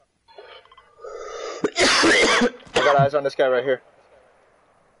 I got eyes on this guy right here.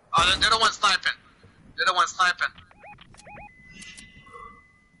 Oh, they're the ones sniping.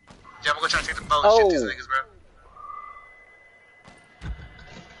 Yeah, I'm gonna try to take the boat and shit these niggas,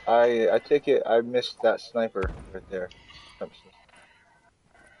 bro. I take it I missed that sniper right there. That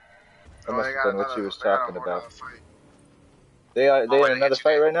must have been what she was talking about. They in another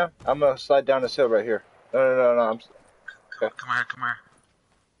fight right now? I'm gonna slide down this hill right here. No. Okay. Come here.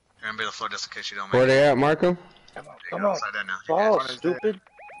 You're gonna be the floor just in case you don't make Where it. they at, Marco? Come on. Fall, stupid.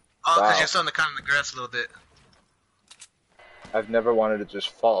 Oh, because you're still in the kind of the grass a little bit. I've never wanted to just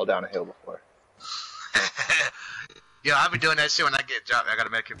fall down a hill before. Yo, I'll be doing that shit when I get dropped. I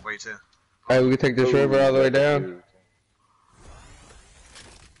gotta make it for you too. Alright, we can take this river all the way down.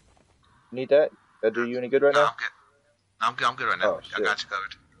 Need that? That do you any good right now? I'm good right now. Oh, I got you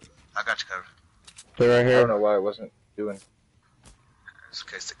covered. They're right I here. don't know why I wasn't doing. Just in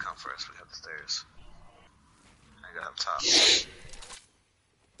case they come first, we have the stairs. I got up top.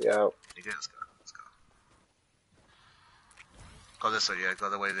 Yeah. You good? Let's go. Go this way, yeah. Go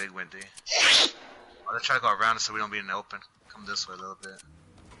the way they went, D. Oh, let's try to go around it so we don't be in the open. Come this way a little bit.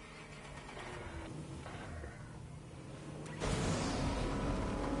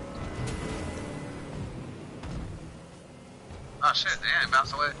 Oh shit, damn,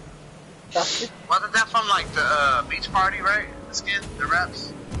 bounced away. Wasn't that from like the beach party, right? The skin, the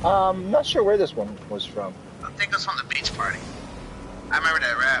wraps? Not sure where this one was from. I think it was from the beach party. I remember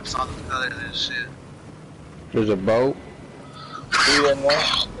that wraps, all the colors and shit. There's a boat. 3 and 1.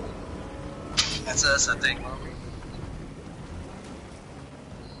 That's us, I think.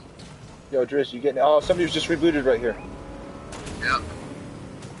 Yo, Driz, you getting? Oh, somebody was just rebooted right here. Yep.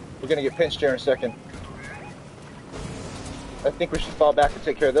 We're gonna get pinched here in a second. I think we should fall back and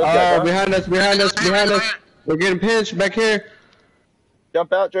take care of those guys. Huh? Behind us, behind us, behind us. We're getting pinched back here.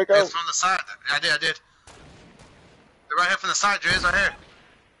 Jump out, Draco. It's from the side. I did. They're right here from the side, Driz, right here.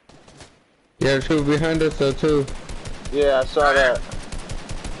 Yeah, two behind us though too. Yeah, I saw that.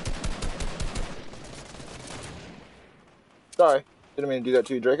 Sorry, didn't mean to do that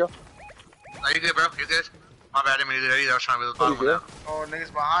to you, Draco. No, you good, bro? You good? My bad, I didn't mean to do that either. I was trying to be the bottom one now. Oh,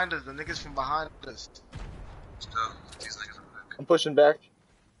 niggas behind us. The niggas from behind us. These niggas are back. I'm pushing back.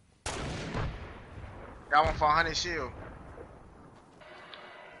 Got one for 100 shield.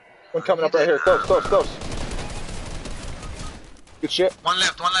 One coming up right here. Close. Good shit. One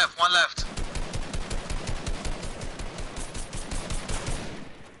left.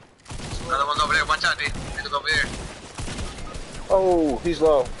 Another one's over there. Watch out, D. Niggas over here. Oh, he's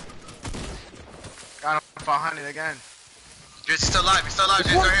low. Got him for 100 again. He's still alive. He's right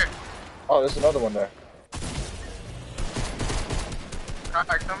here. Oh, there's another one there.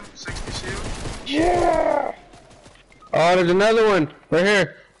 Cracked him. 60 shield. Yeah! Oh, there's another one right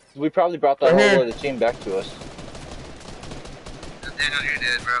here. We probably brought that whole other team back to us. Daniel, you're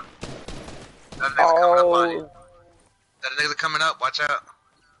dead, bro. That nigga's coming up on you. That nigga's coming up. Watch out.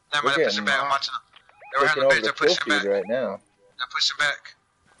 Never mind, they're pushing back. I'm watching them. They're behind the base. They're pushing back right now. They're pushing back.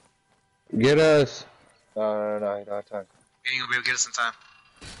 Get us. No, you don't have time. You ain't gonna be able to get us in time.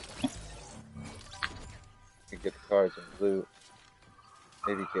 You get the cards and loot.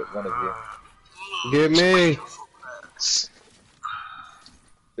 Maybe get one of you. Get me.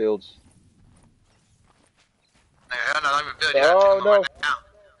 Builds. Hell no, not even build. Oh no! Right now.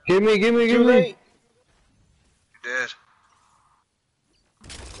 Give me. Too late. You're dead.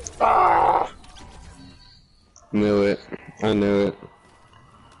 Ah! Knew it. I knew it.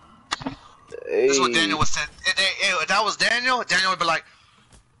 Hey. This is what Daniel was saying. If that was Daniel would be like,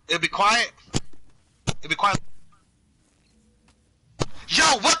 it'd be quiet. It'd be quiet. Yo,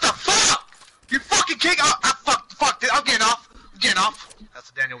 what the fuck? You fucking kick! Fuck this. I'm getting off.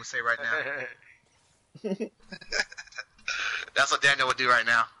 That's what Daniel would say right now. That's what Daniel would do right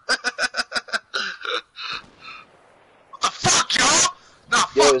now. What the fuck, y'all? Nah,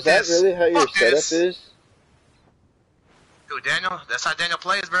 fuck Yo, is that this. really how your Fuck setup this. is? Dude, Daniel, that's how Daniel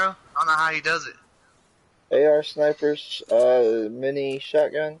plays, bro. I don't know how he does it. AR snipers, mini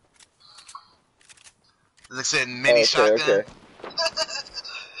shotgun. As I said, mini shotgun. Okay.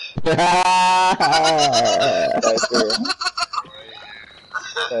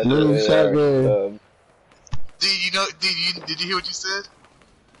 Mini shotgun. Did you hear what you said?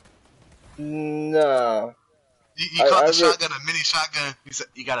 No. You called the shotgun a mini shotgun. You said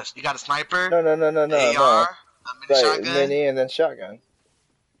you got a sniper. No. AR, a mini shotgun. Mini and then shotgun.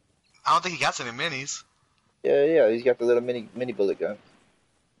 I don't think he got any minis. Yeah, he's got the little mini bullet gun.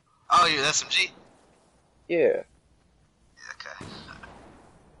 Oh, you SMG? Yeah. Okay.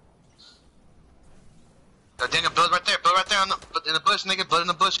 So Daniel, build right there in the bush, nigga. Build in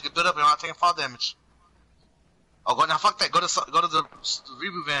the bush. You can build up and not taking fall damage. Oh, go now. Fuck that. Go to the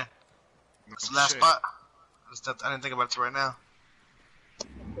reboot van. That's the last spot. I didn't think about it till right now.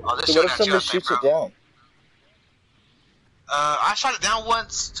 Oh, this So what if somebody shoots it down? I shot it down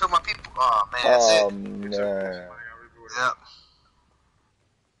once to my people. Oh man, that's it. No. Yep.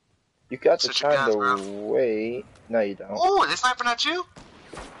 You got the Switch your time guns, to wait. No, you don't. Oh, they sniping at you?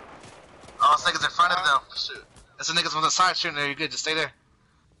 Oh, it's niggas in front of them. Shoot. That's the niggas on the side shooting there. You're good. Just stay there.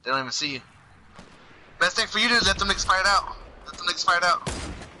 They don't even see you. Best thing for you to do is let them niggas fight out.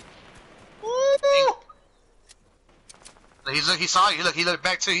 Woo! He saw you. Look, he looked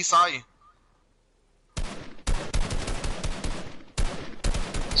back too. He saw you.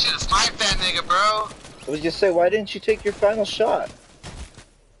 Should've sniped that nigga, bro. I was just say, why didn't you take your final shot?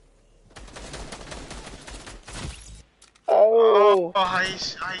 Oh. Oh, how you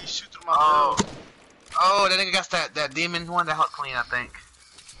shoot through my build? Oh, that nigga got that demon one that helped clean, I think.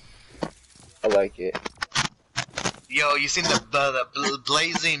 I like it. Yo, you seen the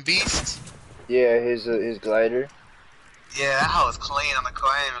blazing beast? Yeah, his glider. Yeah, that hoe is clean on the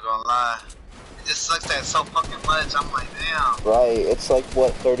car, I ain't even gonna lie. It just sucks that so fucking much, I'm like, damn. Right, it's like,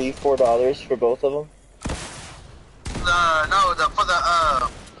 what, $34 for both of them? No, the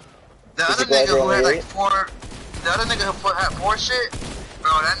other nigga who had like four, the other nigga who had four shit,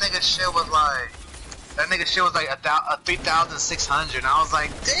 bro, that nigga shit was like a 3,600, and I was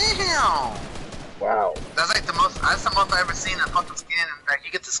like, damn. Wow. That's the most I ever seen a fucking skin. Like,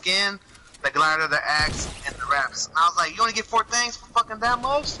 you get the skin, the glider, the axe, and the wraps. And I was like, you only get 4 things for fucking that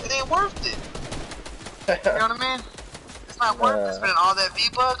much? It ain't worth it. You know what I mean? It's not worth it spending all that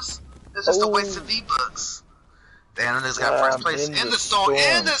V-Bucks. It's just a waste of V-Bucks. Damn, this got first place in the storm.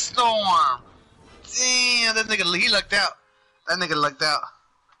 In the storm. Damn, that nigga, he lucked out. That nigga lucked out.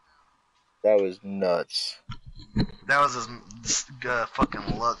 That was nuts. That was his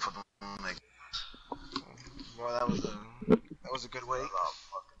fucking luck for the nigga. Well, that was a good way.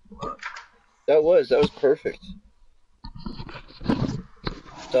 That was perfect.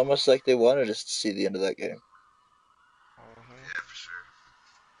 It's almost like they wanted us to see the end of that game. Yeah, for sure.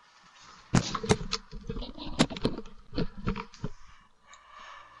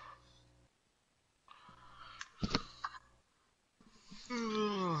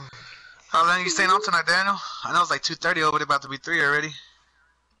 How long are you staying on tonight, Daniel? I know it's like 2:30 over there, about to be 3 already.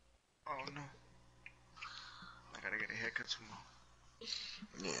 Oh no. I gotta get a haircut tomorrow.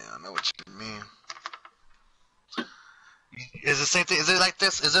 Yeah, I know what you mean. Is the same thing? Is it like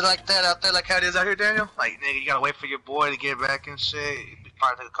this? Is it like that out there, like how it is out here, Daniel? Like, nigga, you gotta wait for your boy to get back and shit. It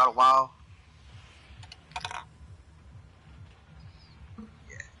probably take a while.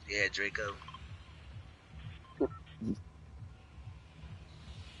 Yeah, Draco.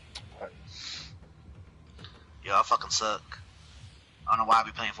 Yo, I fucking suck. I don't know why I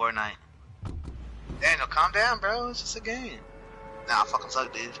be playing Fortnite. Daniel, calm down, bro. It's just a game. Nah, I fucking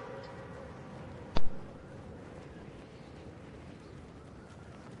suck, dude.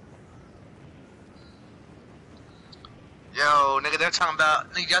 Yo, nigga, they're talking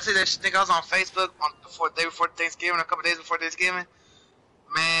about. Nigga, y'all see that nigga? I was on Facebook before Thanksgiving, a couple days before Thanksgiving.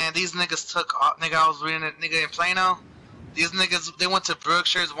 Man, these niggas took. Nigga, I was reading it. Nigga in Plano. These niggas, they went to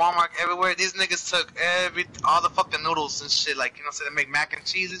Brookshire's, Walmart, everywhere. These niggas took all the fucking noodles and shit, like, you know, so they make mac and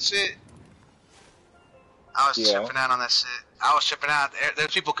cheese and shit. I was tripping out on that shit. I was tripping out.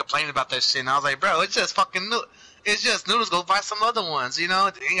 There's people complaining about that shit, and I was like, bro, it's just fucking it's just noodles. Go buy some other ones, you know?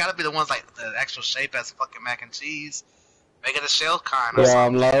 It ain't gotta be the ones like the actual shape as fucking mac and cheese. Make it a shell kind or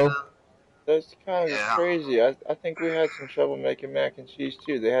something. I'm low. That's kind of crazy. I think we had some trouble making mac and cheese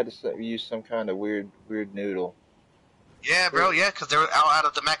too. They had to use some kind of weird noodle. Yeah, bro. Yeah, because they were out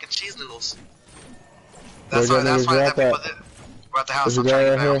of the mac and cheese noodles. That's why that people did. We're at the house. I'm trying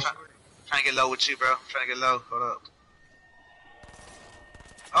to get low with you, bro. I'm trying to get low. Hold up.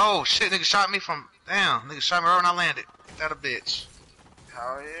 Oh shit, nigga shot me from. Damn, nigga shot me right when I landed. That a bitch.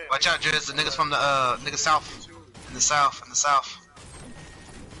 Hell yeah. Watch out, Driz. The niggas from the nigga south. In the south.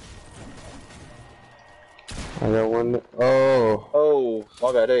 I got one. Oh,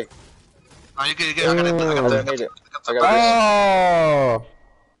 my bad, eh? Oh, you good, I got it. Oh!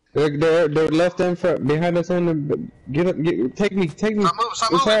 They're left in front, behind us on the. Take me.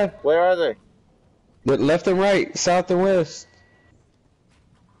 Stop moving. Where are they? The left and right, south and west.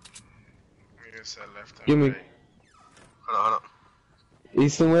 You said left and Give me. right. Hold up.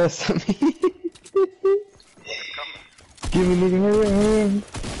 East and west. Give me, nigga, hurry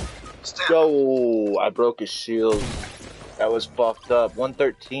up. Yo, I broke his shield. That was fucked up.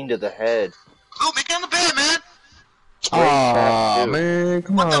 113 to the head. Ooh, make it on the bed, man. Aw, man,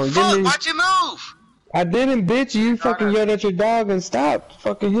 come on. What the fuck? Why'd you move? I didn't, bitch. You fucking yelled at your dog and stopped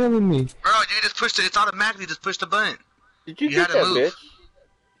fucking healing me. Bro, you just pushed it. It's automatically just push the button. Did you get that, move.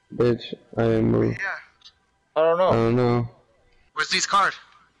 Bitch, I didn't move. Yeah. I don't know. I don't know. Where's these card?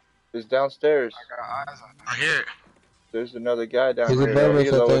 It's downstairs. I got eyes on it. I hear it. There's another guy down He's here. above us,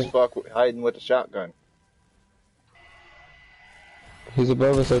 He's I always think. hiding with a shotgun. He's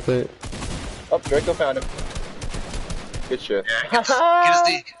above us, I think. Oh, Draco found him. Good shit. Yeah, get his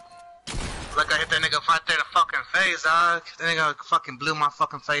dick. Like I hit that nigga right there in the fucking face, dog. That nigga fucking blew my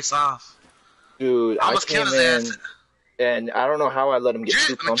fucking face off. Dude, I almost came killed his in, ass. and I don't know how I let him get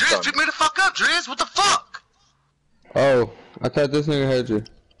two pumps Driz, on pick me. me the fuck up, Driz. What the fuck? Oh, I thought this nigga had you.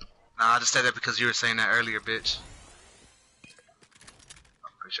 Nah, I just said that because you were saying that earlier, bitch.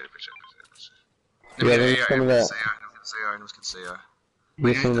 Appreciate it. Yeah, let me come back. This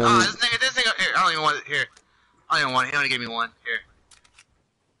nigga, here. I don't even want it. Here. I don't even want it. He only gave me one. Here.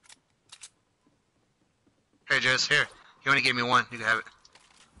 Here, Driz. Here. He only gave me one. You can have it.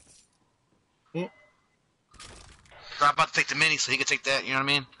 So I'm about to take the mini so he can take that, you know what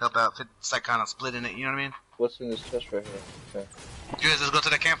I mean? Help out. It's like kind of splitting it, you know what I mean? What's in this chest right here? Okay. Driz, let's go to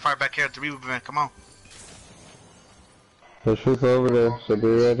the campfire back here at the reboot event. Come on. There's people over there, so be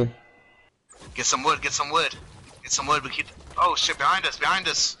ready. Get some wood. We keep. Oh shit! Behind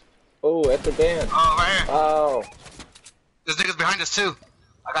us. Oh, at the van. Oh, right here. Oh. There's niggas behind us too.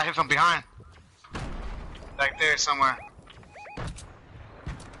 I got hit from behind. Back there somewhere. Cause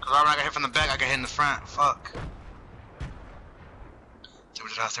when I got hit from the back, I got hit in the front. Fuck.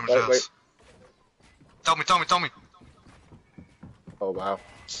 Timber house. Tell me. Oh wow.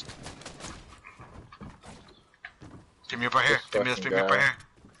 Pick me up right here. Pick me up right here.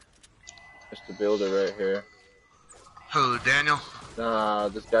 It's the builder right here. Who, Daniel? Nah,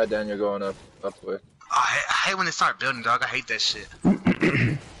 this guy Daniel going up with. I hate when they start building, dog. I hate that shit.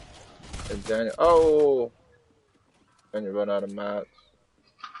 And Daniel, oh! Daniel run out of mats.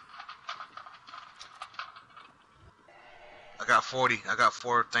 I got 40. I got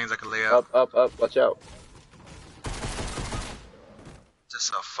 4 things I can lay out. Up, watch out. Just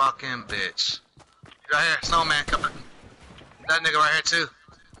a fucking bitch. Right here, snowman coming. That nigga right here too.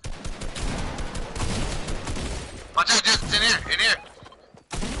 Watch out, just in here.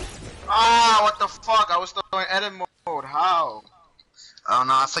 Ah, what the fuck? I was still in edit mode. How? Oh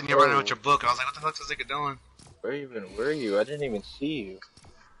no, I seen you running with your book. I was like, what the fuck is this nigga doing? Where even were you? I didn't even see you.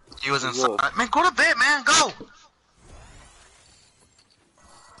 He was inside. Man, go to bed, man. Go.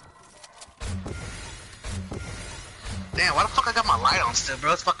 Damn, why the fuck I got my light on still,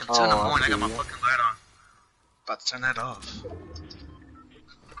 bro? It's fucking 2 in the morning. I got my fucking light on. About to turn that off.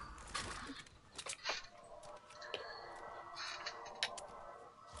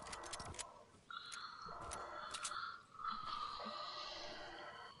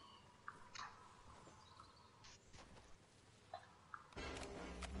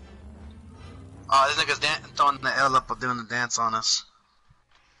 Oh, this nigga's throwing the L up or doing the dance on us.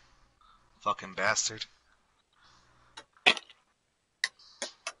 Fucking bastard.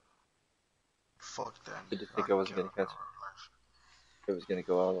 Fuck that. I didn't think I was gonna catch it. It was gonna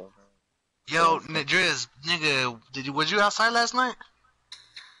go all over. Yo, Driz, nigga, was you outside last night?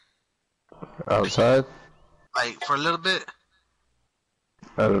 Outside? Like, for a little bit?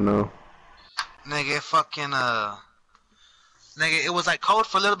 I don't know. Nigga, it fucking, nigga, it was like cold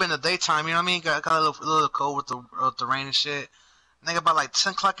for a little bit in the daytime, you know what I mean? Got a little cold with the rain and shit. Nigga, about like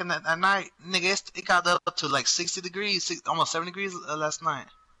 10 o'clock at night, nigga, it got up to like 60 degrees, almost 70 degrees last night.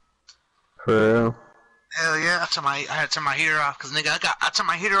 For real? Hell yeah, I had to turn my heater off, cause nigga, I turned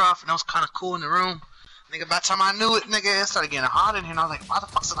my heater off and it was kind of cool in the room. Nigga, by the time I knew it, nigga, it started getting hot in here, and I was like, why the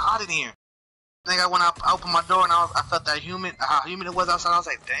fuck's it hot in here? Nigga, when I opened my door and I felt that how humid it was outside, I was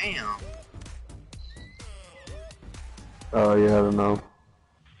like, damn. Oh yeah, I don't know.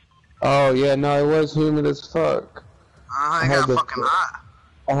 Oh yeah, no, it was humid as fuck. It got fucking hot.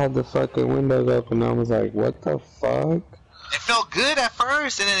 I had the fucking windows open and I was like, what the fuck? It felt good at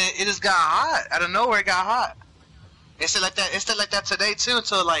first, and then it just got hot. Out of nowhere, it got hot. It stayed like that. It stayed like that today too,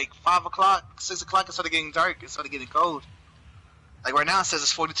 until like 5 o'clock, 6 o'clock. It started getting dark. It started getting cold. Like right now, it says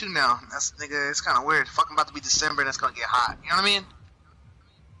it's 42 now. That's nigga. It's kind of weird. Fucking about to be December, and it's gonna get hot. You know what I mean?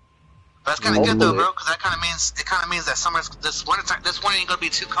 But that's kind of good though, bro, because that kind of means that this winter ain't gonna be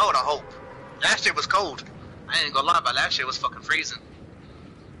too cold. I hope. Last year was cold. I ain't gonna lie about last year. It was fucking freezing.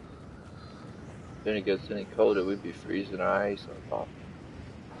 Then it gets any colder, we'd be freezing our ice on top.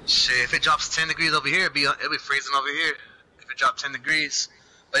 Shit, if it drops 10 degrees over here, it'll be freezing over here. If it drops 10 degrees.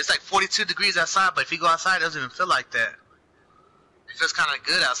 But it's like 42 degrees outside, but if you go outside, it doesn't even feel like that. It feels kind of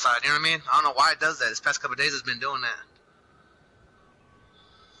good outside, you know what I mean? I don't know why it does that. This past couple of days it's been doing that.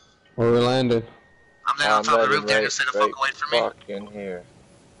 Where we landed? I'm laying on top of the roof, Daniel, stay the fuck away from me. Fuck in here.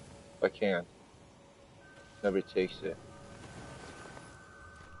 I can't. Nobody takes it.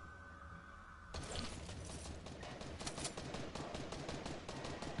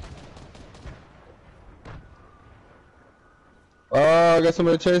 Oh, I got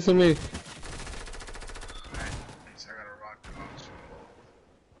somebody chasing me.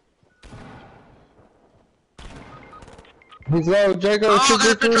 He's low, Jacob. Oh, I got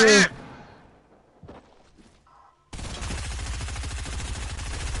a bitch right here.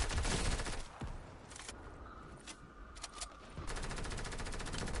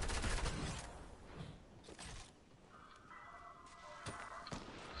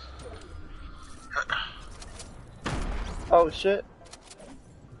 Oh shit.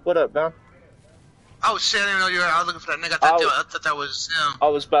 What up, man? Oh shit, I didn't know you were. I was looking for that nigga. I thought that was him. I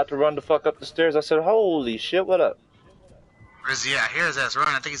was about to run the fuck up the stairs. I said, holy shit, what up? Where's he at? Here's his ass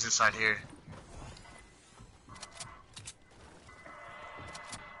running. I think he's inside here.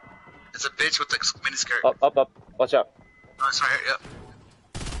 It's a bitch with the mini skirt. Up. Watch out. Oh, it's right here, yep.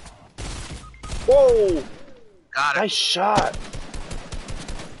 Whoa! Got it. Nice shot.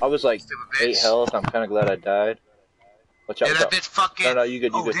 I was like 8 health. I'm kind of glad I died. Watch out. Yeah, that bitch fucking. No, you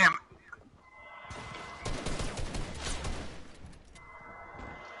good. You good. Damn.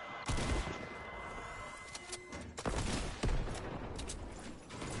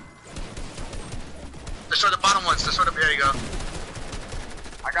 Destroy the bottom ones. Destroy the. There you go.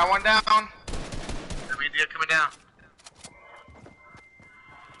 I got one down. I mean, they're coming down.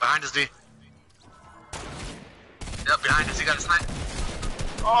 Behind us, D. behind us. He got a sniper.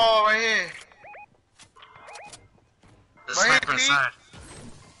 Oh, right here. The Right sniper here, inside.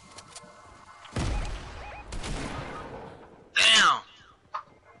 Damn.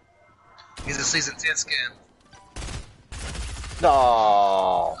 He's a season 10 skin.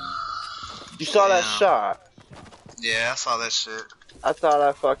 No. You saw that Damn. shot? Yeah, I saw that shit. I thought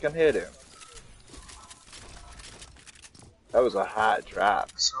I fucking hit him. That was a hot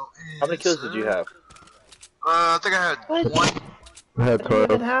drop. So, How many kills did you have? I think I had one. I had I 12.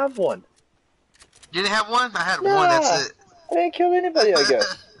 didn't have one. You didn't have one? I had Nah, one, that's it. I didn't kill anybody, I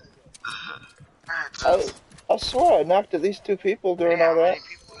guess. I swear I knocked at least 2 people during all that.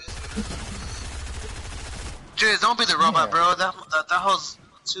 Jizz, don't be the robot, bro. That was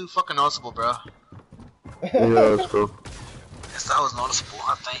too fucking noticeable, bro. Yeah, that's cool. Yes, that was noticeable,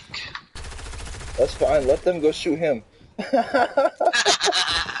 I think. That's fine, let them go shoot him.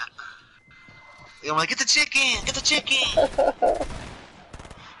 I'm like, get the chicken! Get the chicken! Yeah,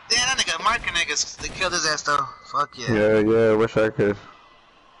 that nigga, Marker niggas, they killed his ass though. Fuck yeah. Yeah, wish I could.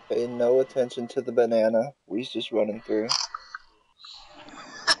 Pay no attention to the banana. We's just running through.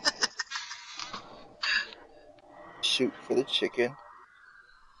 Shoot for the chicken.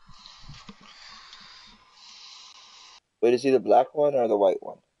 Wait, is he the black one or the white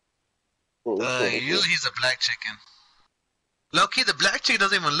one? Usually he's a black chicken. Low key, the black chicken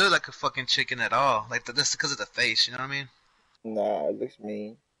doesn't even look like a fucking chicken at all. Like, that's because of the face, you know what I mean? Nah, it looks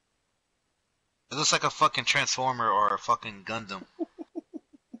mean. It looks like a fucking Transformer or a fucking Gundam.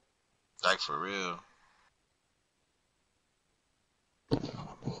 Like, for real.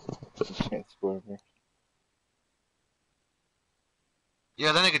 Transformer.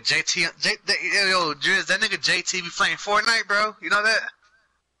 Yo, that nigga yo, Driz, that nigga JT be playing Fortnite, bro. You know that?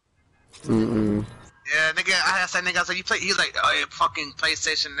 Yeah, nigga, I asked that nigga, I was like, you play? He's like, oh, yeah, fucking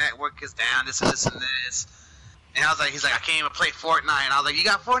PlayStation Network is down, this and this and this. And I was like, he's like, I can't even play Fortnite. And I was like, you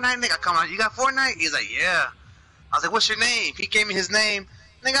got Fortnite, nigga? Come on, you got Fortnite? He's like, yeah. I was like, what's your name? He gave me his name.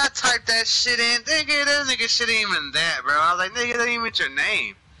 Nigga, I typed that shit in. Nigga, that nigga shit ain't even that, bro. I was like, nigga, that ain't even your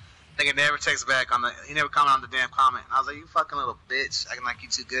name. Nigga never texts back on the, he never commented on the damn comment. I was like, you fucking little bitch, acting like you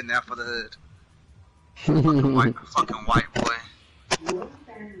too good now for the hood. fucking white boy.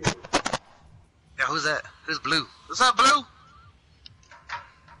 Yeah, who's that? Who's Blue? What's up, Blue?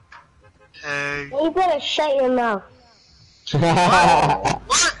 Hey. You better shut your mouth.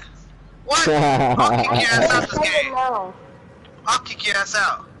 What? What? I'll kick your ass out this game. I'll kick your ass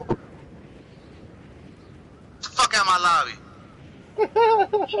out. Get the fuck out of my lobby.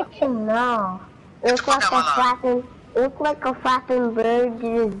 Shut your mouth. It's like a flapping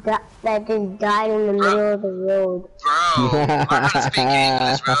bird that just died in the middle of the road. Bro, I know how to speak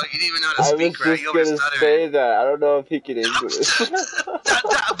English, bro. You didn't even know how to speak, right? You I was just gonna say that. I don't know if he can English.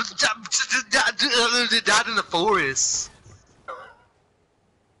 Died in the forest.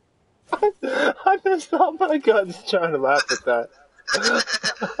 I missed all my guns trying to laugh at that. I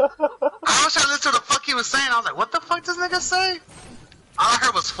was trying to listen to the fuck he was saying. I was like, what the fuck does this nigga say? All I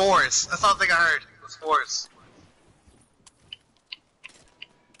heard was forest. That's all I think I heard. Was forest.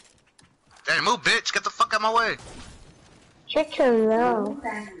 Damn, move, bitch. Get the fuck out of my way. Shut your mouth.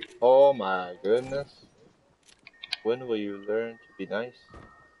 Oh my goodness. When will you learn to be nice?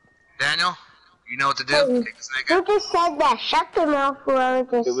 Daniel, you know what to do. Kick this nigga. Who just said that? Shut your mouth, whoever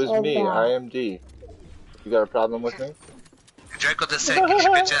just said that. It was me, IMD. You got a problem with me? Draco just said, get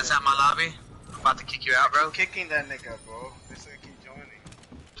your bitch ass out my lobby. I'm about to kick you out, bro. I'm kicking that nigga, bro. They said keep joining.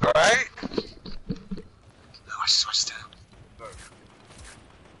 Alright? Watch this.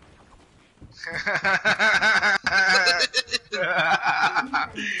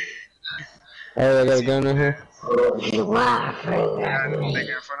 Alright, I got a gun right here. You laughing at Nigga me. in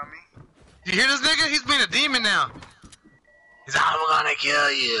front of me. You hear this nigga? He's being a demon now. He's like, I'm gonna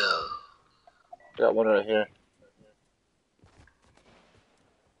kill you. Got one right here.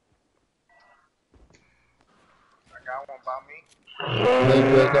 I got one by me.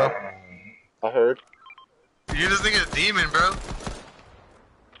 I heard. You hear this nigga a demon, bro?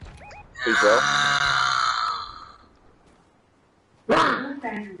 Hey, bro.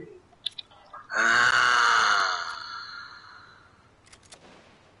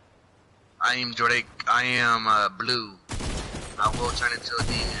 I am Drake. I am Blue. I will turn into a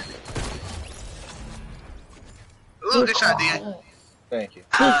demon. Ooh, good shot, Dean. Thank you.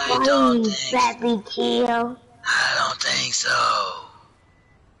 I don't think so.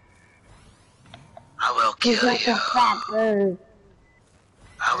 I will He's kill like you. a fat bird.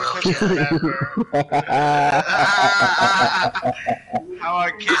 I will kill you. How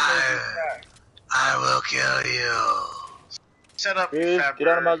I kick I will kill you. Shut up, you Dude, fat get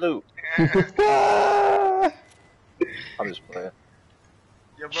out of my bird. loot. I'm just playing.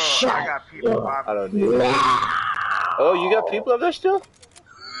 Yo, bro, I got people. I don't need it. Oh, you got people up there still?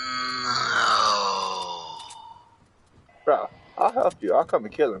 No. Bro, I'll help you. I'll come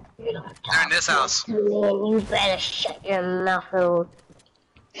and kill him. They're in this house. Man, you better shut your mouth, fool.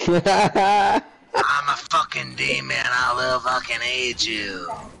 I'm a fucking demon. I will fucking eat you.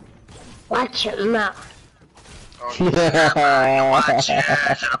 Watch your mouth. Watch your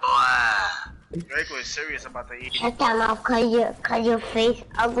little boy. Draco is serious about the eating. Shut that mouth, cause your face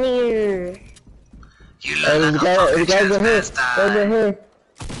ugly. You look like a fucking transvestite.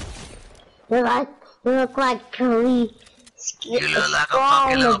 You look like Curly. You look like a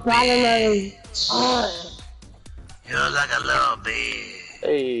fucking little bitch. You look like a little bitch.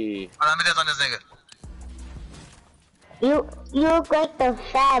 Hey. Hold on, let me dance on this nigga. You look like the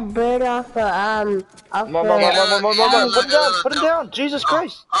fat bird off the Put him down, Jesus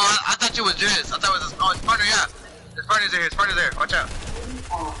Christ. Oh, I thought you was Jizz. I thought it was his partner, yeah. His partner's there, watch out.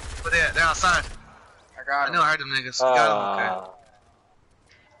 But they're outside. I knew I heard them niggas. Got them, okay.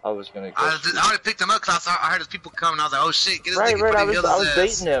 I was gonna go. I already picked him up because I heard his people coming. I was like, oh shit, get this nigga. Right. I was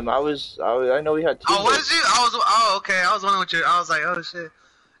baiting him. I know he had two. Oh, was you? Oh, okay. I was wondering what I was like, oh shit.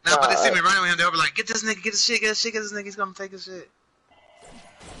 No, but they see me running with him. They were like, get this nigga, get his shit, get this nigga. He's gonna take his shit.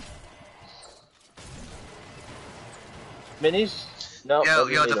 Minis? No.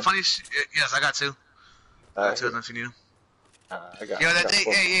 Yo, the funny shit. Yes, I got two. I got two of them if you need them. I got. Yo, that day,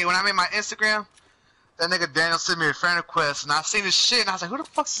 hey, when I made my Instagram, that nigga Daniel sent me a friend request, and I seen this shit, and I was like, who the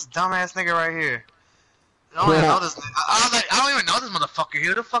fuck's this dumbass nigga right here? I don't even know this. I was like, I don't even know this motherfucker.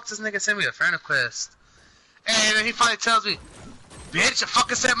 Who the fuck this nigga sent me a friend request? And then he finally tells me, bitch, you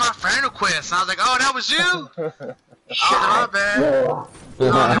fucking sent my friend request. And I was like, oh, that was you? Oh, my bad. Oh,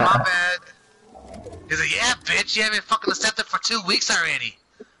 my bad. He's like, yeah, bitch, you haven't fucking accepted for 2 weeks already.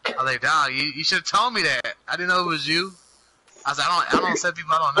 I was like, dawg, you should have told me that. I didn't know it was you. I was like, I don't accept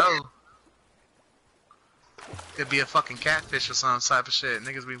people I don't know. Could be a fucking catfish or some type of shit.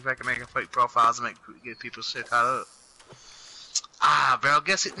 Niggas be fucking making fake profiles and get people's shit caught up. Ah, bro,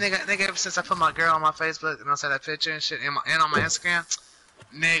 guess it, nigga, ever since I put my girl on my Facebook and I said that picture and shit, and on my Instagram,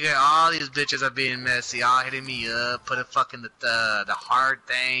 nigga, all these bitches are being messy, all hitting me up, putting fucking the heart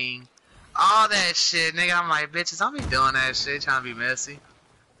thing, all that shit, nigga. I'm like, bitches, don't be doing that shit, trying to be messy.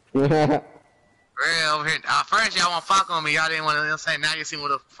 Real over here. First y'all want to fuck on me, y'all didn't want to, you know what I'm saying? Now you see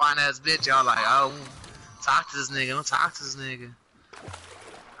what a fine ass bitch, y'all like, oh, talk to this nigga, don't talk to this nigga.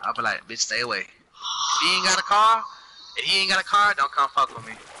 I'll be like, bitch, stay away. If he ain't got a car, don't come fuck with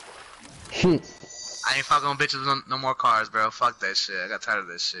me. I ain't fucking with bitches with no more cars, bro. Fuck that shit. I got tired of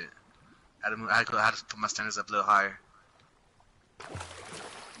that shit. I had to put my standards up a little higher.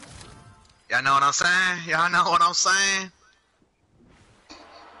 Y'all know what I'm saying? Y'all know what I'm saying?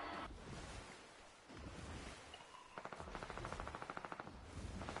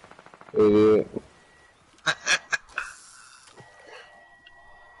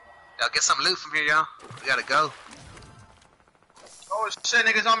 Y'all get some loot from here, y'all. We gotta go. Oh shit,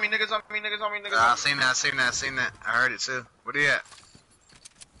 niggas on me. I seen that. I heard it too. Where they at?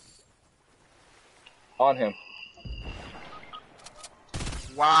 On him.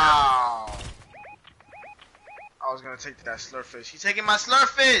 Wow. I was gonna take that slurfish. He's taking my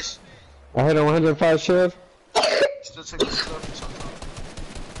slurfish! I hit a 105 shiv. Still taking the slurfish on top.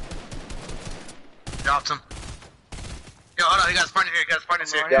 Dropped him. Yo, hold on, he got his partner here,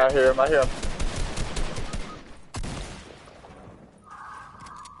 here. Yeah, I hear him.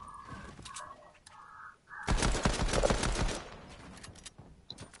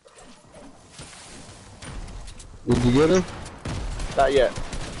 Did you get him? Not yet.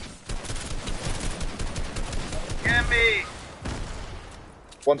 Get me!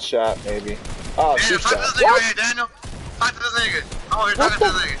 One shot, maybe. Oh, Daniel, 2 fight shots. this nigga right here, Daniel. Fight this nigga. Oh, you're talking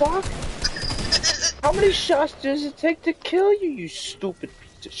to this nigga. What the fuck? How many shots does it take to kill you, you stupid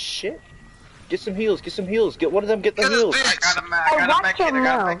piece of shit? Get some heals. Get one of them, get the heals. I got a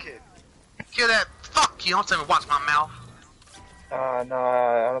med kit. Kill that. Fuck you. Don't tell me watch my mouth. No,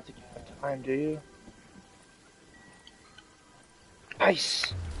 I don't think you have time, do you?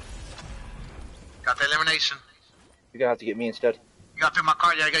 Nice. Got the elimination. You're gonna have to get me instead. You gotta pick my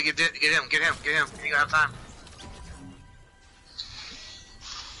card. Yeah, I gotta get him. You gotta have time.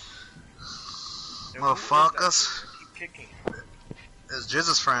 Motherfuckers. Keep kicking. It's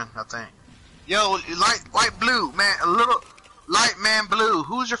Jizz's friend, I think. Yo, light blue, man. A little light man blue.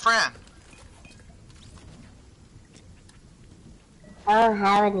 Who's your friend? I don't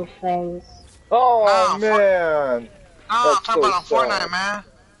have any friends. Oh, man. No, I'm talking so about on Fortnite, man.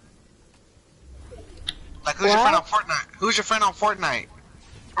 Like, who's your friend on Fortnite? Who's your friend on Fortnite?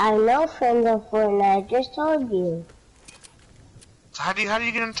 I have no friends on Fortnite, I just told you. So how do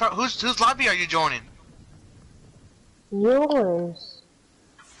you get in trouble? Whose lobby are you joining? Yours.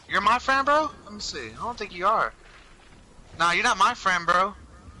 You're my friend, bro? Let me see. I don't think you are. Nah, you're not my friend, bro.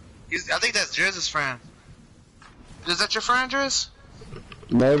 I think that's Drizz's friend. Is that your friend, Driz?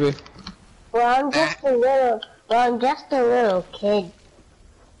 Maybe. Well, I'm just a little kid.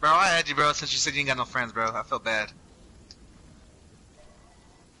 Bro, I had you, bro, since you said you ain't got no friends, bro. I felt bad.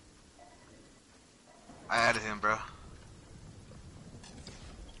 I added him, bro.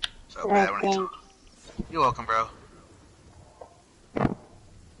 Felt bad when I told him. You're welcome, bro.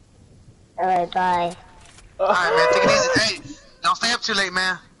 Alright, bye. Alright, man, take it easy. Hey, don't stay up too late,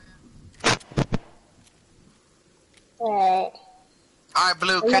 man. Alright. Alright,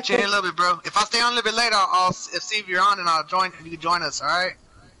 Blue, catch you in a little bit, bro. If I stay on a little bit later, I'll see if you're on and I'll join, and you can join us, alright?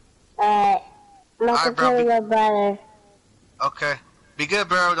 Alright. I'm not gonna tell your brother. Okay. Be good,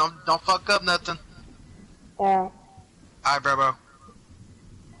 bro. Don't fuck up nothing. Yeah. Alright, bro. Bye.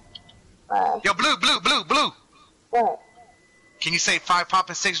 Yo, Blue. What? Can you say 5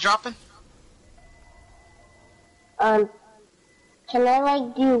 popping, 6 dropping? Can I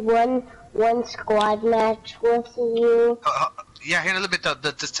like do one squad match with you? Yeah, here in a little bit though.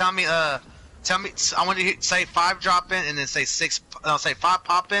 Just tell me. I want you to say 5 dropping and then say 6. Say 5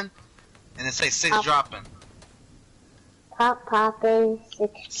 popping and then say 6 dropping. Popping,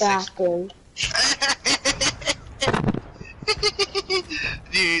 6 dropping.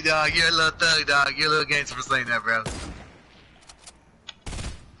 Dude, dog, you're a little thug, dog. You're a little gangster for saying that, bro.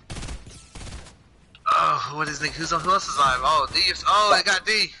 Oh, what is Nick? Who else is live? Oh, D. Oh, they got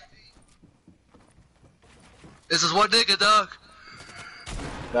D. This is one nigga, dog.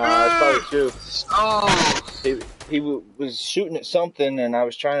 Nah, it's probably two. Oh. He was shooting at something, and I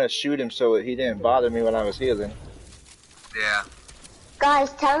was trying to shoot him so he didn't bother me when I was healing. Yeah.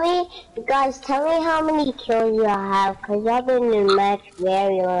 Guys, tell me how many kills you have, cause I've been in the match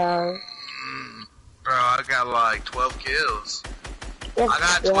very long. Bro, I got like 12 kills. Yes, I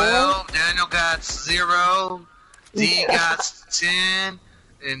got 12, Daniel got 0, D got 10,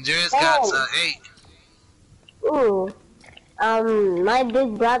 and Jez got 8. Ooh. My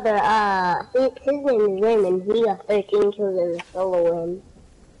big brother, his name is Raymond. He got 13 kills in a solo win.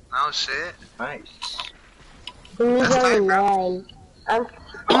 Oh shit. Nice. He's only 9. I'm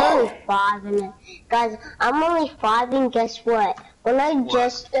only 5 in it. Guys, I'm only 5 and guess what? When I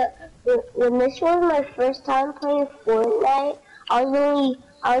just, when this was my first time playing Fortnite, I was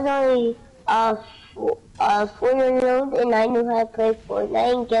only 4 years old and I knew how to play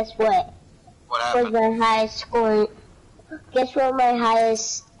Fortnite, and guess what? What happened? Was my highest score. Guess what my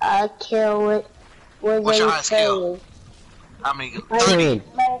highest kill was? What's your highest kill? How many? 30.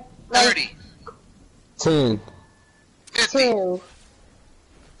 30. 10. 50. 2.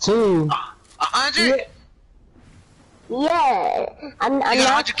 2. 100? Yeah. I'm you got not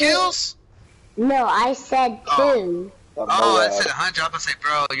 100 kills? No, I said 2. Oh, I said 100. I'm gonna say,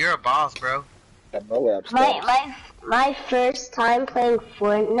 bro, you're a boss, bro. My first time playing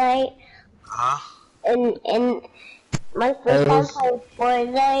Fortnite. And my first time playing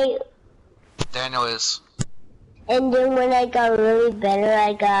Fortnite. Daniel is. And then when I got really better,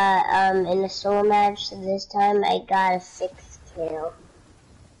 I got in a solo match. So this time I got a 6 kill.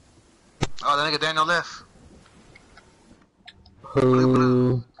 Oh, that nigga Daniel left.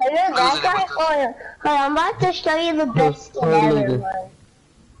 Blue. Hello, that guy. Hold on, I'm about to show you the best skin ever.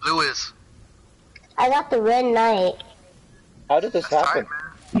 Blue is. I got the Red Knight. How did this happen?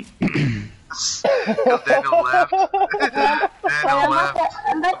 Daniel left. Daniel left.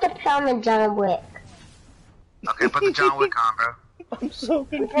 I'm about to put on the John Wick. Okay, put the John Wick on, bro. I'm so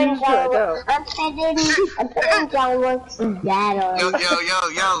confused right now. I'm putting John Wick's dad on. Yo,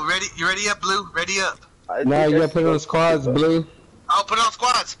 ready? You ready up, Blue? Ready up. Now you gotta put it on squads, Blue. Oh, put it on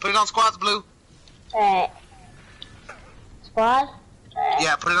squads. Put it on squads, Blue. Alright. Squad?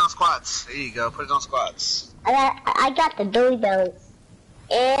 Yeah, put it on squads. There you go. Put it on squads. I got the DeiDei.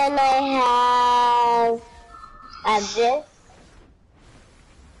 And I have this.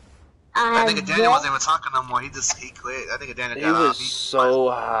 I think Daniel wasn't even talking no more. He quit. I think Daniel got He was so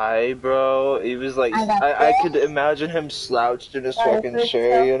high, bro. He was like, I could imagine him slouched in his fucking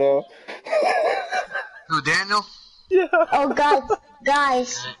chair, you know? Who, Daniel? Yeah. Oh, guys.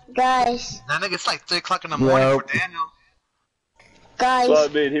 That nigga's like 3 o'clock in the morning for Daniel. Guys. Well,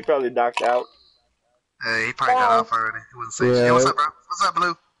 I mean, he probably knocked out. Hey, he probably got off already. He wasn't saying shit. Hey, what's up, bro? What's up,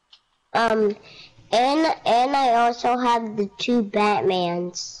 Blue? And I also have the 2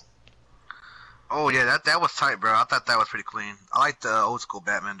 Batmans. Oh yeah, that was tight, bro. I thought that was pretty clean. I like the old school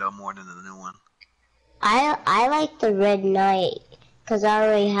Batman though more than the new one. I like the Red Knight, cause I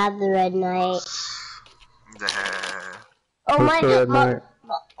already have the Red Knight.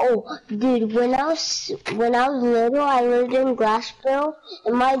 Oh, dude, when I was little, I lived in Glassville,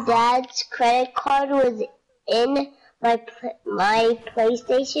 and my dad's credit card was in my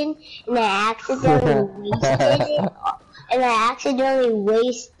PlayStation, and I accidentally wasted it. And I accidentally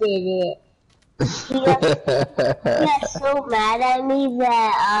wasted it. He got so mad at me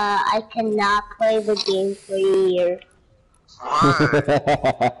that I cannot play the game for a year.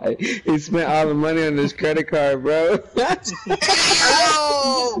 He spent all the money on his credit card, bro.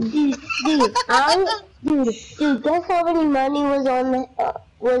 Dude, guess how many money was on his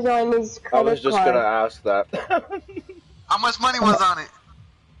credit card? I was just gonna ask that. How much money was on it?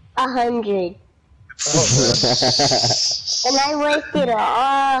 100. And I wasted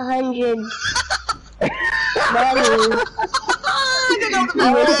all 100 money.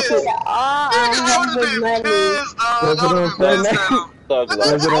 I wasted all 100 money. Was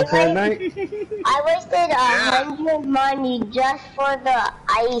it on Fortnite? I wasted 100 money just for the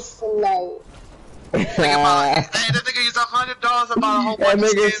ice night. Hey, that nigga used $100 to buy a whole bunch of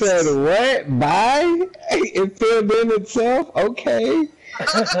skins. That nigga said, what? Buy? It filled in itself? Okay.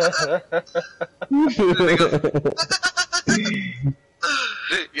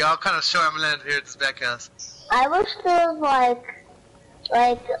 Y'all kind of short. I'm landing here at this back house. I wish there was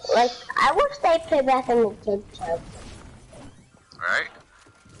I wish they put back in the kid club. Right?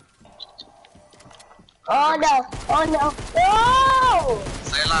 Oh no! Oh no! No!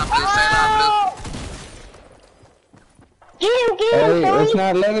 Say loud, Blue. Say loud, Blue. Get him, hey, it's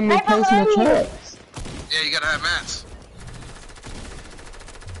not letting me place my traps. Yeah, you gotta have mats.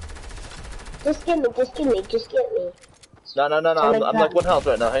 Just get me. No. I'm like 1 health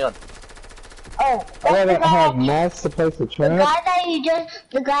right now. Hang on. Oh, I gotta have mats to place the trap. The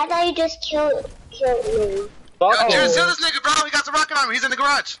guy that you just killed me. Yo, Jared, kill this nigga, bro. He got the rocket armor. He's in the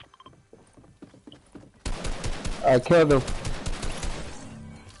garage. I killed him.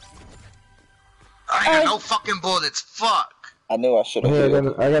 I ain't got no fucking bullets. Fuck. I knew I should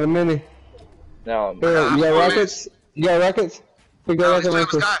have. I got a mini. No, Here, you got rockets? You got rockets? We got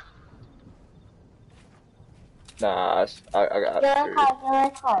rockets. Nah, I got it. My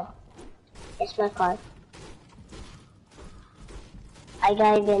card. It's my card. I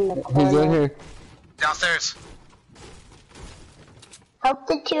got it in the corner. He's in here. Downstairs. Help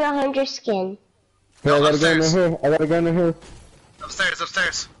the 200 skin. Here, I got a gun in here.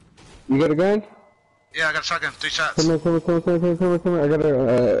 Upstairs. You got a gun? Yeah, I got a shotgun. 3 shots. Come here. I got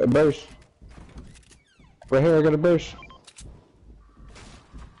a burst. Right here, I got a burst.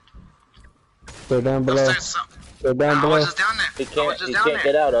 They're down below. They're down below. Just down there. He can't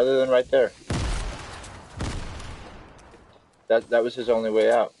get out other than right there. That was his only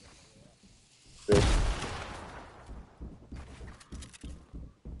way out. Bro,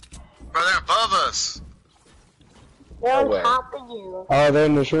 they're above us. They're on top of you. Oh, they're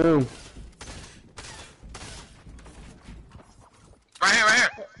in this room. Right here.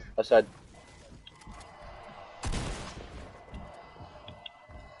 Outside.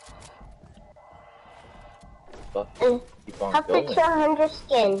 Help the 200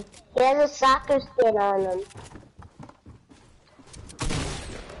 skin. He has a soccer skin on him.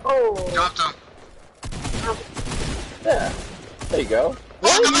 Oh. Dropped him. Yeah. There you go.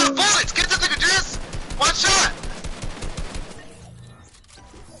 Oh, I'm out of bullets! Get this nigga, Jess! 1 shot!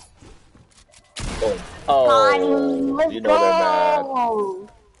 Boom. Oh, you know they're mad.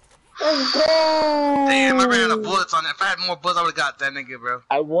 Let's go! Damn, I ran out of bullets on it. If I had more bullets, I would've got that nigga, bro.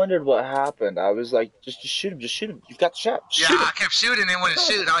 I wondered what happened. I was like, just shoot him. You've got the shot. Yeah, I kept shooting and wouldn't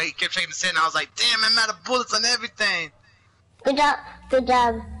shoot. He kept shaking his head, and I was like, damn, I'm out of bullets on everything. Good job,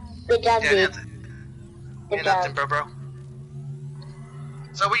 Yeah, dude. Ain't nothing, bro.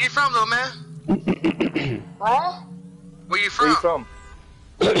 So where you from, little man? What? Where you from?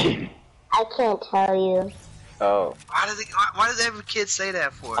 I can't tell you. Oh. Why does every kid say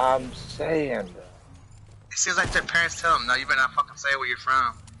that for? I'm saying. It seems like their parents tell them, no, you better not fucking say where you're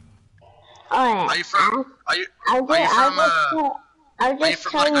from. Alright. Are you from? Are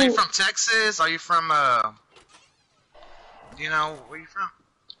you from Texas? Are you from you know, where you from?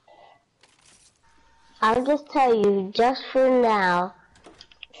 I'll just tell you, just for now.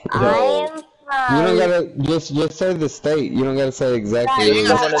 I am from... You don't gotta, just say the state. You don't gotta say exactly. Yeah, you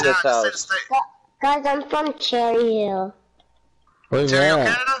gotta say the state. Guys, I'm from Cherry Hill. Where's Ontario,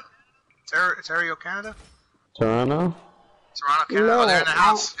 that? Canada? Ontario, Canada? Toronto? Toronto, Canada. No, they're in the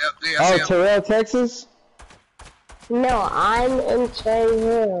house. Oh, Terrell, Texas? No, I'm in Cherry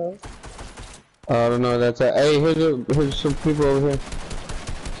Hill. Oh, I don't know. Hey, here's some people over here.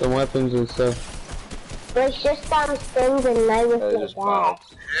 Some weapons and stuff. There's just some things in night with my dad.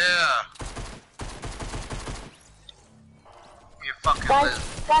 Yeah. fucking Guys,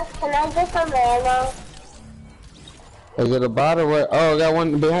 can I get some ammo? Is it a bot or what? Oh, I got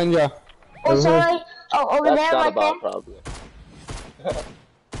one behind y'all. Oh, sorry. Oh, over That's there, not right a bot, there. probably.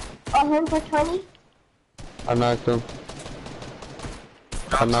 Oh, him for 20? I knocked him.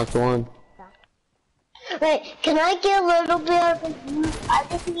 I knocked one. Wait, can I get a little bit of his loot? I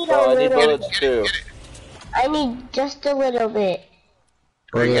just need a I need little bullets bit. too. I need just a little bit.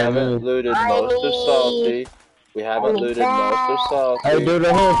 We haven't looted most of Salty. We haven't looted most of Salty. Hey, dude,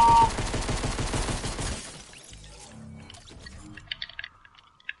 right here.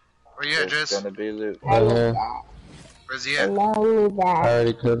 Where you at, There's Driz? gonna be loot. Right here. Where's he at? And I need I that.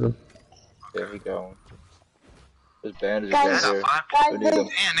 already killed him. There we go. There's bandages Guys, right here. guys, We need them.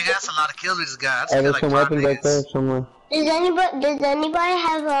 Damn, nigga, that's a lot of kills we just got. I just Hey, killed there's like some 5 weapons back there niggas. somewhere. Does anybody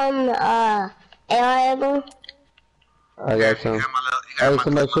have AR ammo? I got some. You got my little, you Hey, got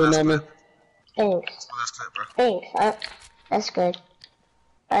somebody shooting at me. Thanks. That's good, bro. Thanks. That's good.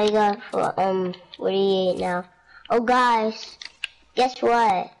 I got for 48 now. Oh guys, guess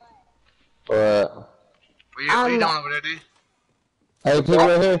what? What? What you doing over there, dude? Hey, people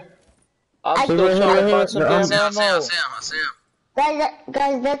right here. I'm still trying to find some damn I ammo. see him.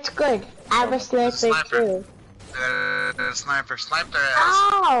 Guys, that's good. I have a sniper too. Sniper, snipe their ass.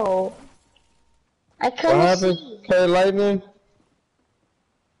 Ow! I What couldn't happened? see. K Lightning?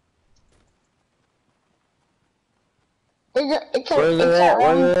 It's Where's it at?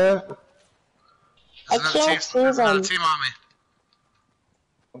 Where's it at? I There's can't see There's another them. team on me.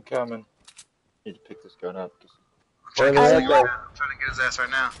 I'm coming. Need to pick this gun up. Where's it I at though? I'm trying to get his ass right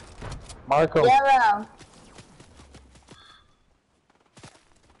now. Mark him. Yellow.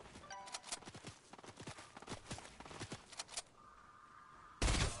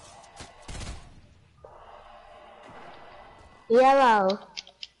 Yellow.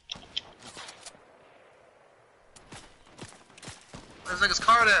 Where's nigga's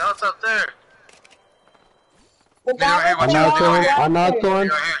car at? Oh, it's up there. The Nigga right here, watch I out. knocked Nigga right one. here. I knocked one.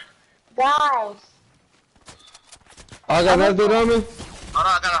 Nigga right here. Guys. Oh, I got another dude on me. Hold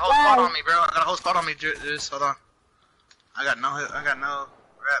on, I got a whole squad on me, bro. I got a whole squad on me, just hold on. I got no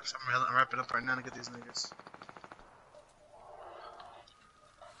reps. I'm wrapping up right now to get these niggas.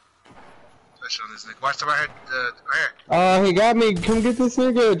 Especially on this nigga. Watch the right here. Oh, he got me. Come get this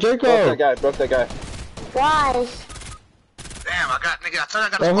nigga, Draco. Broke that guy. Guys. Damn, I got nigga. I told you I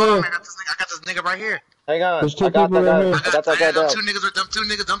got a squad on me. I got this nigga right here. Hang on. There's two I got people that right guy. here. I got that guy them down. two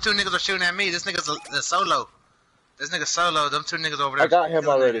niggas are shooting at me. This nigga's a solo. This nigga's solo. Them two niggas over there. I got him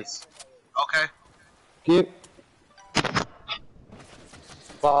already. Okay. Get.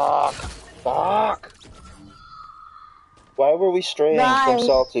 Fuck. Why were we straying from Guys.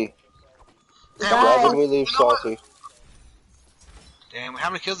 Salty? Damn, Why did we leave you know what? Salty? Damn, how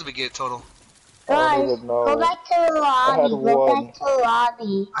many kills did we get total? I don't Guys, even know. go back to the lobby. had Go one. back to the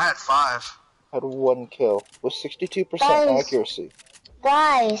lobby. I had 5. I had one kill with 62% Guys. accuracy.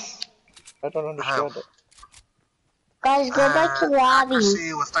 Guys. I don't understand it. Guys, go back to the lobby.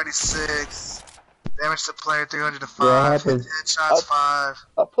 Accuracy was 36. Damage to player 300 to Yeah, 5. happened. Headshots 5.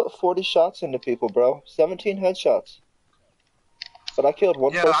 I put 40 shots into people, bro. 17 headshots. But I killed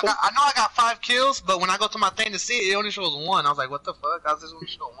one Yeah, person. I know I got 5 kills, but when I go to my thing to see it, it only shows 1. I was like, what the fuck? I was just only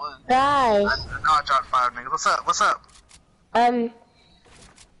show 1. Guys. I know I dropped 5 niggas. What's up? What's up?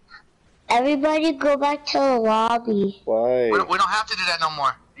 Everybody go back to the lobby. Why? We don't have to do that no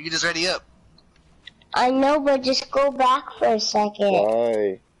more. You can just ready up. I know, but just go back for a second.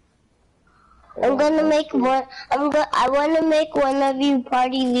 Why? I'm gonna make one. I want to make one of you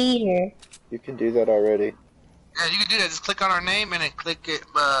party leader. You can do that already. Yeah, you can do that. Just click on our name and then click it,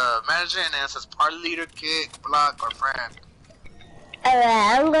 manager, and then it says party leader, kick, block, or friend.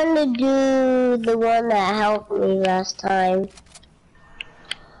 Alright, I'm gonna do the one that helped me last time.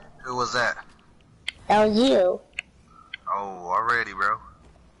 Who was that? That was you. Oh, already, bro.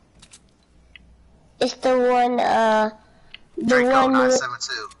 It's the one, the Draco one.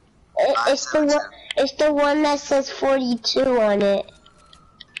 972. It's the one that says 42 on it.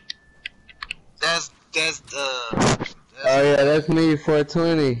 That's Oh yeah, that's me,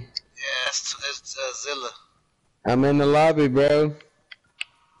 420. Yeah, that's Zilla. I'm in the lobby, bro.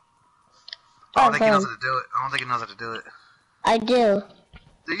 I don't think he knows how to do it. I don't think he knows how to do it. I do.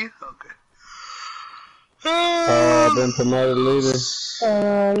 Do you? Okay. I've been promoted leader.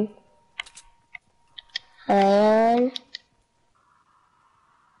 Hang on.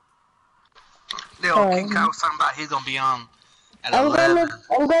 Yo, King Kyle was talking about he's gonna be on at 11.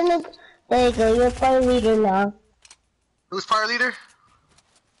 I'm gonna, there you go, you're party leader now. Who's party leader?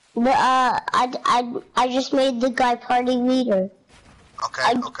 But, I just made the guy party leader.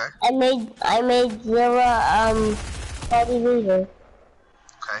 Okay, okay. I made Zilla, party leader.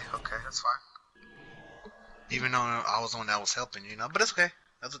 Okay, that's fine. Even though I was the one that was helping, you know, but it's okay.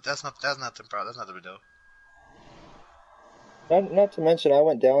 That's nothing, bro. That's not the big deal. Not to mention, I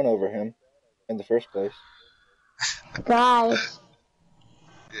went down over him in the first place. Guys.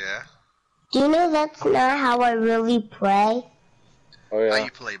 Yeah. Do you know that's not how I really play? Oh yeah. How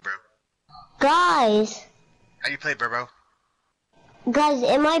you play, bro? Guys. How you play, bro? Guys,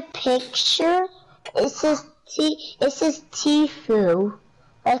 in my picture, it says Tifu.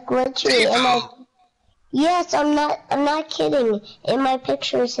 Like literally in my. Yes, I'm not kidding. In my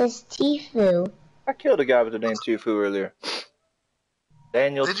picture, it says Tifu. I killed a guy with the name Tifu earlier.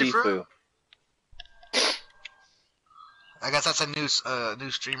 Daniel Tifu. I guess that's a new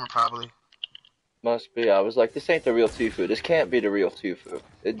streamer probably. Must be. I was like, this ain't the real Tifu. This can't be the real Tifu.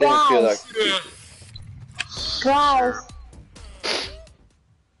 It didn't feel like. Guys.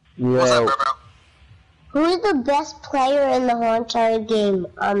 Yo. What's up, bro? Who is the best player in the whole entire game?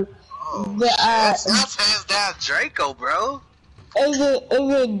 That's hands down Draco, bro. Is it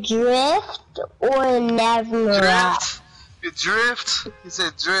Drift or Never? Drift? He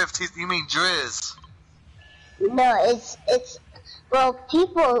said Drift. You mean Driz? No, it's well,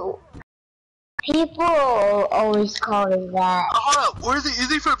 people always call it that. Hold up, where is he? Is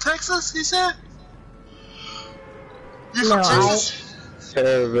he from Texas? He said. You No, from Texas?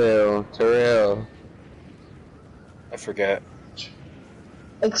 Terrell. I forget.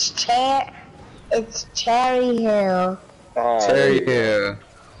 It's Cherry Hill. Cherry Hill.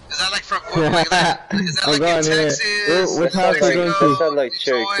 Is that like from? Is that like in Texas? What house are you going to? That sounds like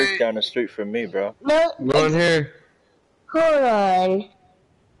Cherry Creek down the street from me, bro. No, Go in here. Hold on.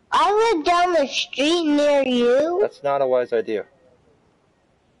 I live down the street near you. That's not a wise idea.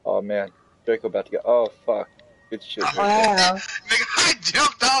 Oh man, Draco about to go. Oh fuck. Good shit. Wow. Nigga, I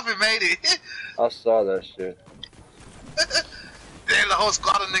jumped off and made it. I saw that shit. Damn, the whole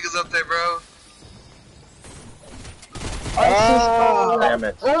squad of niggas up there, bro. Oh, damn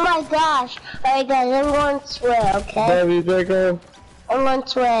it. Oh my gosh. Alright guys, I'm going to swear, okay? Baby Draco. I'm going to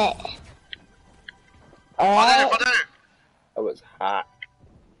swear. Alright. That was hot.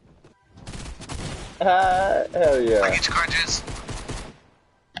 Hell yeah. I get your cartridges.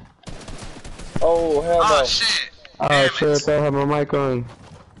 Oh, hell no. Oh shit. Oh shit, I thought I had my mic on.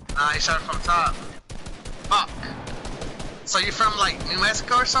 Nah, he shot it from top. Fuck. So you from like New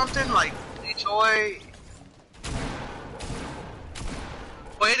Mexico or something? Like Detroit?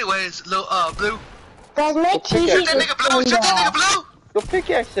 Well, anyways, little Blue. Guys, my TV Shoot that nigga Blue! Shoot that nigga Blue! Go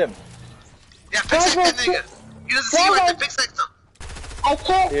pickaxe him. Yeah, pickaxe that nigga. He doesn't see you right there. Pickaxe him. I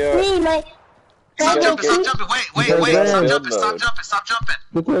can't see my. Stop jumping! Stop jumping! Wait! Stop jumping!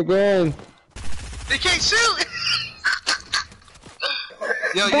 Get that gun. They can't shoot.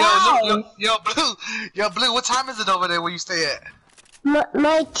 Yo, Blue. What time is it over there where you stay at? My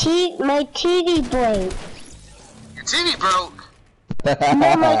TV blinked. Your TV broke. No,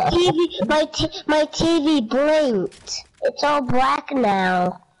 my TV blinked. It's all black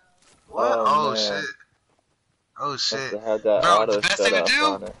now. What? Oh shit. Oh shit. Bro, the best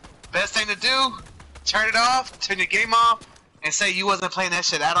thing to do, turn it off, turn your game off, and say you wasn't playing that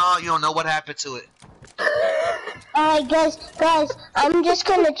shit at all. You don't know what happened to it. Alright guys, I'm just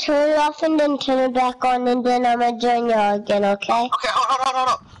gonna turn it off and then turn it back on and then I'm gonna join y'all again, okay? Okay, hold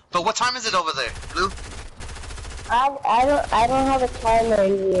on. But what time is it over there, Blue? I don't have a timer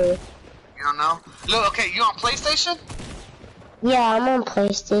in here. You don't know? Look, okay, you on PlayStation? Yeah, I'm on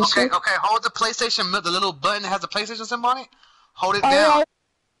PlayStation. Okay, hold the PlayStation, the little button that has the PlayStation symbol on it. Hold it down.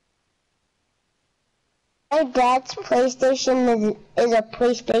 My dad's PlayStation is a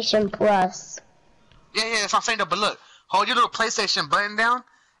PlayStation Plus. Yeah, that's what I'm saying though, but look, hold your little PlayStation button down,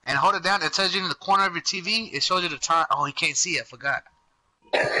 and hold it down, it tells you in the corner of your TV, it shows you the time. Oh, you can't see it, I forgot.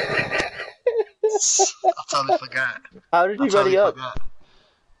 I totally forgot. How did he ready up?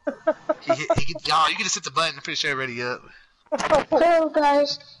 You can just hit the button, I'm pretty sure ready up. Hello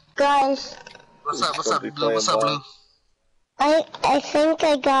guys. What's up, Blue? What's up, Blue? I think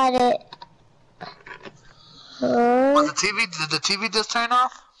I got it. Was did the TV just turn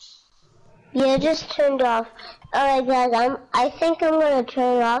off? Yeah, it just turned off. Alright guys, I think I'm gonna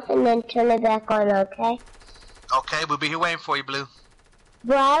turn it off and then turn it back on, okay? Okay, we'll be here waiting for you, Blue.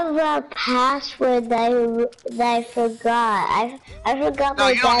 But I have a password that I forgot. I forgot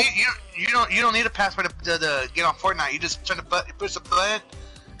my you don't need a password to get on Fortnite. You just turn the button, you push the button,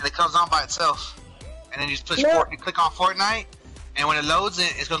 and it comes on by itself. And then you just push you click on Fortnite, and when it loads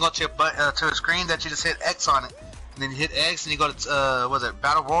it's gonna go to your to a screen that you just hit X on it. And then you hit X and you go to was it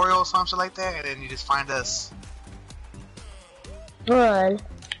Battle Royale or something like that, and then you just find us. Run.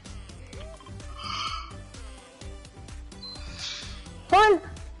 Hold on.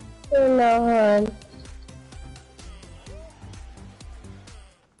 Oh, no, hold on.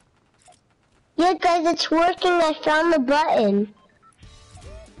 Yeah, guys, it's working. I found the button.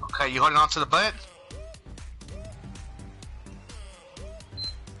 Okay, you holding on to the button?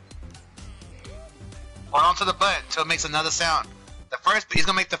 Hold on to the button until it makes another sound. The first beat, he's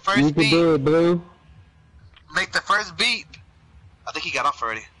gonna make the first You beat. can do it, Blue. Make the first beat. I think he got off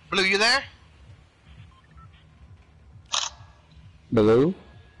already. Blue, you there? Blue?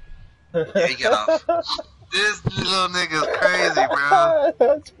 Yeah, he got off. This little nigga's crazy, bro.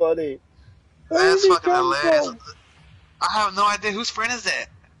 That's funny. That's fucking hilarious. I have no idea whose friend is that.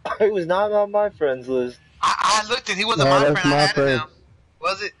 It was not on my friends list. I looked and he wasn't No, my that's friend. I my added friend. him.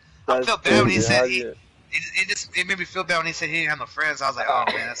 Was it? That's I felt bad when he crazy. said How he. you- It made me feel bad when he said he didn't have no friends. I was like, oh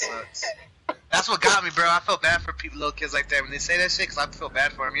man, that sucks. That's what got me, bro. I felt bad for people, little kids like that when they say that shit, cause I feel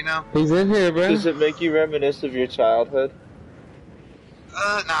bad for them, you know. He's in here, bro. Does it make you reminisce of your childhood? Nah,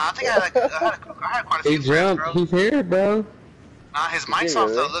 I think I had quite a He few friends, jumped. bro. He's here, bro. Nah, his Did you mic's off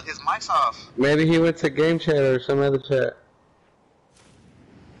though. really? Look, his mic's off. Maybe he went to game chat or some other chat.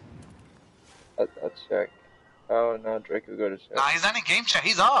 I'll check. Oh no, Drake will go to check. Nah, he's not in game chat.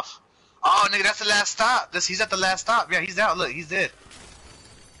 He's off. Oh, nigga, that's the last stop. He's at the last stop. Yeah, he's out. Look, he's dead.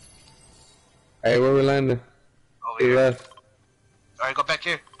 Hey, where we landing? Over He here. left. Alright, go back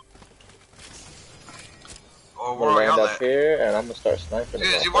here. Oh, I'm where gonna are land y'all up at? here and I'm gonna start sniping.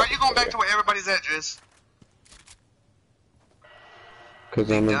 Dude, why are you going back to where everybody's at, Driz?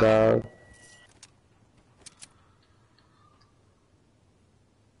 Cause I'm a dog.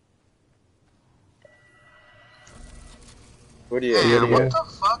 Where do you at? Man, Yeah. what the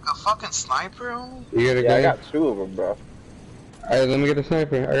fuck? A fucking sniper? You got a Yeah, I gun? got 2 of them, bro. Alright, let me get a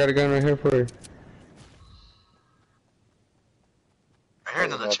sniper. I got a gun right here for you. I heard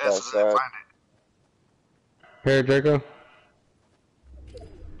another Not chest. I didn't outside. find it. Here, Draco.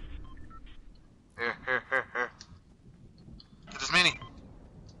 Here. Get this mini.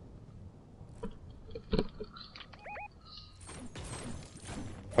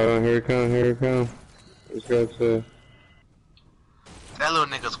 Hold on, here it come. Let's go to... That little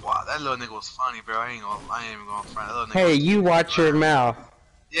nigga's wild. That little nigga was funny, bro. I ain't even going front. That little nigga Hey, was, you watch your mouth.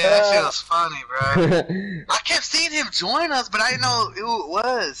 yeah, that shit was funny, bro. I kept seeing him join us, but I didn't know who it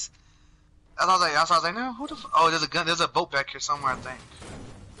was. I was like, no, who the oh, there's a gun, there's a boat back here somewhere, I think.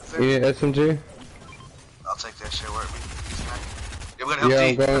 Is there? You need SMG? I'll take that shit, where yeah, we're gonna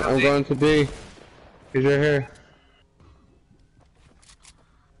help Yeah, D. I'm going to D. He's right here.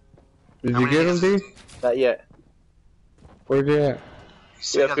 Did How you many get him, niggas D? is Not yet. Where's he at? You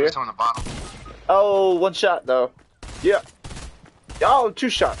see, Yeah, that's here. on the bottom. Oh, 1 shot though. Yeah. Oh, 2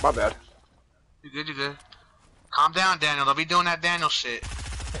 shot. My bad. You good. Calm down, Daniel. Don't be doing that Daniel shit.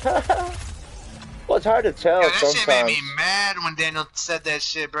 Well, it's hard to tell Yeah, that sometimes. shit made me mad when Daniel said that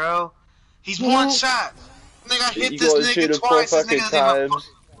shit, bro. He's one shot. Nigga, I hit You this gonna shoot nigga him 4 twice. This fucking nigga doesn't even. times.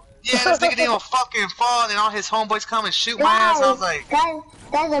 Yeah, this nigga didn't even fucking fall, and all his homeboys come and shoot my ass. I was like,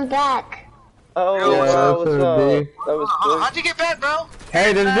 guys, I'm back. Oh, Yeah, wow, what's that's up? a That was hold on, quick. how'd you get back, bro?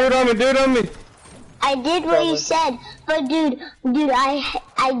 Hey, there's a dude on me! I did what you said, but dude,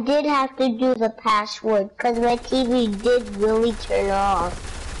 I did have to do the password because my TV did really turn off.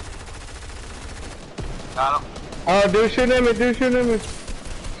 Got him. Oh, dude shooting at me,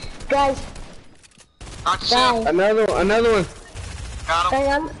 Guys, Knock the guys, shit. Another one. Got him.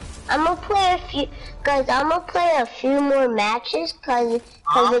 guys, I'm gonna play a few. Guys, I'm gonna play a few more matches because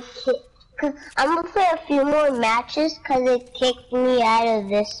I'm gonna play a few more matches because it kicked me out of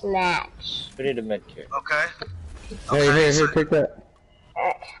this match. We need a med kit. Okay. Hey, here, so- take that.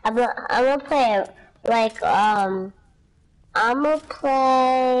 I'm gonna play like I'm gonna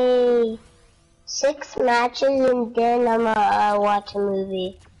play 6 matches and then I'm gonna watch a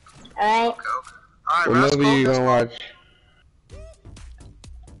movie. Alright? Okay. Alright, What bro. That's movie you cool. gonna watch?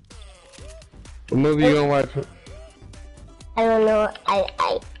 What movie you gonna watch? I don't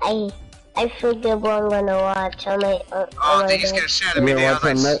know. I forget what I'm gonna watch on my Oh, dude, you scared the shit out of me, You dude. I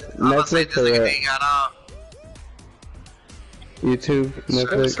gonna was watch like, on I was say Netflix this or nigga what? ain't got on. YouTube,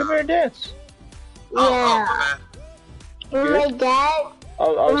 Netflix. Come here and dance. Oh, Yeah. my bad. When my dad I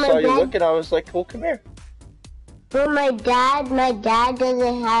Oh my saw you God. looking, I was like, well, come here. when my dad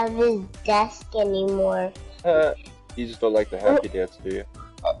doesn't have his desk anymore. You just don't like the happy dance, do you?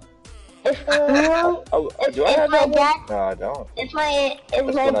 If you Oh, if, do I if have my that one? dad No, I don't. if my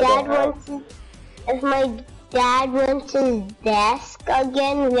That's dad one I don't have. wants to, if my dad wants his desk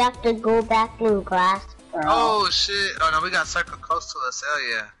again, we have to go back in glass. Oh, shit. Oh, no, we got Circle close to us. Hell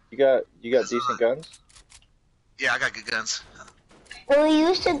yeah. You got This is decent guns? Yeah, I got good guns. And we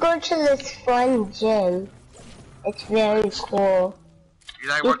used to go to this fun gym. It's very cool. You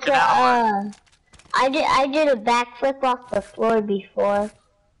like working out? I did a backflip off the floor before.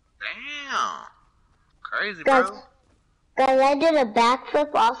 Damn. Crazy, guys, bro. Guys, I did a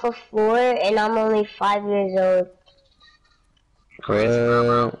backflip off the floor and I'm only 5 years old. Crazy,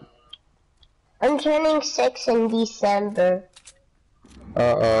 bro. I'm turning 6 in December.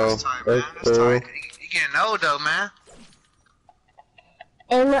 That's tight, man. That's tight. You getting old though, man.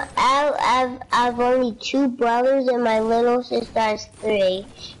 And I've only 2 brothers and my little sister has 3.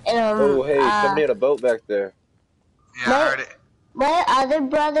 And oh hey, somebody had a boat back there. Yeah, I heard it. My other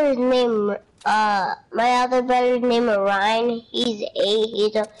brother's name Orion. He's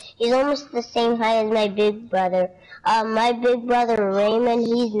 8. He's almost the same height as my big brother. My big brother Raymond,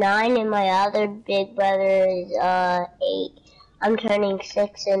 he's 9, and my other big brother is 8. I'm turning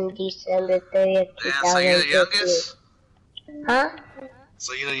 6 in December 30th, 2015. Damn, so you're the youngest? Huh?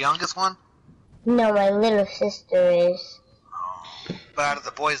 So you're the youngest one? No, my little sister is. Oh. But out of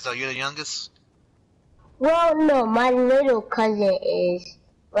the boys though, you're the youngest? Well, no, my little cousin is.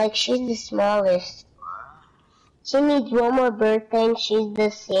 Like, she's the smallest. She needs one more birthday and she's the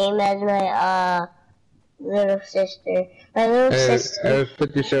same as my, little sister. My little sister.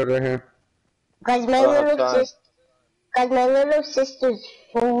 50 shot right here. Guys, my little sister's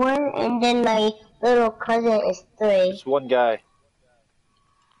 4, and then my little cousin is 3. Just one guy.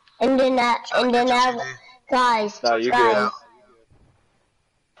 And then guys,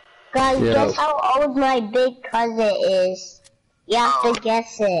 guess how old my big cousin is? You have to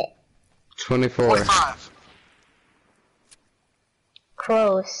guess it. 24. 45.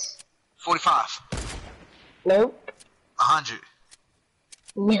 Close. 45. Nope. 100.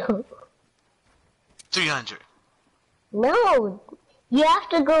 No. 300. No. You have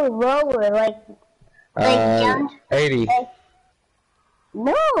to go lower, like down. 80.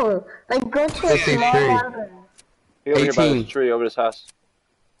 No. Like go to a small number. He over here by this tree over this house.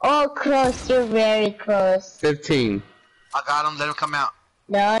 Oh, close. You're very close. 15. I got him. Let him come out.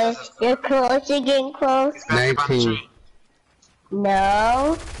 No, you're close. You're getting close. 19.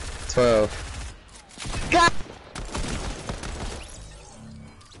 No. 12. God.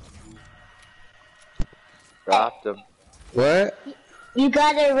 Dropped him. What? You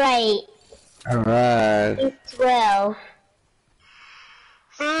got it right. Alright. It's 12.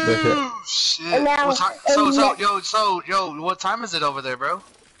 Oh, shit. And now, what time is it over there, bro?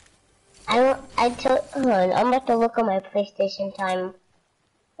 hold on, I'm about to look at my PlayStation time.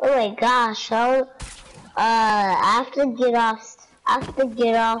 Oh my gosh, I have to get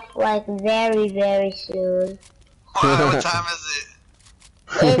off like very, very soon. What time is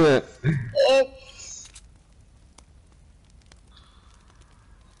it?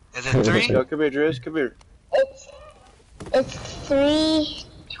 Is it 3? Yo, come here, Driz, come here. It's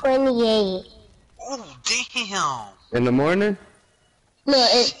 3:28. Oh, damn. In the morning? No,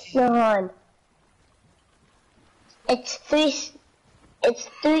 hold on. It's 3:10. It's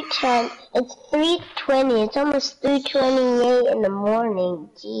 3:20. It's almost 3:28 in the morning.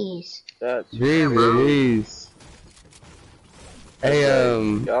 Jeez. That's Jeez. Hey,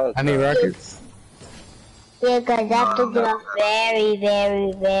 I need rockets. Yeah, guys, I have to get off very,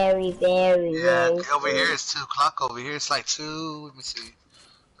 very, very, very, very over here it's 2 o'clock over here. It's like 2. Let me see. Let me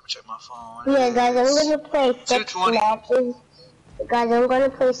check my phone. Yeah, guys, I'm gonna play 6 matches. Guys, I'm gonna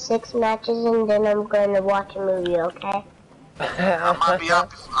play 6 matches and then I'm gonna watch a movie, okay? I might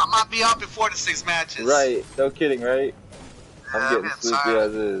be out before the 6 matches. Right, no kidding, right? I'm getting sleepy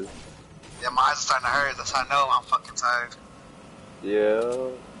as is. Yeah, my eyes are starting to hurt. That's how I know I'm fucking tired.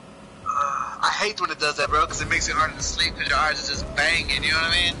 Yeah. I hate when it does that, bro, because it makes it harder to sleep because your eyes are just banging, you know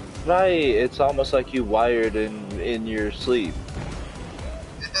what I mean? Right, it's almost like you wired in your sleep.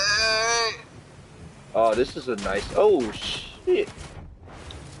 Hey. Oh, this is a nice. Oh shit.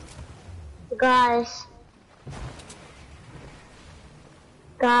 Guys.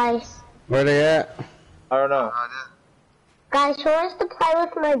 Where they at? I don't know. Guys, who wants to play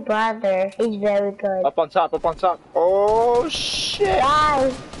with my brother? He's very good. Up on top, up on top. Oh shit.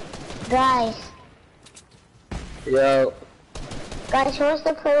 Guys. Yo. Guys, who wants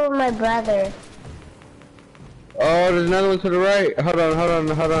to play with my brother? Oh, there's another one to the right. Hold on.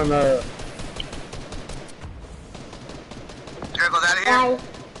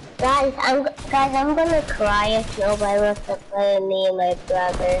 Guys, I'm gonna cry if nobody wants to play with me and my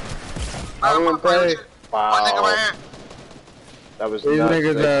brother. I'm gonna play. Wow. That was These nuts.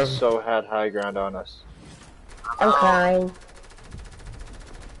 niggas They so had high ground on us. I'm crying.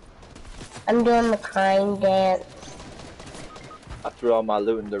 I'm doing the crying dance. I threw all my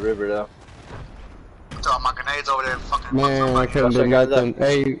loot in the river though. I threw all my grenades over there and fucking. Man, I couldn't do nothing.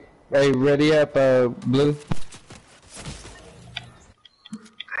 Hey, ready up, blue.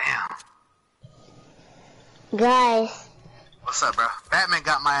 Guys. What's up, bro? Batman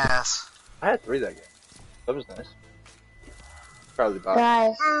got my ass. I had 3 that game. That was nice. Probably about.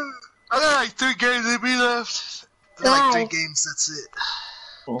 Guys. I got like 3 games to be left. I got like 3 games. That's it.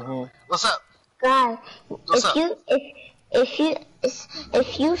 What's up? Guys, What's up?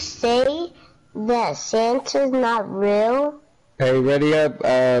 if you say that Santa's not real. Hey, ready up,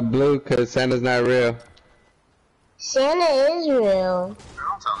 Blue, cause Santa's not real. Santa is real.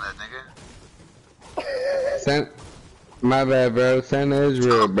 Don't tell that nigga. My bad, bro. Santa is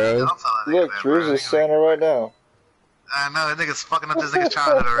real, bro. Look, Drew's is Santa right now. I know, that nigga's fucking up this nigga's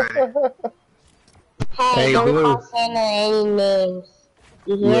childhood already. Hey, don't Blue. call Santa any names.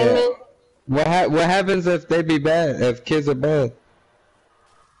 You hear me? What happens if they be bad? If kids are bad?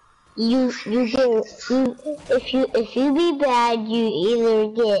 If you be bad, you either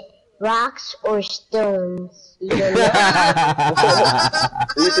get rocks or stones. You know?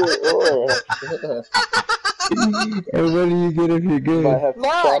 Either or. And what do you get if you're good? No,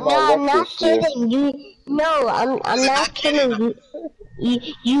 I'm not kidding. I'm not kidding.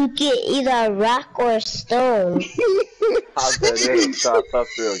 You get either a rock or a stone. How good is it? Chop up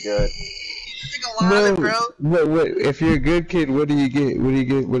real good. No, what, if you're a good kid, what do you get? What do you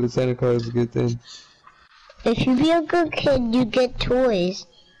get with a Santa Claus? A good thing. If you be a good kid, you get toys.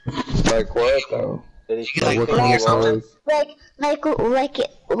 Like what though? Like what kind of toys?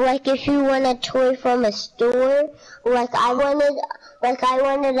 Like if you want a toy from a store, like I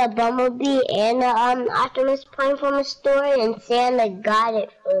wanted a Bumblebee and a Optimus Prime from a store, and Santa got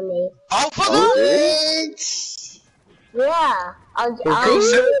it for me. Oh, for the Yeah, I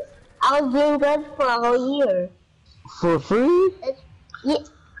was doing good for a whole year. For free? Yeah.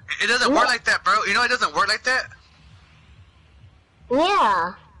 It doesn't work like that, bro. You know it doesn't work like that?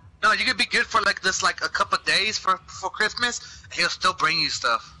 Yeah. No, you could be good for like this, like a couple days for Christmas, and he'll still bring you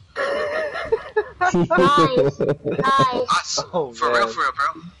stuff. Guys. For real, bro.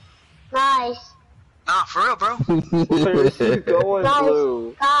 Guys. Nah, for real, bro. Where's he going,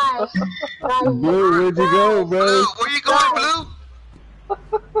 Blue? Guys. Blue, where'd you go, bro? Blue, where you going, Blue?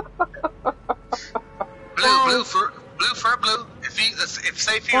 Blue. If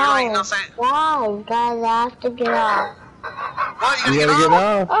say if you're like, you know what I'm saying? Guys, I have to get off. What, You gotta get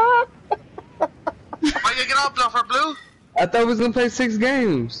off. Why you gotta get off, for Blue? I thought we was gonna play 6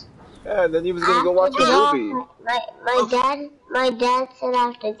 games. Yeah, and then he was gonna go watch a movie. My dad said I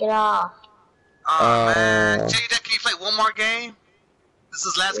have to get off. Oh man, DeiDei, can you play one more game? This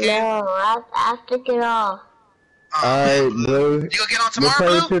is last game. No, I have to get off. Alright, Blue. You gonna get on We'll play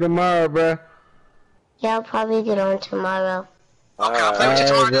tomorrow, with Blue? you tomorrow, bro. Yeah, I'll probably get on tomorrow. Okay, I'll play with you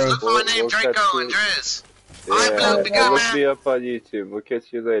tomorrow. Just look for my We'll name, catch Draco you. and Driz. Yeah, Alright, Blue, be good, look man. me up on YouTube. We'll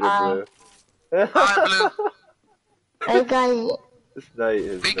catch you later, Blue. Alright, Blue. Hey guys, This night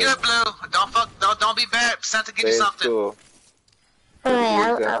is. Be good, Blue. Don't be bad. Santa give you Stay in something. school.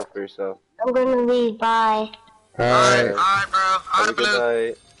 alright, Be example for yourself. I'm gonna leave. Bye. Alright. Alright, bro. Have a Alright, good Blue.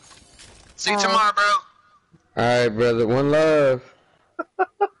 night. See you tomorrow, bro. Alright, brother. One love.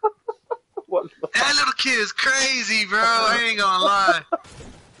 What? That little kid is crazy, bro. I ain't gonna lie.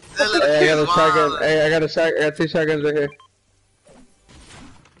 That little Hey, I kid got a is shotgun. wild. Hey, I got 2 shotguns right here.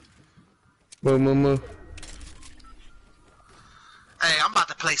 Move. Hey, I'm about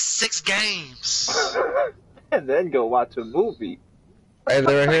to play 6 games. And then go watch a movie. Hey,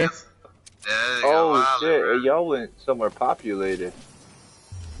 they're right here. Yeah, you go Oh wild, shit! bro. Y'all went somewhere populated.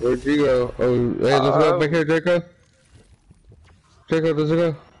 Where'd you go? Oh, hey, let's go back here, Draco. Draco, let's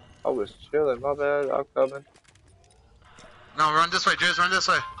go. I was chilling. My bad. I'm coming. No, run this way, Driz. Run this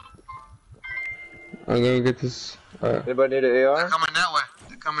way. I'm gonna get this. Alright. Anybody need an They're AR? coming that way.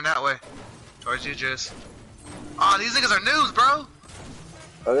 They're coming that way. Towards you, Driz. Oh, these niggas are noobs, bro.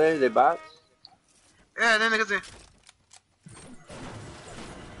 Are they bots? Yeah, them niggas are.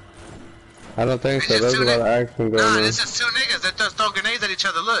 I don't think so. It's There's just a two lot of action going Nah, on. it's just 2 niggas that just throw grenades at each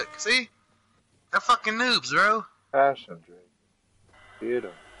other. Look, see? They're fucking noobs, bro. Passion drink. Get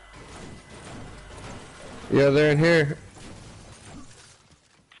 'em. Yeah, they're in here.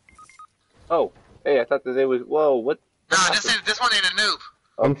 Oh, hey, I thought that they was. Whoa, what? Nah, this one ain't a noob.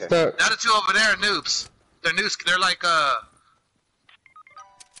 I'm Okay. stuck. The other 2 over there are noobs. They're noobs. They're like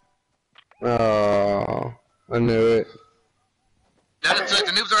Oh, I knew it. the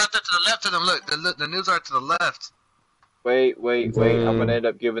noobs are out there to the left of them. Look, the noobs are to the left. Wait. I'm gonna end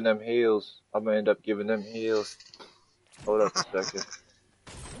up giving them heals. Hold up a second.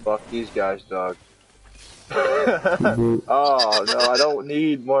 Fuck these guys, dog. Oh, no, I don't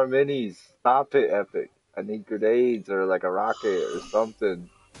need more minis. Stop it, Epic. I need grenades or like a rocket or something.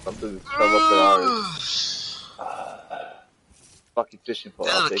 Something to shove up their arms. fucking fishing pole.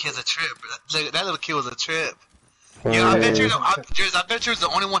 That little kid's a trip. That little kid was a trip. Yeah, I bet you was the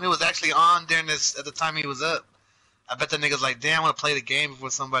only one who was actually on during this at the time he was up. I bet the nigga's like, damn, I want to play the game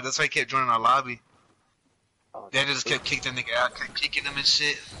with somebody. That's why he kept joining our lobby. Oh, then they just kept kicking that nigga out, kept kicking him and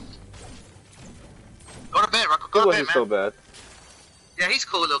shit. Go to bed, Rocco. Go to bed, man. So bad. Yeah, he's a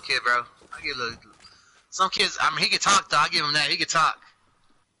cool little kid, bro. I get a little. Some kids, I mean, he can talk though. I give him that. He can talk.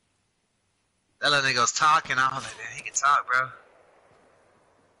 That little nigga was talking. I was like, man, he can talk, bro.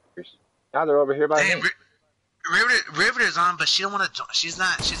 Now they're over here by me. Riveter's on, but she don't want to join. She's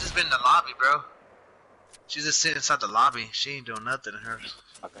not. She's just been in the lobby, bro. She's just sitting inside the lobby. She ain't doing nothing in her.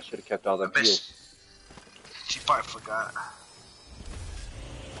 Fuck, I should have kept all them heals. She probably forgot.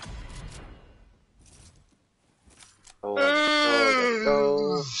 Oh, let's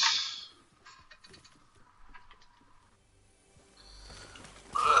go.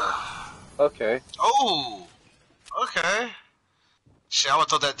 Okay. Oh. Okay. Shit, I would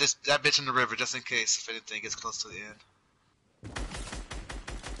throw that bitch in the river just in case if anything gets close to the end.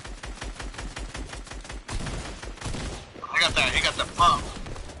 He got the pump.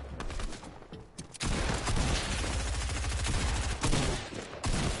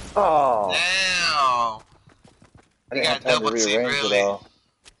 Oh. Damn. You got double team, really.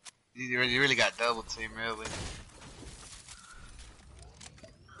 You really got double team, really.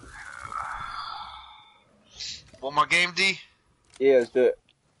 One more game, D? Yeah, let's do it.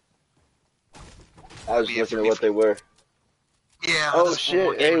 I was looking at what they were. Yeah. Oh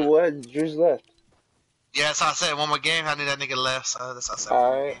shit! Hey, what? Drew's left. Yeah, that's how I said. One more game. I knew that nigga left, so that's how I said.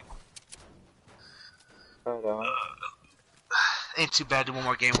 Alright. Hold on. Ain't too bad. One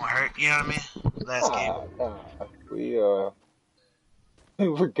more game won't hurt. You know what I mean? Last game. We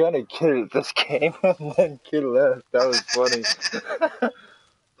were gonna get it this game, and then kid left. That was funny. That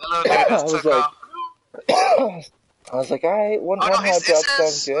little nigga just took off. I was like, alright, one hot job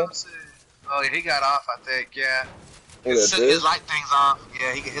sounds good. Oh, yeah, he got off, I think, yeah. His light thing's off.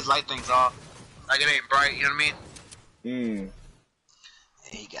 Yeah, his light thing's off. Like, it ain't bright, you know what I mean?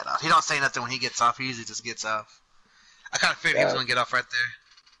 Yeah, he got off. He don't say nothing when he gets off. He usually just gets off. I kind of figured he was going to get off right there.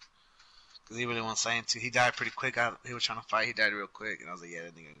 Because he really wasn't saying to. He died pretty quick. He was trying to fight. He died real quick. And I was like, yeah,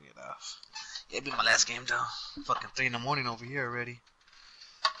 that nigga gonna get off. Yeah, it'd be my last game, though. Fucking 3 in the morning over here already.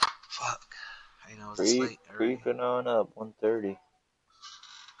 Fuck. I know it's late. Creeping on up, 1:30.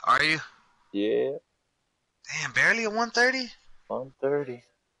 Are you? Yeah. Damn, barely at 1:30? 1:30.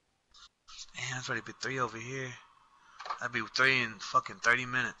 Damn, it's already been 3 over here. That'd be 3 in fucking 30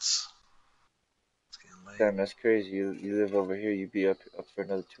 minutes. It's getting late. Damn, that's crazy. You live over here, you'd be up for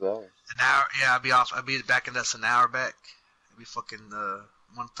another 2 hours. An hour? Yeah, I'd be off. I'd be back in that's an hour back. It'd be fucking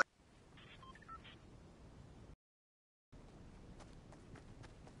 1:30.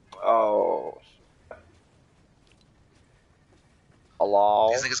 Oh. Hello?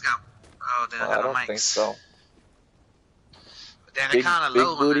 These niggas got. Oh, damn, I got no mics. I don't think so. But damn, they're kind of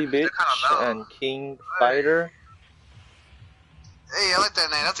low. Big booty bitch and King Fighter. Hey, I like that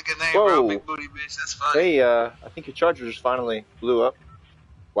name. That's a good name, Whoa. bro. Big booty bitch. That's funny. Hey, I think your charger just finally blew up.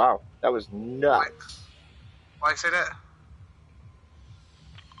 Wow, that was nuts. Why you say that?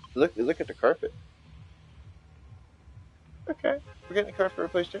 Look at the carpet. Okay, we're getting the carpet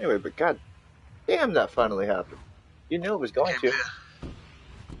replaced anyway, but god damn, that finally happened. You knew it was going to.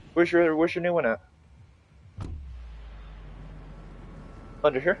 Where's your new one at?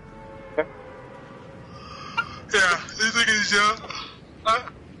 Under here? Okay. Yeah, these niggas yellow.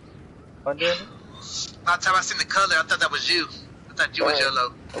 Under? By the time I seen the color, I thought that was you. I thought you was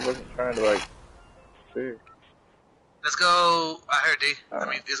yellow. I wasn't trying to like. See. Let's go. I heard D. Right. I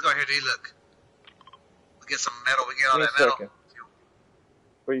mean, let's go here, D. Look. We get some metal. We get all that metal.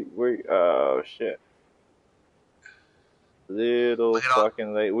 Oh shit. Little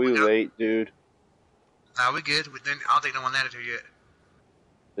fucking late. We late, dude. Nah, we good. I don't think no one landed here yet.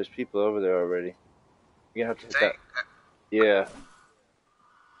 There's people over there already. You're gonna have to hit that. Yeah.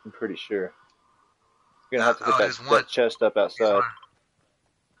 I'm pretty sure. You're gonna have to hit that chest up outside.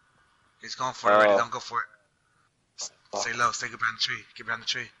 He's going for it already. Don't go for it. Stay low. Stay behind the tree. Get behind the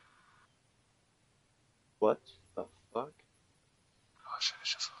tree. What the fuck? Oh shit,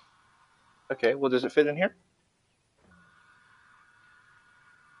 it's just... Okay, well, does it fit in here?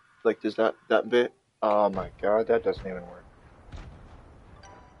 Like, does that bit? Oh my god, that doesn't even work.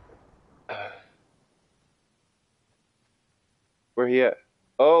 Where he at?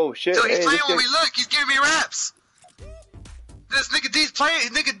 Oh shit! Dude, he's playing with me. Look, he's giving me raps. This nigga D's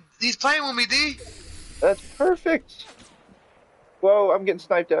playing. He's playing with me, D. That's perfect. Whoa, I'm getting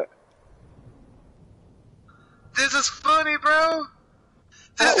sniped at. This is funny, bro.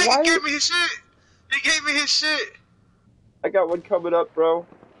 This nigga gave me his shit. He gave me his shit. I got one coming up, bro.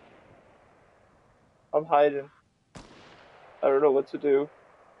 I'm hiding. I don't know what to do.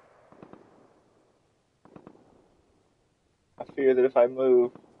 I fear that if I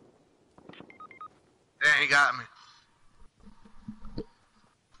move... Damn, he got me.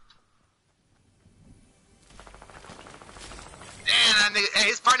 Damn, that nigga. Hey,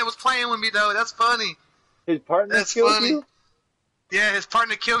 his partner was playing with me, though. That's funny. His partner killed you? Yeah, his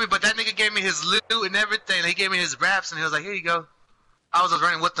partner killed me, but that nigga gave me his loot and everything. He gave me his wraps, and he was like, here you go. I was just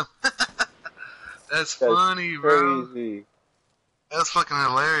running with him. That's funny, bro. Crazy. That's fucking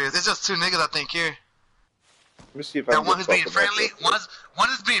hilarious. It's just two niggas, I think, here. Let me see if I that one who's being friendly. One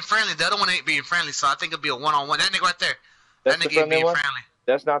is being friendly. The other one ain't being friendly, so I think it'll be a one-on-one. That nigga right there. That's that nigga ain't being friendly.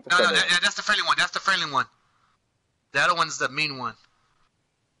 That's not the friendly one. No, that's the friendly one. That's the friendly one. The other one's the mean one.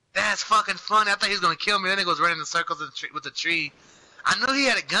 That's fucking funny. I thought he was gonna kill me. That nigga was running in circles with the tree. I knew he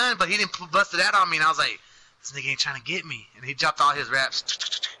had a gun, but he didn't bust it out on me, and I was like, this nigga ain't trying to get me. And he dropped all his raps.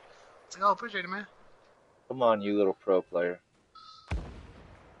 It's like, oh, appreciate it, man. Come on, you little pro player.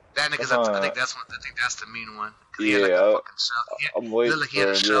 That nigga's I think that's the mean one. Yeah, like a fucking shovel. I'm waiting like for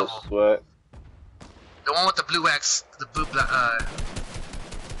a real sweat. The one with the blue axe, the blue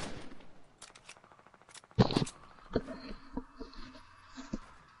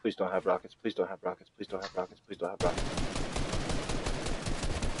Please don't have rockets. Please don't have rockets. Please don't have rockets. Please don't have rockets.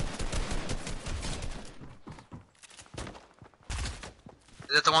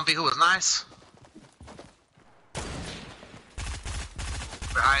 Is that the one B who was nice?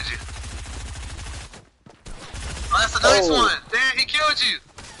 Behind you. Oh, that's the nice one. Damn, he killed you.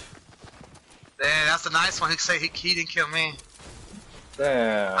 Damn, that's the nice one. He say he didn't kill me.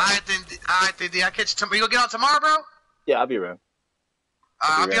 Damn. Alright then, I'll catch you tomorrow. You gonna get on tomorrow, bro? Yeah, I'll be around.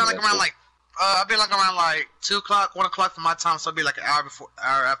 I'll be on like around like 2 o'clock, 1 o'clock for my time, so it'll be like an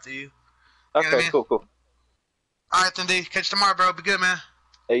hour after you. Okay, you know cool. Alright then, D. Catch you tomorrow, bro. Be good, man.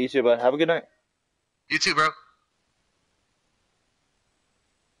 Hey, you too, bud. Have a good night. You too, bro.